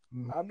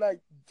 Mm-hmm. I'm like,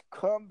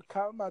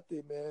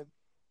 calmate, man.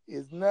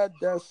 It's not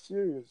that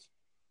serious.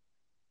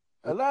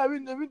 A lot of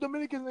even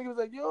Dominican niggas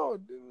like, yo,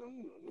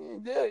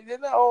 they're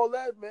not all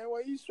that, man. Why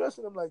are you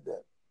stressing them like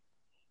that?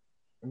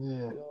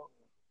 Yeah.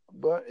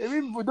 But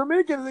even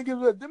Dominican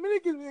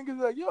niggas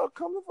like, yo,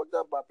 come the fuck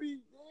up, papi. They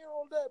ain't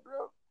all that,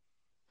 bro.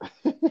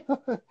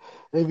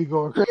 They be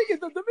going crazy. The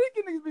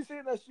Dominican niggas be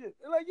saying that shit.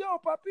 They're like, yo,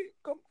 papi,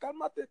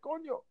 calmate,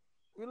 coño.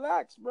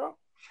 Relax, bro.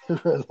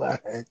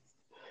 Relax.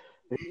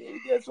 You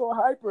get so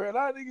hyper. A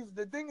lot of niggas,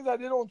 the thing is that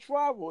they don't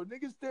travel.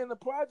 Niggas stay in the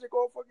project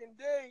all fucking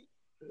day.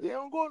 They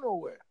don't go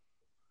nowhere.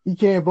 You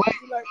can't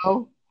blame like,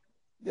 them.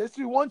 They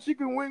see one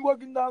chicken wing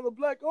walking down the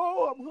block.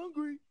 Oh, I'm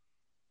hungry.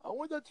 I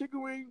want that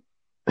chicken wing.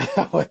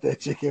 I want that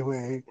chicken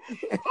wing.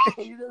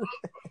 You know,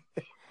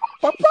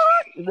 Papa,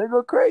 they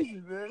go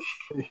crazy, man.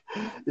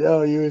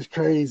 Yo, you was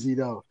crazy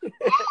though.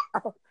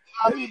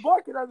 They be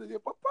barking out there,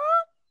 Papa.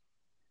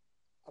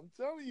 I'm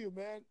telling you,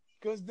 man,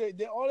 because they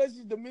all this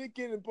is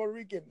Dominican and Puerto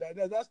Rican.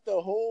 That's the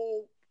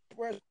whole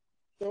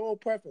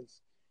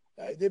preference.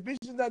 The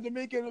bitches that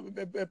Dominican,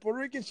 Puerto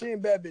Rican, she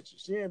ain't bad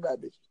bitches. She ain't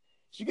bad bitches.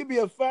 She could be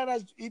a fine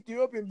ass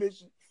Ethiopian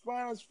bitch,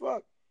 fine as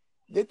fuck.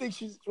 They think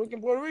she's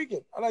fucking Puerto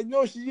Rican. I'm like,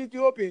 no, she's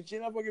Ethiopian. She's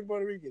not fucking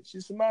Puerto Rican.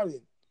 She's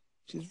Somalian.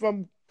 She's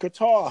from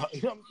Qatar.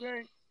 You know what I'm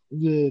saying?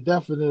 Yeah,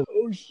 definitely.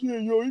 Oh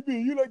shit, yo,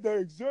 you like that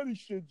exotic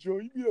shit, Joe.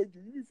 You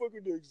be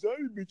fucking the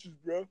exotic bitches,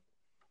 bro.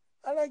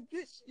 I like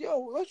this. Yo,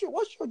 what's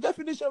your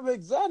definition of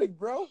exotic,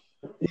 bro?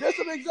 There's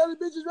some exotic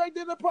bitches right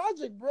there in the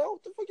project, bro.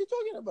 What the fuck you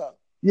talking about?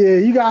 Yeah,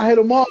 you gotta hit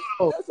them all.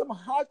 There's some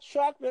hot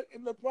chocolate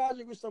in the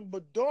project with some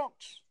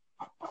badonks.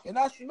 And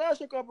I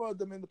smashed a couple of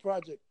them in the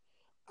project.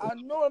 I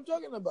know what I'm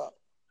talking about.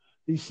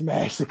 He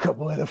smashed a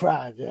couple of the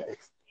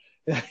projects.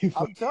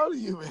 I'm telling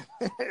you,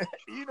 man.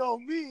 You know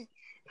me.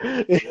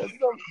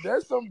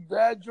 There's some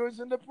bad joints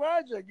in the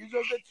project. You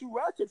know, they're too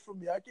ratchet for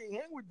me. I can't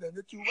hang with them.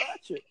 They're too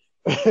ratchet.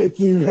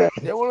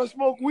 They want to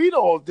smoke weed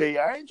all day.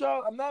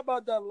 I'm not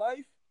about that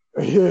life.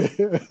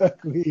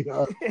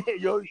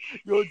 yo,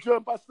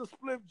 John, pass the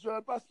split,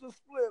 John, pass the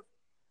split.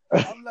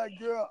 I'm like,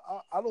 girl,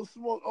 I don't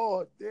smoke.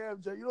 Oh, damn,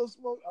 John, you don't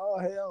smoke? Oh,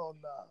 hell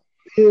nah.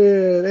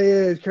 Yeah, they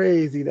is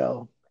crazy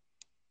though.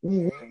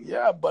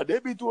 Yeah, but they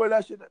be doing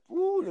that shit.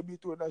 Ooh, they be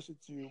doing that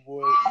shit to you,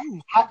 boy.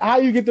 How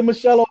you get the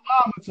Michelle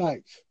Obama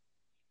types?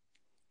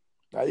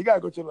 Now you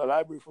gotta go to the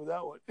library for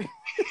that one.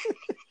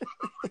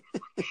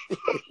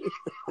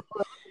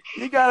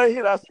 You gotta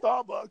hit our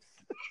Starbucks.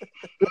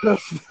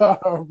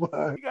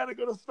 Starbucks. You gotta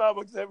go to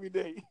Starbucks every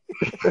day.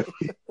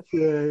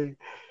 Yeah.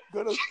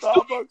 Go to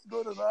Starbucks,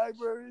 go to the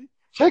library,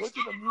 go to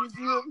the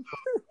museum.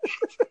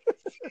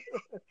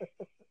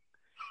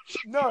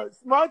 No,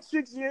 smart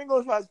chicks, you ain't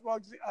gonna find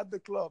smart chicks at the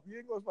club. You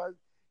ain't gonna find.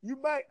 You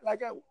might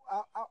like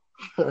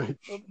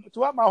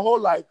throughout my whole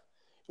life.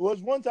 It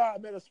was one time I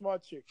met a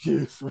smart chick.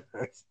 Yes,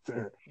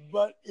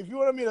 but if you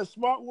want to meet a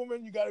smart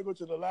woman, you gotta go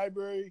to the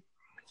library,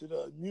 to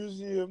the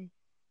museum,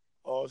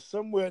 or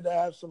somewhere that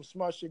have some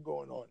smart shit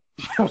going on.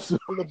 To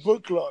the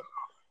book club.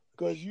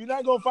 Because you're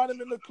not going to find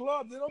them in the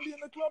club. They don't be in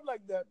the club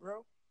like that,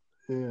 bro.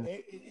 Yeah.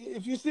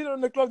 If you see them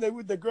in the club, they're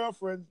with their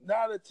girlfriend. 9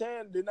 out of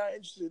 10, they're not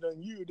interested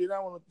in you. They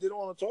don't want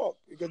to talk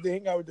because they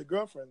hang out with their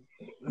girlfriend.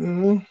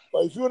 Mm-hmm.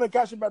 But if you want to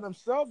catch them by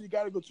themselves, you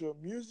got to go to a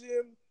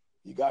museum.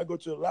 You got to go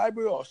to the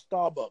library or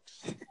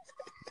Starbucks.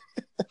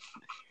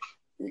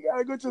 You got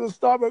to go to the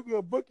Starbucks with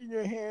a book in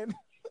your hand,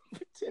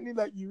 pretending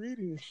like you're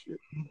reading and shit.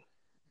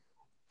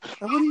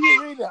 And what are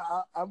you reading?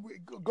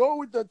 Go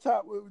with the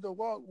top with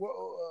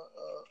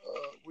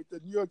the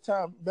New York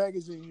Times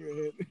magazine in your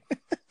head.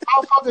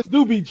 Motherfuckers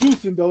do be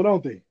juicing though,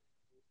 don't they?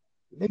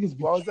 Niggas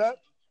be. What was that?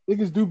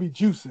 Niggas do be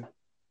juicing.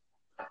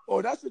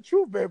 Oh, that's the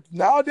truth, man.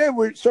 Nowadays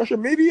with social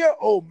media,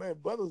 oh man,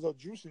 brothers are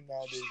juicing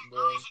nowadays,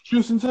 man.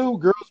 Juicing too.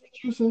 Girls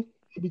be juicing.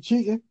 They be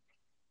cheating.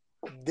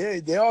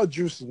 They all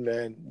juicing,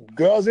 man.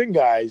 Girls and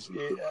guys.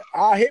 Yeah.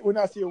 I hate when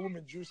I see a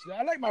woman juicing.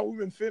 I like my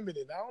women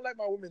feminine. I don't like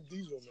my women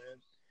diesel, man.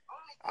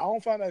 I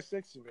don't find that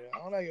sexy, man. I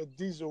don't like a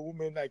diesel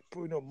woman like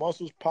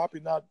muscles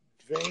popping out,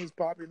 veins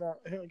popping out.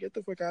 Hell, get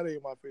the fuck out of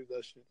here, my face,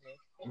 that shit, man.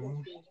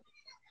 Mm-hmm.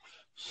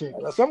 Shit.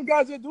 Some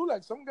guys they do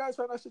like. Some guys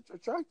find that shit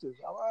attractive.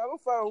 I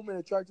don't find a woman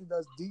attractive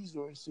that's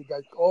diesel and shit,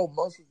 like all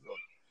muscles.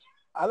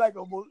 I like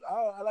a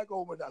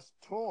woman that's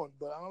toned,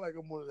 but I don't like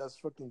a woman that's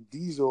fucking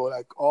diesel,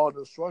 like all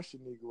the structure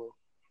Negro.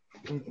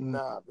 Mm-mm.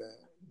 Nah,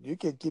 man. You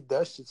can keep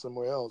that shit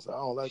somewhere else. I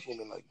don't like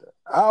women like that.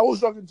 I was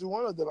talking to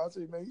one of them. I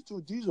said, man, you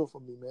too diesel for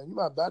me, man. You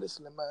my baddest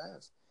slim my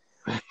ass.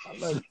 I'm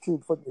like, you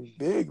too fucking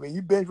big, man.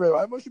 You bench press.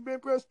 How much you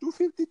bench press?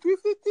 250,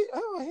 350?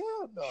 Oh,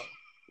 hell no.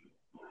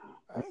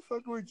 I ain't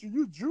fucking with you.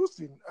 You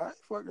juicing. I ain't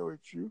fucking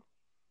with you.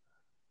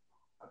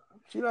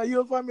 She like, you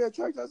don't find me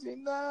attractive? I said,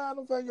 nah, I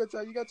don't find you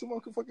attractive. You got too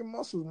much fucking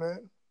muscles,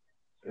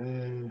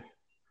 man.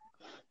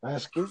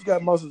 That's good. You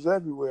got muscles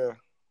everywhere.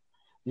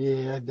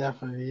 Yeah,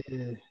 definitely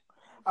is.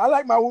 I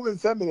like my woman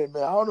feminine,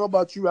 man. I don't know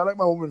about you. I like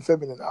my woman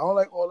feminine. I don't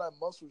like all that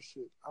muscle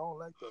shit. I don't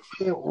like that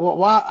shit. Yeah, well,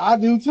 why I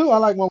do too. I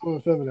like my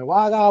woman feminine.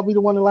 Why I gotta be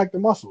the one that like the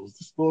muscles?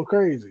 It's a little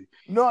crazy.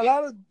 No, a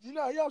lot of you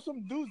have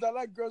some dudes that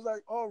like girls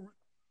like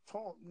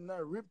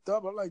not ripped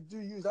up. I'm like,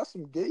 dude, that's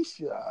some gay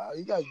shit.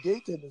 You got gay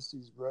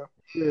tendencies, bro.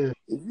 Yeah.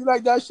 If you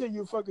like that shit,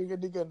 you fucking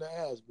get nigga in the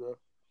ass, bro.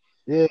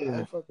 Yeah. I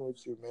ain't fucking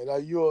with you, man.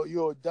 Like,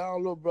 you're a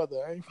down low brother.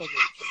 I ain't fucking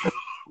with you,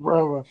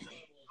 brother.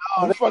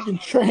 You fucking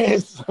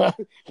trans.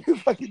 You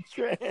fucking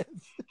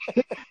trans.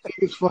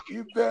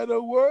 You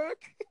better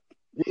work.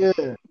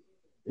 Yeah.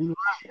 You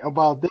right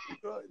about that.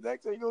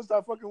 Next time you gonna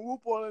start fucking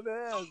whoop all in the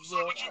ass, bro.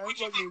 I ain't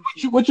fucking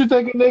with you. What you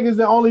thinking niggas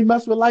that only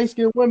mess with light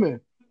skinned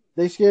women?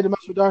 They scared to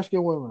mess with dark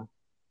skinned women.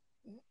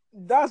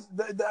 That's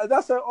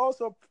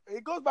also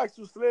it goes back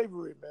to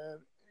slavery, man.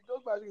 It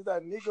those niggas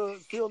that nigga,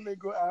 feel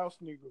nigga, ass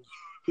niggas.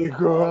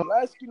 Girl.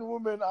 Light skinned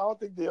women, I don't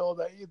think they all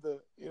that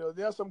either. You know,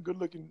 there are some good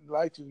looking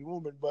light skinned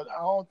women, but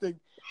I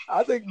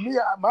think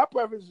my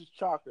preference is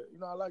chocolate. You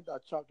know, I like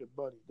that chocolate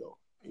bunny though.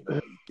 You know,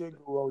 you can't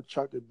go wrong with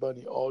chocolate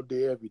bunny all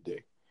day, every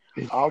day.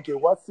 I don't care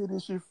what city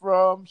she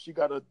from. She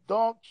got a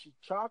dunk. She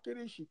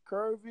chocolatey. She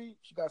curvy.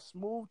 She got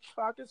smooth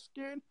chocolate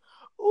skin.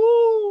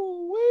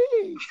 Ooh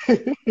wee.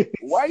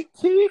 White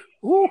teeth.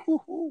 Ooh hoo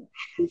hoo.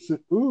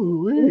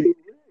 Ooh wee.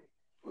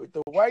 With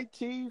the white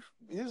teeth,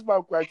 this is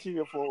my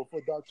criteria for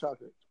dark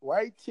chocolate.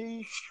 White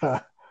teeth,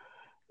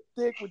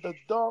 thick with the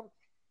dunk,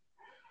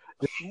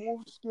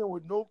 smooth skin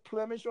with no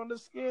blemish on the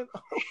skin.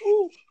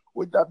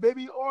 With that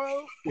baby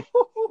oil.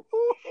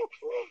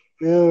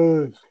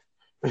 Yeah.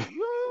 Yo.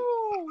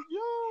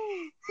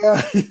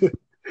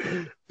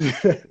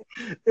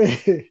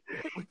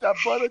 With that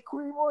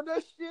buttercream on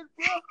that shit,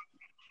 bro.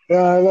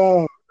 Yeah, I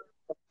know.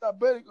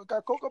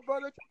 That cocoa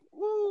butter.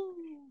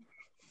 Woo.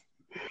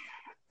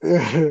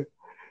 Yeah.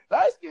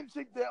 Light skin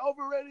chick, they're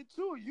overrated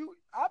too.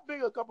 I've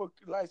been a couple of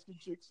light skin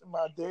chicks in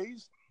my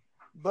days,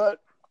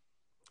 but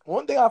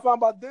one thing I found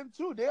about them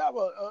too, they have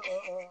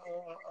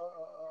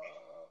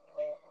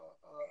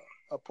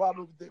a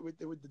problem with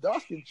the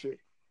dark skin chick.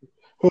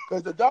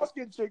 Because the dark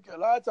skin chick, a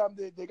lot of times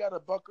they got a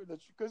bucket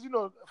because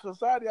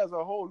society as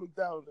a whole look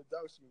down on the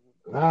dark skin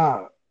women.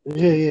 Ah,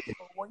 yeah.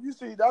 So when you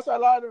see, that's why a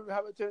lot of them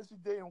have a tendency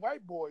dating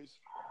white boys,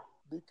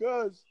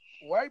 because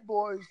white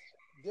boys,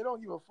 they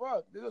don't give a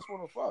fuck. They just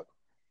want to fuck.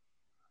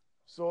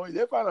 So if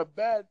they find a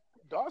bad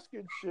dark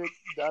skin chick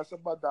that's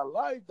about that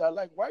life, that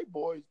like white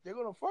boys, they're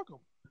gonna fuck them.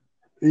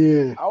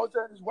 Yeah. I was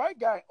telling this white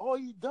guy, all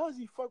he does,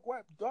 he fuck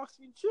white dark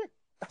skin chick.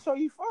 That's all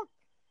he fuck.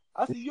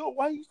 I said, yo,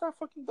 why you start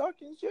fucking dark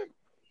skin chick?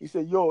 He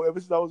said, yo, ever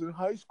since I was in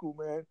high school,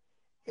 man,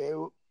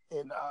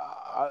 and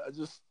I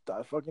just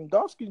started fucking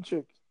dark skin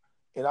chicks,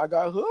 and I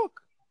got hooked.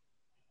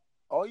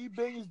 All you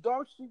bang is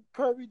dark skin,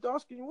 curvy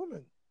dark skin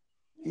women.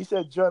 He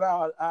said, John,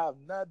 I have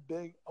not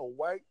banged a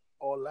white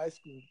or light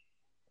skin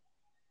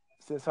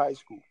since high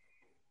school.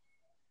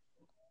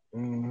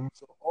 Mm-hmm.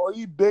 So all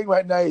you bang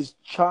right now is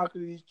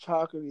chocolate,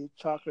 dark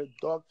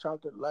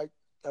chocolate, light.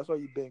 That's all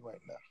you bang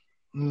right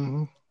now.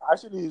 Mm-hmm.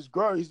 Actually, his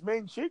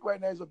main chick right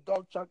now is a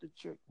dark chocolate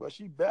chick, but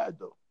she bad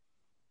though.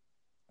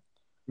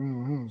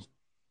 Mm-hmm.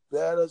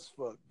 Bad as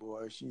fuck,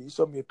 boy. He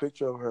showed me a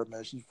picture of her,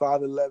 man. She's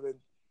 5'11",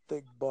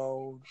 thick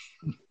bones,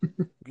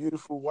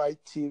 beautiful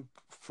white teeth,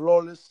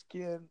 flawless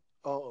skin.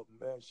 Oh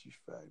man, she's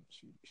fine.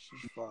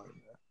 She's fine,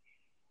 man.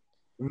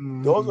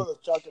 Mm-hmm. Those are the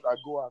chocolate I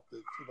go after.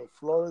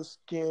 Flawless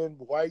skin,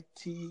 white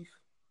teeth,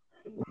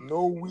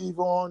 no weave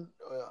on.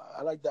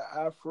 I like the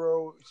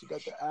afro. She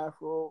got the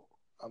afro.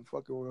 I'm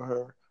fucking with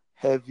her.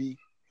 Heavy.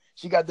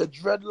 She got the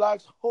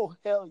dreadlocks. Oh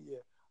hell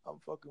yeah, I'm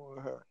fucking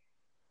with her.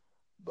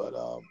 But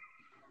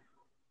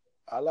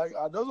I like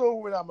those are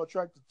women I'm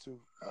attracted to.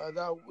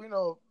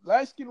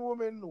 Light skinned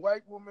women,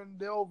 white women,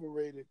 they're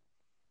overrated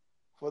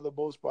for the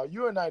most part.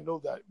 You and I know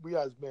that. We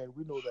as men,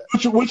 we know that.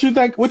 What you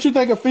think? What you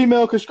think of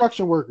female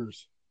construction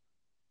workers?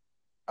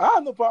 I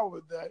have no problem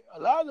with that.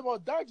 A lot of them are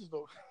doctors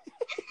though.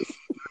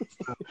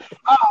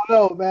 I don't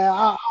know, man.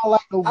 I don't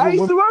like no. I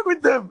used to work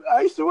with them.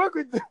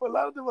 A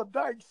lot of them are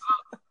dykes.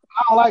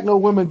 I don't like no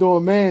women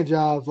doing man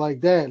jobs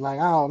like that. Like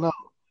I don't know.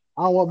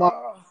 I don't want my.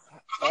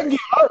 I get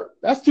hurt.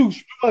 That's too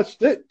much.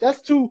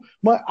 That's too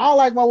much. I don't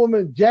like my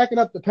women jacking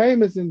up the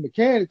payments and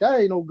mechanics. That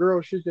ain't no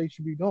girl shit they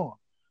should be doing.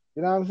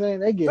 You know what I'm saying?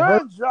 They get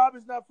hurt. Job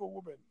is not for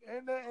women,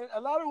 and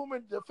a lot of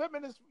women, the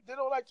feminists, they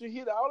don't like to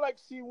hear that. I don't like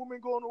seeing women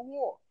going to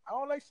war. I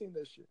don't like seeing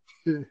that shit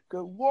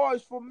because war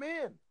is for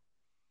men.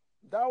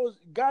 That was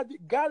God.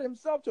 God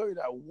Himself told you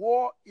that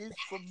war is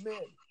for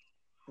men.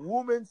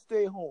 Women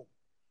stay home.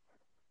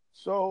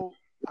 So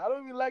I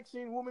don't even like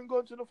seeing women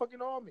go to the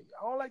fucking army.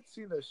 I don't like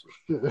seeing that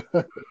shit.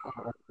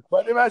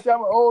 But they might say,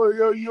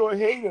 you're a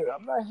hater.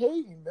 I'm not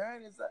hating,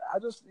 man. It's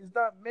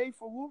not made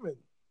for women.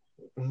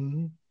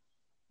 Mm-hmm.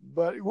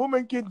 But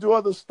women can do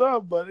other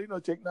stuff. But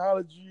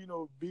technology,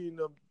 being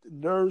a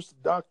nurse,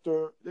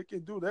 doctor, they can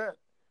do that.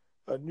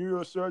 A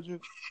neurosurgeon,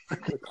 a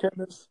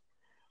chemist.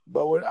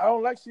 But I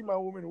don't like seeing my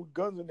women with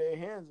guns in their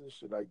hands and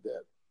shit like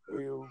that.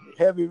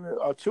 Heavy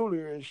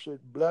artillery and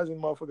shit, blasting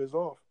motherfuckers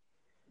off.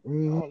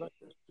 Mm-hmm. I don't like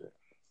that shit.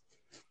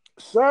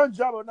 Certain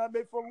jobs are not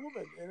made for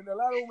women, and a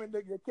lot of women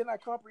they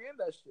cannot comprehend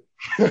that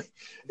shit.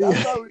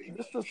 That's why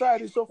this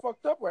society is so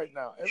fucked up right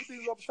now.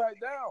 Everything's upside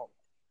down.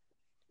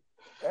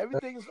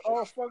 Everything's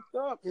all fucked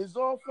up. It's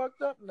all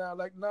fucked up now,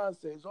 like Nas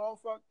says. It's all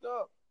fucked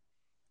up.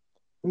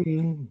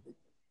 Mm-hmm.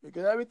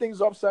 Because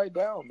everything's upside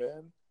down,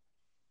 man.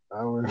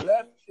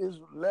 Left is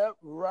left,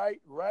 right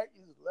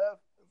is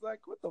left. It's like,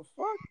 what the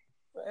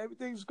fuck?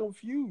 Everything's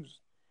confused.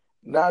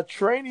 Now,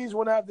 trainees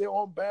want to have their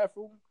own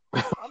bathroom.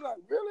 I'm like,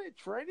 really?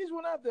 Trainees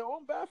want to have their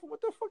own bathroom?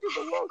 What the fuck is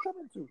the world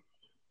coming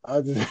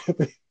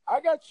to? I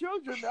got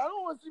children. I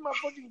don't want to see my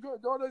fucking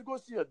daughter go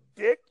see a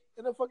dick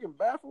in the fucking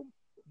bathroom.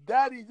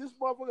 Daddy, this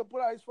motherfucker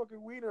put out his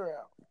fucking wiener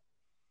out.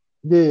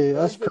 Yeah,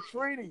 that's a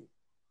trainee.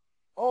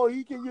 Oh,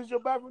 he can use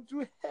your bathroom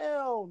too?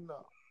 Hell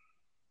no.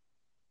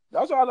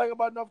 That's what I like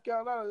about North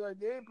Carolina. Like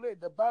they ain't playing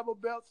the Bible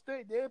Belt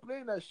State. They ain't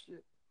playing that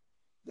shit.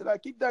 They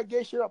like keep that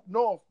gay shit up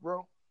north,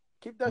 bro.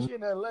 Keep that shit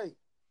in L.A.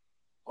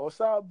 or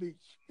South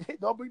Beach.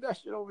 Don't bring that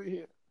shit over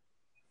here.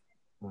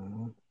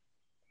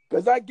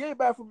 Cause that gay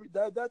bad for me.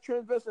 That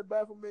transvestite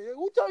bad for me.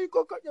 Who tell you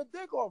go cut your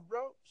dick off,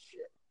 bro?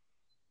 Shit.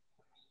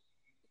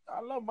 I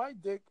love my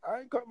dick. I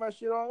ain't cut my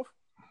shit off.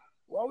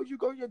 Why would you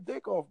cut your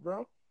dick off,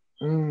 bro?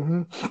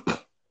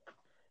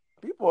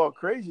 People are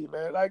crazy,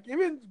 man. Like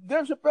even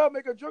Dave Chappelle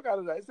make a joke out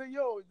of that. He said,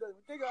 "Yo, the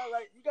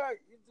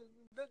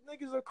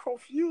niggas are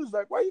confused.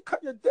 Like, why you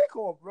cut your dick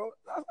off, bro?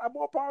 I'm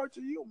more power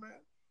to you,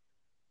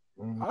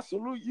 man. I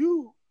salute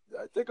you.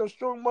 I think a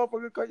strong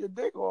motherfucker cut your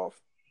dick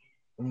off.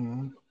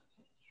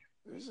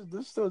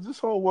 This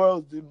whole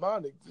world's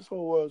demonic. This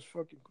whole world's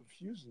fucking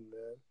confusing,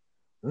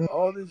 man.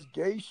 All this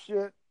gay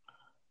shit.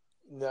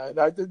 Nah,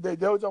 I think they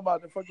were talking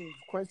about the fucking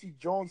Quincy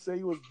Jones say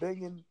he was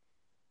banging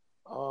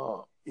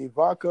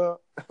Ivanka.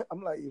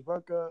 I'm like,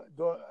 Ivanka,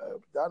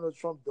 Donald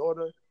Trump's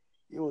daughter.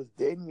 He was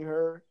dating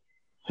her.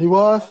 He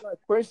was? I'm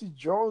like, Quincy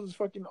Jones is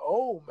fucking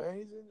old, man.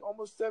 He's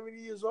almost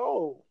 70 years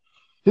old.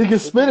 He can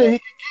spit it. He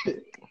can get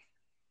it.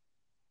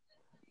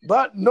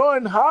 But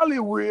knowing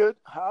Hollywood,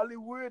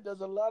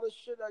 there's a lot of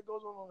shit that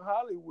goes on in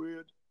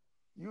Hollywood.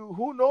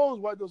 Who knows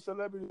what those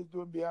celebrities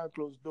doing behind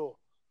closed door?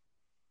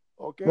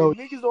 Okay, no.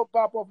 Niggas don't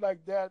pop up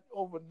like that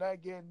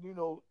overnight getting,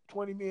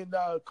 $20 million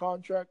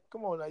contract.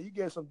 Come on now, you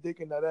get some dick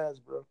in that ass,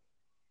 bro.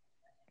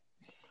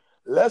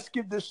 Let's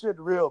keep this shit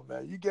real,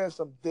 man. You get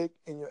some dick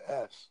in your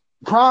ass.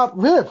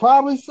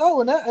 Probably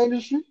so in that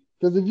industry.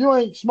 Because if you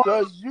ain't smart,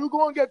 because you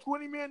gonna get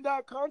 $20 million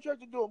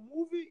contract to do a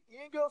movie, you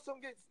ain't gonna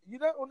you're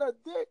not on that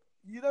dick.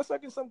 You're not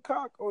sucking some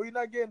cock, or you're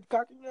not getting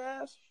cock in your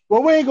ass.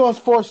 Well, we ain't gonna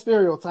force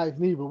stereotypes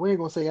neither. We ain't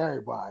gonna say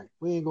everybody.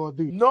 We ain't gonna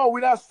do. No,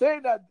 we're not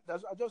saying that. I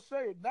just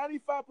say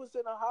 95%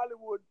 of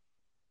Hollywood,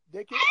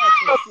 they can act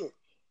for shit.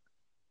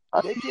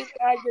 They can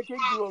act. They can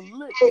do a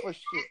lick for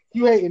shit.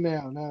 You hating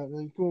now? Now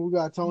we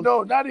got Tony.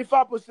 No,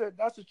 95%.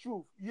 That's the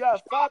truth. You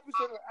have 5% of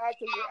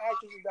actors and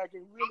actresses that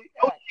can really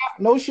act.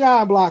 No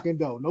shine blocking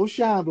though. No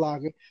shine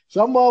blocking.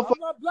 Some motherfuckers.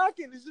 I'm not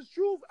blocking. It's the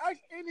truth. Ask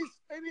any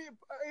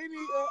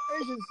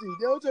agency.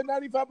 They'll say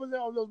 95%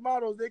 of those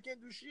models they can't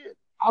do shit.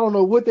 I don't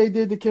know what they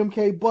did to Kim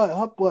K, but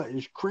her butt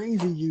is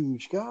crazy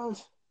huge,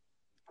 guys.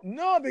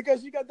 No,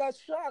 because she got that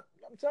shot.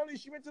 I'm telling you,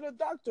 she went to the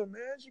doctor,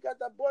 man. She got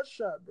that butt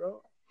shot,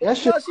 bro. That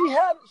shit.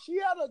 She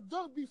had a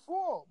dunk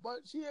before, but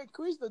she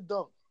increased the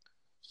dunk.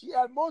 She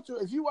had more to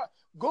it. If you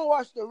go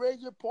watch the Ray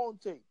J porn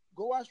tape.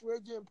 Go watch Ray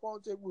J and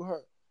porn tape with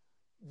her.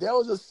 There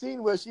was a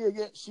scene where she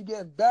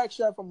getting back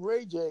shot from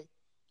Ray J.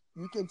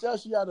 You can tell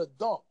she had a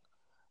dunk,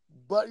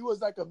 but it was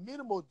like a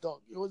minimal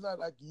dunk. It was not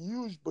like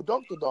huge, but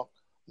dunk to dunk.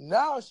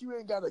 Now she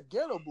ain't got a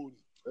ghetto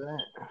booty.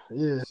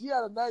 Yeah. She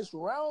had a nice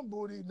round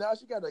booty. Now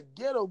she got a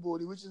ghetto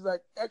booty, which is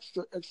like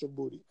extra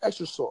booty,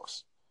 extra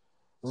sauce.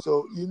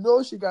 So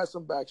she got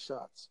some back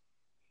shots.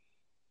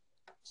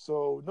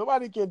 So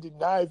nobody can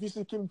deny. If you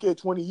see Kim K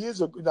 20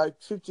 years ago,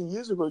 like 15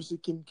 years ago, you see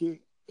Kim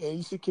K, and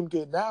you see Kim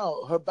K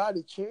now, her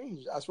body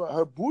changed. That's why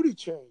her booty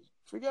changed.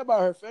 Forget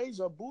about her face,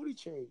 her booty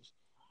changed.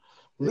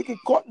 Look at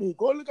Courtney.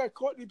 Go look at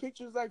Courtney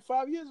pictures like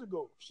 5 years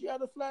ago. She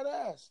had a flat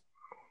ass.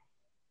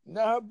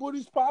 Now her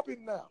booty's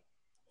popping now.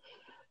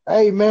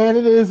 Hey man,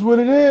 it is what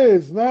it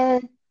is,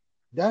 man.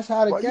 That's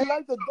how the game. You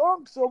like the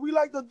dunks, so we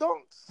like the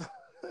dunks.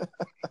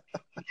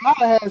 I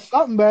had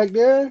something back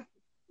there.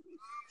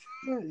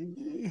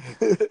 You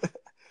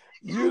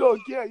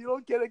don't care. You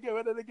don't care again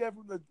whether they get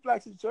from the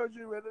plastic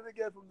surgery, whether they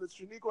get from the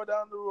Shaniqua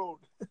down the road.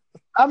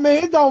 I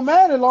mean, it don't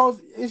matter as long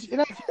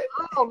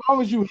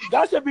as you.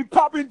 That should be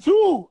popping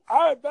too.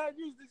 I heard bad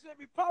news. They should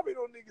be popping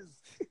on niggas.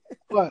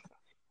 What?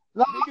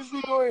 Niggas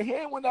be going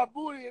hand with that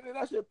booty, and then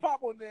that shit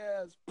pop on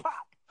their ass. Pop.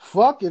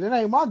 Fuck it. It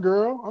ain't my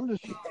girl. I'm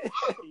just.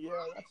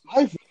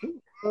 Yeah.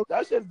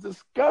 That shit's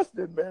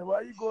disgusting, man.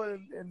 Why you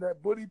going and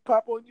that booty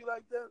pop on you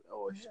like that?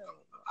 Oh, hell.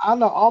 I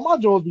know all my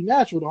jaws be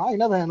natural though. I ain't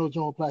never had no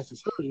jaw plastic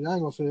surgery. I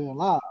ain't gonna say that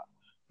lie.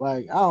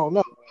 Like I don't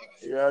know.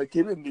 Yeah,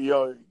 keep it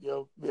yo.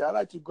 Yeah, I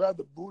like to grab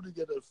the booty,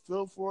 get a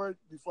feel for it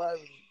before I.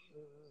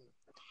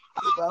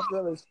 If I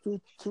feel it's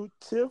too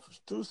stiff.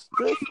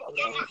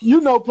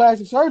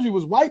 Plastic surgery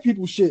was white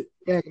people shit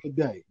back in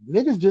the day.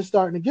 Niggas just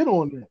starting to get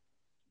on that.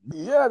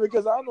 Yeah,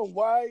 because I don't know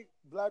why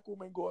black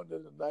women go under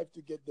the knife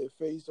to get their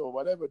face or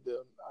whatever. I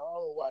don't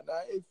know why. Now,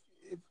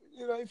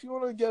 if you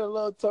want to get a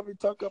little tummy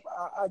tuck up,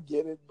 I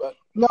get it. But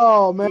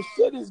no, man, this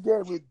shit is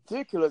getting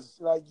ridiculous.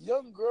 Like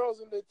young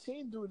girls in their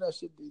teen doing that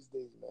shit these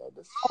days, man.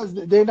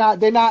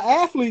 They're not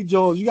athlete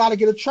Jones. You got to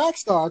get a track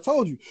star. I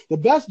told you, the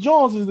best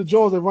Jones is the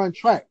Jones that run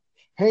track,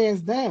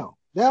 hands down.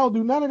 They don't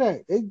do none of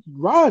that. They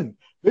run,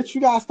 bitch.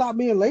 You gotta stop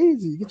being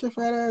lazy. Get your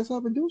fat ass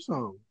up and do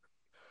something.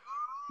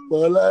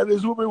 Well,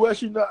 this woman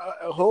watching the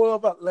whole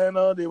of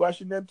Atlanta. They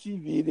watching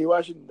MTV. They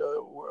watching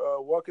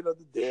Walking of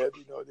the Dead.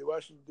 They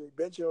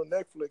benching on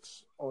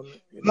Netflix.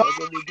 That's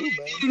what they do,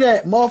 man. See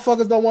that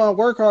motherfuckers don't want to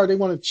work hard. They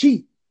want to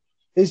cheat.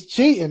 It's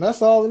cheating.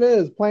 That's all it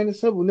is. Plain and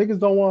simple. Niggas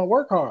don't want to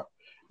work hard.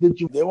 They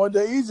want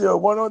the easier.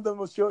 One of them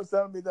was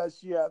telling me that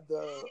she had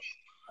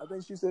I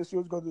think she said she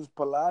was going to do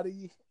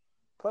Pilates.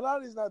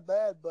 Pilates is not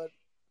bad, but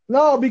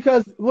No,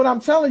 because what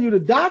I'm telling you, the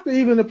doctor,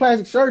 even the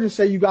plastic surgeon,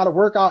 say you got to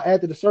work out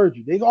after the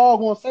surgery. They all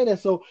gonna say that.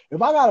 So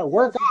if I got to yeah,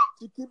 work out,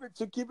 to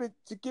keep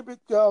it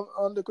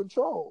under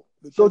control.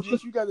 so Because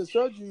just if you got the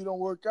surgery, you don't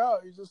work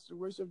out. It's just a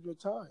waste of your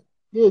time.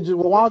 yeah,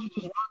 well, why don't you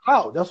just work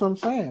out? That's what I'm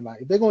saying.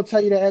 Like if they're gonna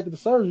tell you that after the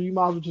surgery, you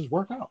might as well just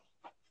work out.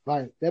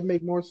 Like that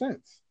make more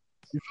sense.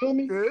 You feel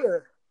me? Yeah.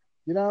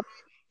 You know,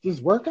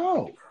 just work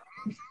out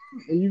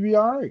and you be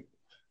all right.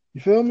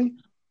 You feel me?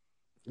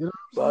 You know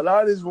But a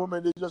lot of these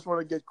women, they just want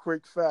to get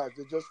quick fast.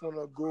 They just want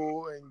to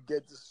go and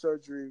get the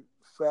surgery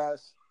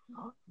fast,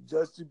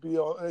 just to be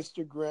on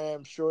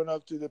Instagram, showing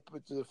up to the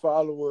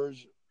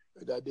followers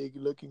that they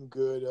looking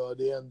good, or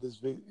they on this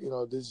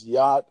this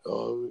yacht,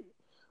 or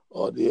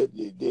they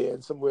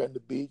in somewhere on the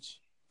beach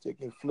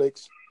taking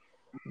flicks.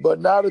 But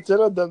now to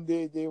tell them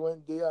they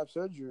have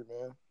surgery,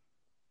 man.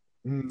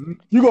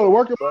 You go to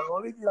work. But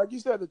only like you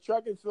said, the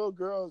track and field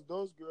girls,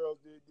 those girls,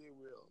 they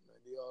will, man.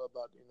 They all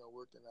about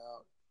working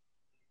out.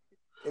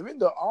 Even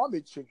the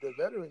army chick, the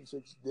veteran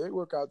chicks, they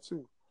work out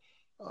too.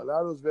 A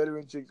lot of those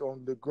veteran chicks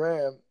on the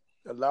gram,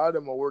 a lot of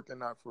them are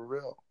working out for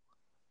real.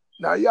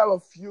 Now you have a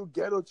few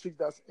ghetto chicks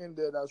that's in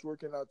there that's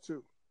working out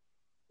too.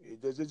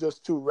 They're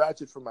just too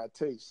ratchet for my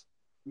taste.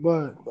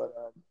 But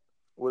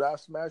would I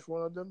smash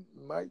one of them?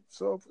 I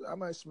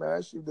might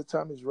smash if the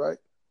time is right.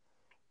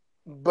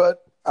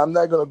 But I'm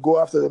not gonna go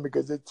after them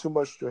because they're too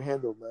much to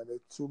handle, man. They're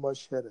too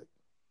much headache.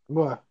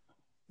 what?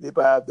 If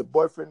I have the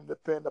boyfriend in the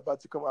pen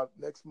about to come out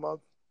next month,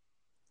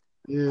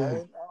 Yeah.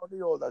 I don't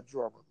need all that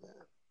drama,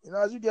 man.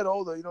 As you get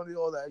older, you don't need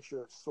all that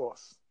extra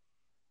sauce.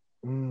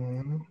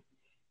 Mm-hmm.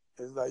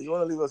 It's like you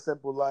want to live a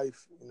simple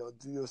life,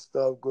 do your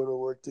stuff, go to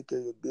work, take care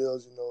of your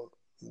bills,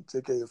 you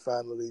take care of your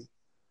family.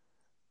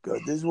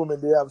 Because these women,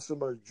 they have so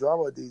much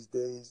drama these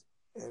days,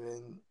 and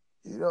then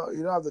you don't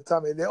have the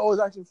time, and they're always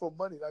asking for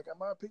money. Like,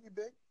 am I a piggy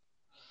bank?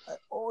 I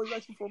always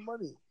asking for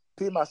money.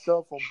 Pay my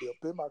cell phone bill,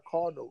 pay my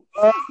car note.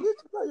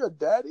 Bitch, I'm not your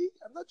daddy.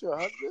 I'm not your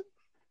husband.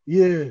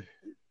 Yeah.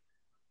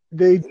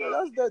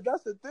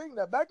 That's the thing.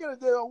 That back in the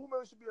day, a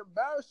woman should be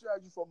embarrassed to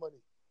ask you for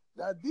money.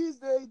 Now these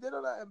days,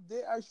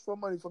 they ask for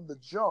money from the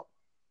jump.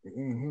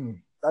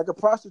 Mm-hmm. Like a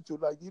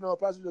prostitute, a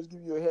prostitute just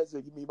give you a head,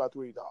 say, give me about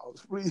 $20,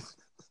 please.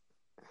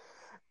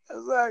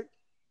 It's like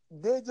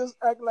they just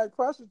act like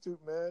prostitute,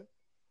 man.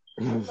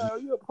 I'm like, are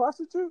you a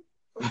prostitute?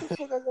 What the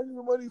fuck I got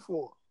you money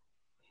for?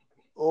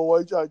 Oh, why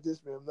you try to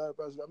diss me? I'm not a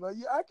prostitute. I'm like,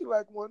 you acting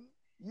like one.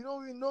 You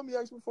don't even know me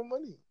asking for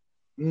money.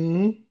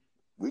 Mm-hmm.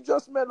 We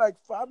just met like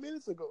 5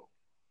 minutes ago.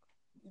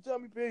 You tell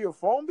me pay your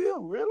phone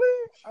bill?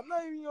 Really? I'm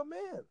not even your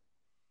man.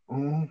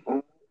 Mm-hmm.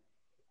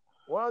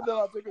 One of them,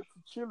 I took it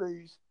to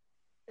Chili's.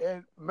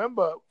 And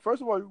remember,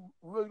 first of all,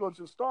 we were going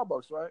to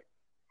Starbucks, right?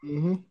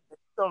 Mm-hmm.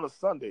 On a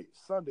Sunday,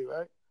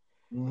 right?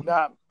 Mm-hmm.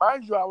 Now,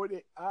 mind you,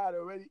 I had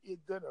already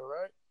eaten dinner,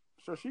 right?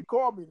 So she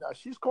called me now.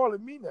 She's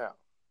calling me now.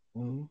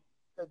 Mm-hmm.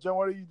 Hey, John,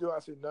 what are you doing? I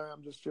said, no,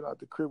 I'm just chilling out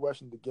the crib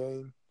watching the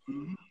game.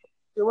 Mm-hmm.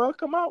 Said, well,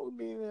 come out with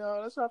me.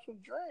 Let's have some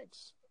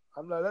drinks.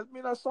 I'm like, let's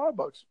meet at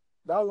Starbucks.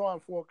 That was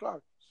around 4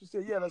 o'clock. She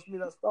said, yeah, let's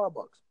meet at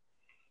Starbucks.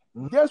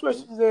 Mm-hmm. Guess where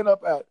she's ended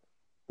up at?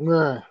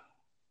 Yeah.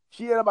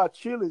 She ended up at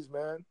Chili's,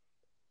 man.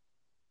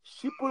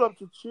 She pulled up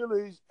to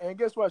Chili's, and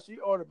guess what? She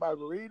ordered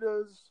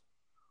margaritas,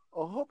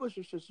 a whole bunch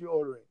of shit she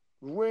ordering.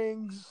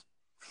 Wings,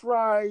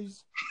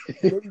 fries,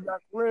 baby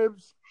back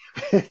ribs.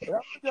 And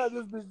I'm like,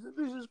 this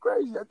bitch is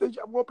crazy. I think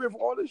I'm going to pay for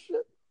all this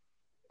shit.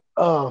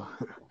 Oh.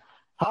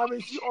 I mean,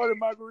 she ordered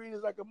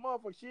margaritas like a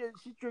motherfucker. She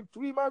drank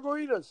 3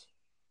 margaritas.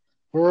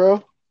 For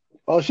real?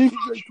 Oh, she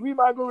drank 3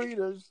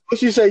 margaritas. What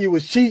she say you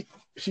was cheap?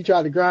 She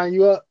tried to grind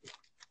you up?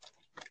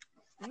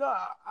 No,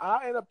 I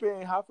ended up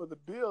paying half of the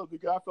bill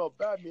because I felt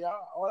bad.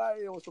 All I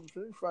ate was some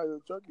French fries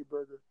and a turkey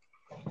burger.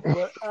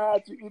 But I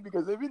had to eat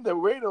because even the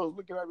waiter was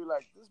looking at me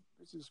like, this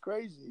bitch is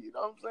crazy. You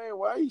know what I'm saying?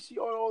 Why is she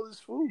on all this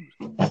food?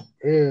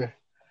 Yeah.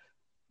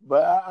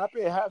 But I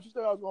paid half. She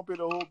thought I was going to pay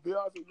the whole bill.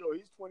 I said, yo,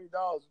 he's $20.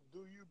 Do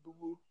you,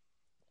 boo-boo?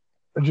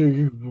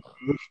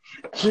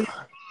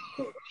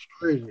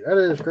 Crazy. That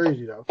is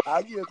crazy, though.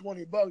 I'll give you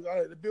 $20.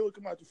 The bill would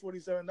come out to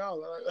 $47. I'm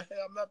like, hey,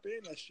 I'm not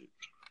paying that shit.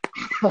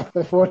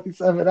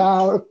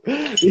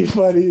 $47. He's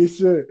funny as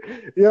shit.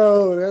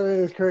 Yo, that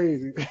is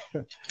crazy. I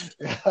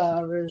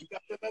mean, you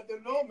got to let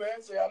them know,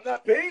 man. Say, I'm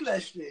not paying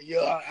that shit.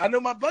 Yo, I know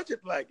my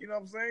budget, like, you know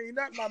what I'm saying? You're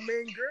not my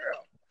main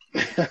girl.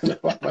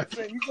 I'm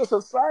saying, you're just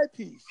a side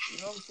piece. You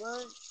know what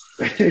I'm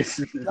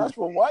saying? That's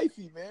for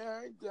wifey,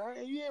 man.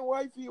 You ain't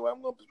wifey. Well,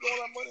 I'm going to spend all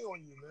that money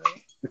on you, man.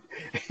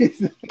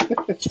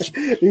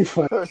 He's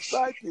funny. Her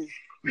side piece.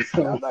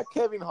 I'm not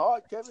Kevin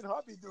Hart. Kevin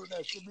Hart be doing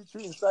that shit. Be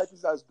treating side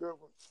piece as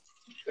girlfriends.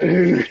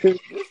 This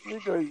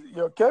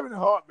nigga, Kevin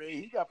Hart, man,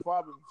 he got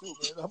problems too,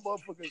 man. That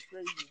motherfucker is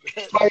crazy,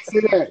 man. Why you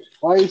say that?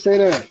 Why you say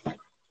that?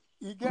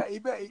 He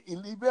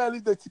better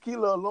leave the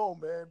tequila alone,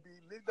 man.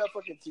 Leave that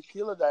fucking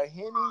tequila, that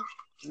Henny.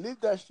 Leave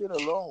that shit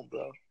alone,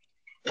 bro.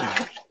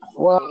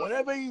 Well,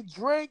 whenever he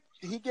drink,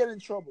 he get in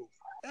trouble.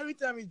 Every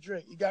time he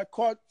drink, he got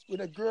caught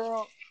with a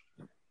girl.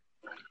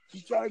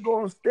 He tried to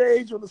go on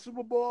stage on the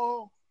Super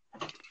Bowl.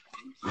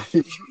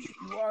 You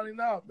wilding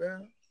out,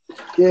 man.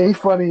 Yeah, he's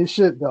funny as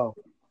shit though.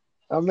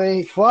 I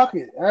mean, fuck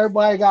it.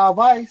 Everybody got a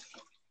vice.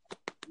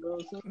 You know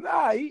what I'm saying?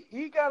 Nah,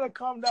 he gotta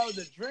calm down with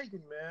the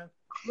drinking, man.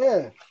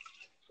 Yeah.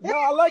 No,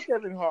 I like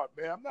Kevin Hart,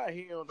 man. I'm not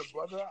hating on the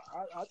brother.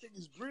 I think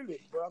he's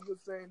brilliant, but I'm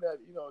just saying that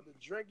the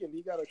drinking,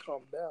 he gotta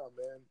calm down,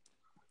 man.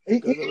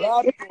 Because a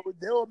lot of people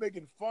they were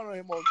making fun of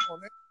him on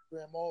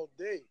Instagram all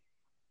day.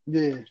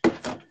 Yeah.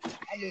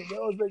 I mean, they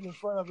was making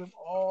fun of him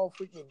all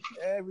freaking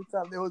every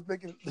time. They was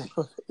making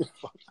fun.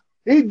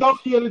 He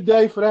donkey of the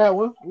day for that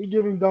one. We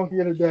give him donkey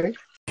of the day.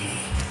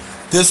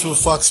 This one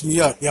fucks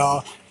me up,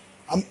 y'all.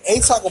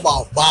 Ain't talking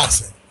about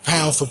boxing,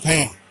 pound for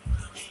pound.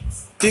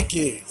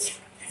 Dickheads.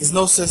 There's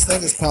no such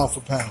thing as pound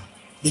for pound.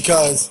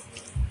 Because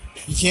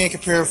you can't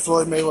compare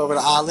Floyd Mayweather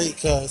to Ali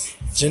because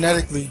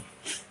genetically,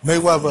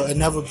 Mayweather would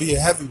never be a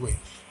heavyweight.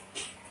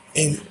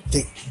 And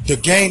the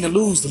gain to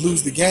lose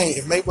the game.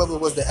 If Mayweather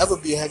was to ever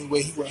be a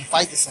heavyweight, he wouldn't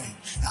fight the same.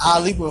 And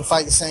Ali wouldn't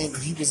fight the same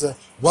if he was a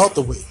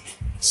welterweight.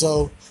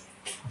 So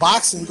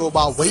boxing go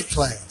by weight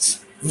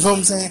class. You know what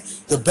I'm saying?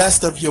 The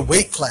best of your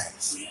weight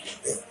class.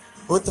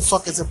 What the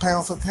fuck is a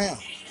pound for pound?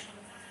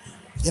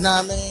 You know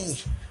what I mean?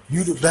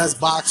 You the best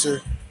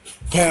boxer,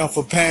 pound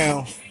for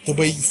pound. The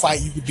way you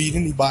fight, you can beat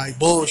anybody.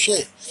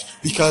 Bullshit.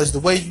 Because the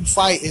way you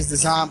fight is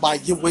designed by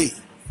your weight.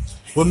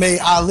 What made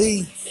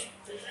Ali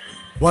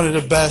one of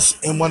the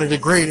best and one of the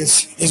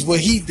greatest is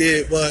what he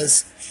did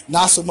was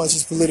not so much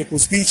his political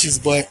speeches,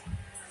 but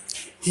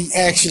he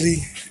actually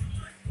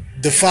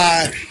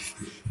defied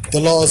the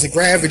laws of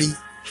gravity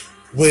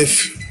with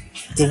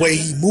the way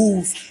he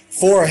moved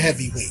for a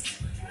heavyweight.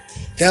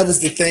 That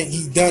was the thing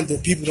he done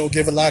that people don't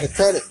give a lot of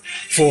credit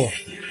for.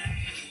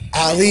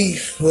 Ali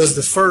was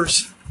the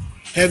first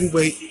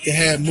heavyweight to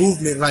have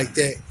movement like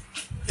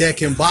that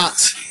can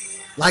box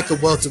like a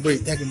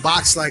welterweight, that can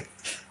box like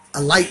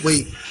a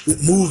lightweight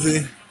with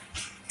moving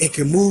and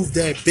can move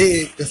that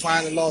big,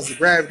 defying the laws of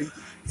gravity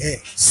at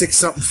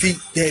 6-something feet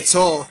that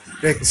tall,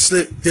 that can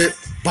slip, dip,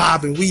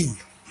 bob, and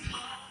weave.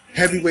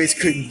 Heavyweights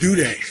couldn't do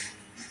that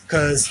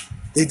because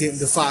they didn't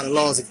defy the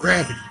laws of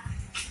gravity.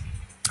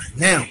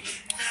 Now,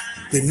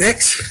 the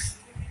next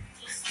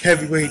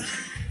heavyweight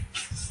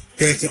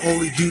that can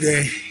only do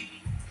that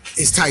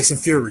is Tyson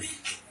Fury.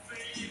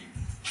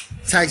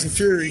 Tyson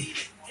Fury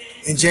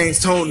and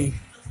James Toney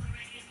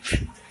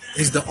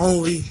is the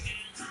only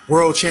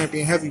world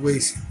champion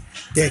heavyweights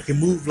that can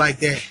move like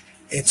that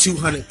at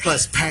 200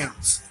 plus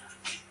pounds.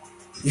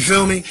 You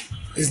feel me?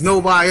 There's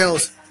nobody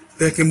else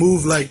that can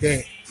move like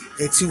that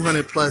at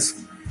 200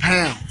 plus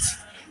pounds.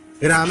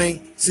 You know what I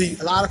mean? See,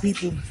 a lot of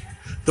people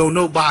don't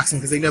know boxing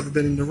because they never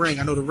been in the ring.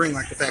 I know the ring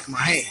like the back of my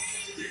hand.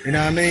 You know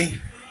what I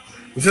mean?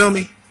 You feel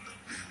me?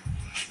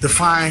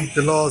 Defying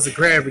the laws of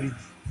gravity.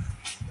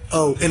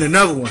 Oh, and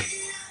another one.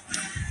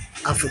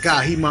 I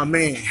forgot. He my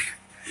man.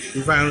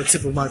 He's right on the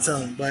tip of my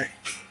tongue, but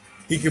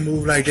he can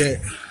move like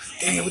that.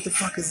 Damn, what the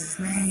fuck is his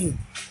name?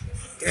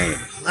 Damn,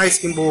 light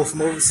skin boy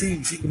from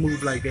overseas. He can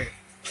move like that.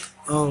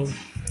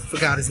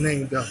 Forgot his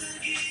name though.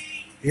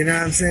 You know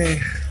what I'm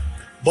saying?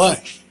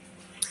 But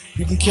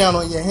you can count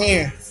on your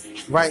hand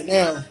right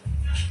now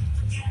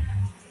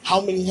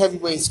how many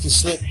heavyweights can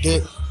slip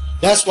dip.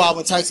 That's why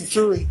when Tyson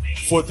Fury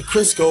fought the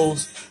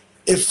Criscos,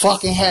 it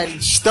fucking had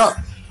him stuck.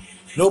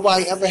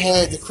 Nobody ever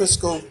had the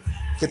Crisco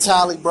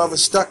Catali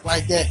brothers stuck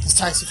like that because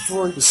Tyson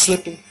Fury was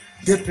slipping,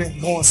 dipping,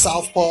 going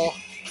southpaw,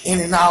 in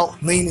and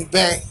out, leaning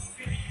back,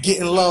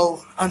 getting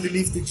low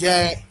underneath the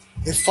jab.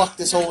 It fucked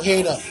his whole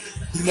head up.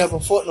 He never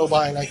fought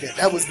nobody like that.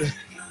 That was the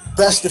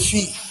best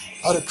defeat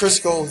of the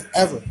Criscos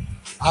ever.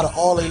 Out of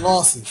all their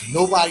losses,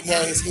 nobody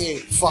had his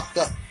head fucked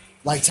up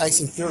like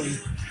Tyson Fury.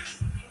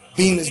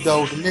 Being as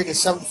though the nigga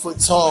 7 foot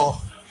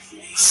tall,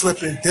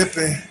 slipping,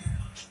 dipping,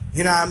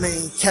 you know what I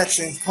mean,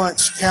 catching,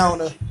 punch,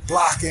 counter,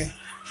 blocking,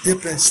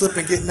 dipping,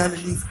 slipping, getting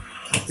underneath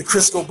the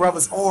Crisco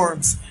brothers'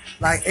 arms.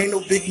 Like, ain't no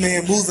big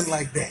man moving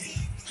like that.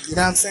 You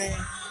know what I'm saying?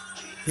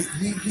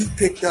 He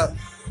picked up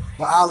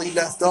where Ali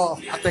left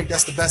off. I think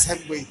that's the best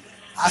heavyweight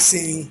I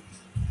seen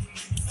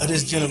of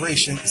this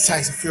generation is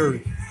Tyson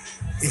Fury.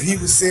 If he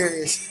was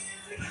serious,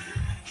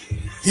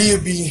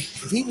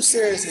 if he was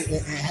serious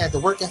and had the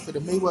work ethic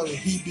of Mayweather,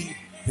 he'd be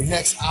the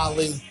next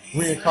Ali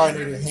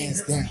reincarnated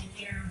hands down.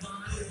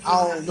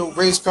 I don't know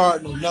race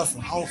card, no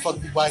nothing. I don't fuck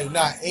anybody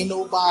not. Ain't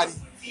nobody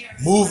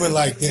moving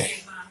like that.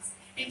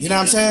 You know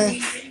what I'm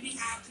saying?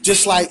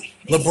 Just like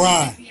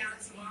LeBron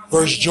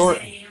versus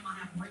Jordan.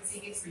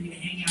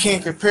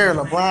 Can't compare.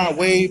 LeBron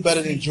way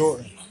better than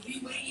Jordan.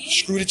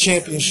 Screw the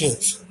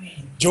championships.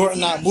 Jordan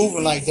not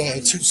moving like that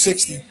at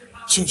 260,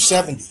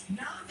 270.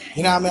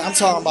 You know what I mean? I'm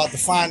talking about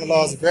defying the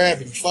laws of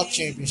gravity. Fuck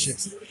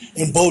championships.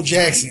 And Bo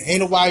Jackson.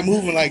 Ain't nobody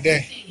moving like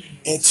that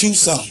at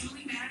 2-something.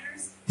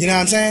 You know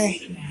what I'm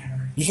saying?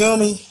 You feel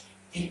me?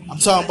 I'm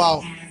talking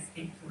about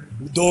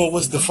doing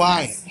what's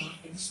defiant.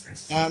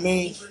 You know what I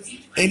mean?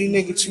 Any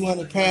nigga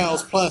 200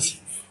 pounds plus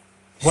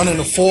running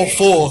a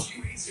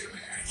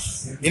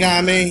 4-4. You know what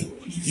I mean?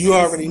 You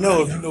already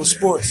know if you know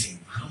sports.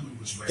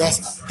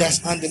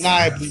 That's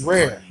undeniably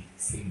rare.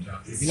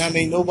 You know what I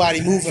mean?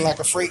 Nobody moving like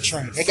a freight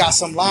train. They got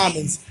some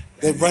linemen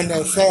that run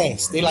that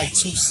fast. They like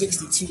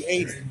 260,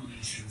 280.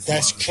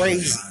 That's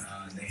crazy.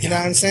 You know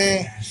what I'm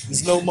saying?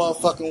 There's no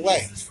motherfucking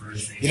way.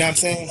 You know what I'm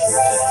saying?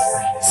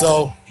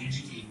 So,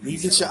 when you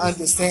get your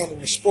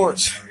understanding of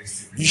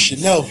sports, you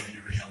should know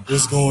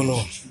what's going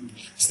on.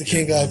 It's the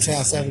King of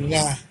Town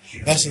 79.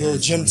 That's a little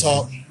gym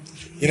talk.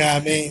 You know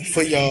what I mean?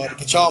 For y'all to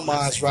get y'all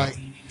minds right.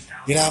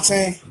 You know what I'm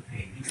saying?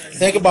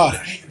 Think about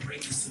it.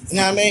 You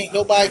know what I mean?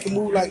 Nobody can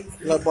move like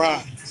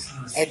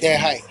LeBron at that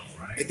height,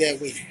 at that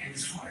weight.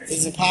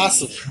 It's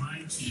impossible.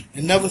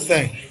 Another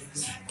thing,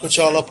 put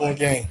y'all up on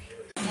game.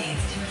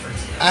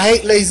 I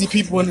hate lazy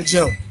people in the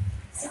gym.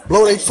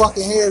 Blow their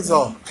fucking heads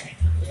off.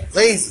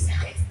 Lazy.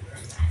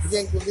 You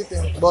can't go get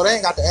them. Well, they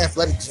ain't got the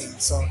athletic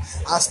genes, so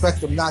I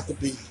expect them not to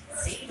be,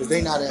 because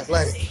they not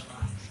athletic.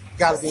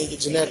 Gotta be in the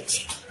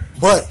genetics.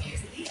 But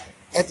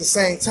at the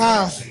same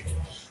time,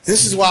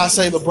 this is why I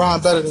say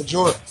LeBron better than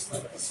Jordan.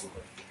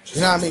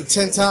 You know what I mean?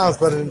 10 times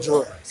better than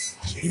Jordan.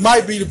 He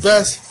might be the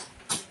best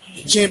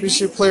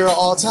championship player of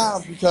all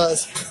time,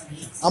 because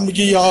I'm going to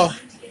give y'all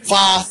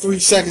 3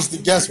 seconds to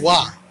guess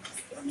why.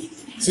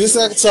 So this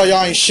I can tell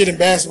y'all ain't shit in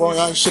basketball,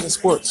 y'all ain't shit in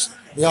sports.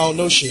 Y'all don't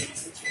know shit.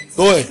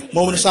 Go ahead.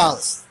 Moment of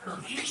silence.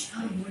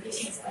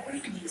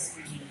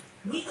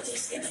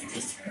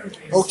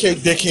 Okay,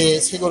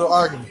 dickheads. Here go the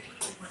argument.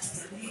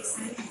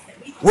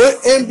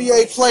 What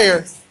NBA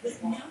player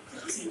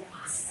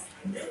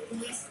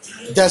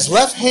that's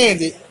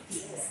left-handed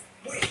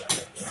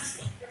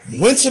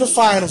went to the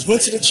finals,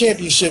 went to the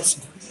championships,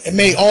 and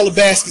made all the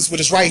baskets with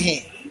his right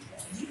hand?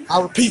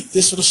 I repeat,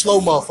 this for the slow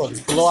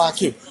motherfuckers, below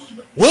IQ.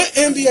 What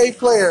NBA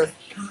player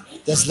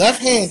that's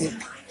left-handed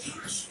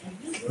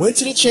went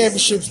to the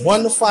championships,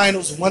 won the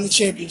finals, and won the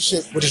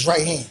championship with his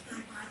right hand?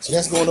 So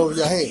that's going over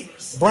your head.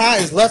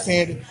 LeBron is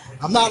left-handed.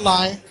 I'm not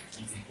lying.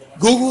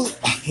 Google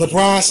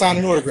LeBron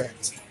signing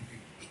autographs.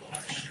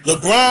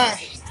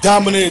 LeBron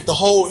dominated the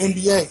whole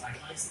NBA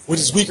with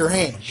his weaker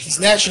hand. He's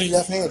naturally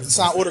left-handed. He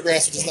signed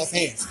autographs with his left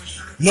hands.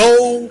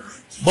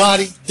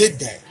 Nobody did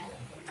that.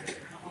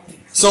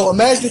 So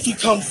imagine if he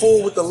come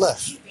forward with the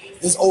left.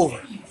 It's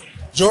over.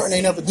 Jordan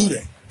ain't never do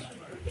that.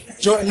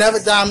 Jordan never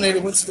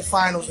dominated, went to the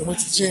finals, and went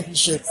to the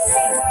championship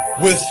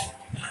with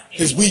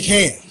his weak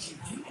hand.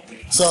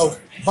 So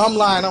if I'm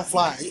lying, I'm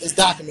flying. It's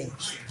documented.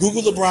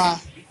 Google LeBron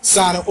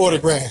signing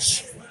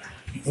autographs,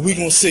 and we're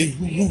going to see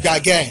who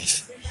got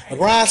gas.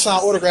 LeBron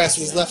signed autographs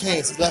with his left hand.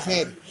 He's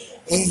left-handed.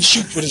 And he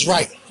shoots with his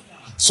right.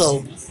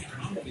 So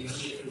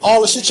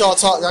all the shit y'all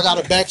talk, y'all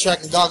got to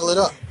backtrack and gobble it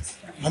up.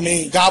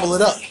 Gobble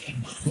it up.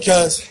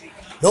 Because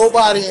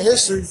nobody in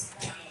history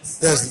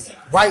that's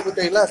right with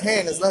their left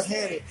hand, that's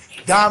left-handed,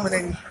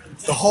 dominating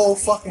the whole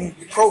fucking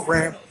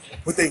program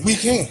with their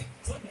weak hand.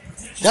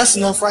 That's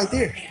enough right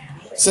there.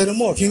 Say no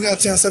more. King of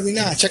Town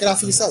 79. Check it out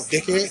for yourself,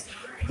 dickhead.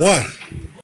 1.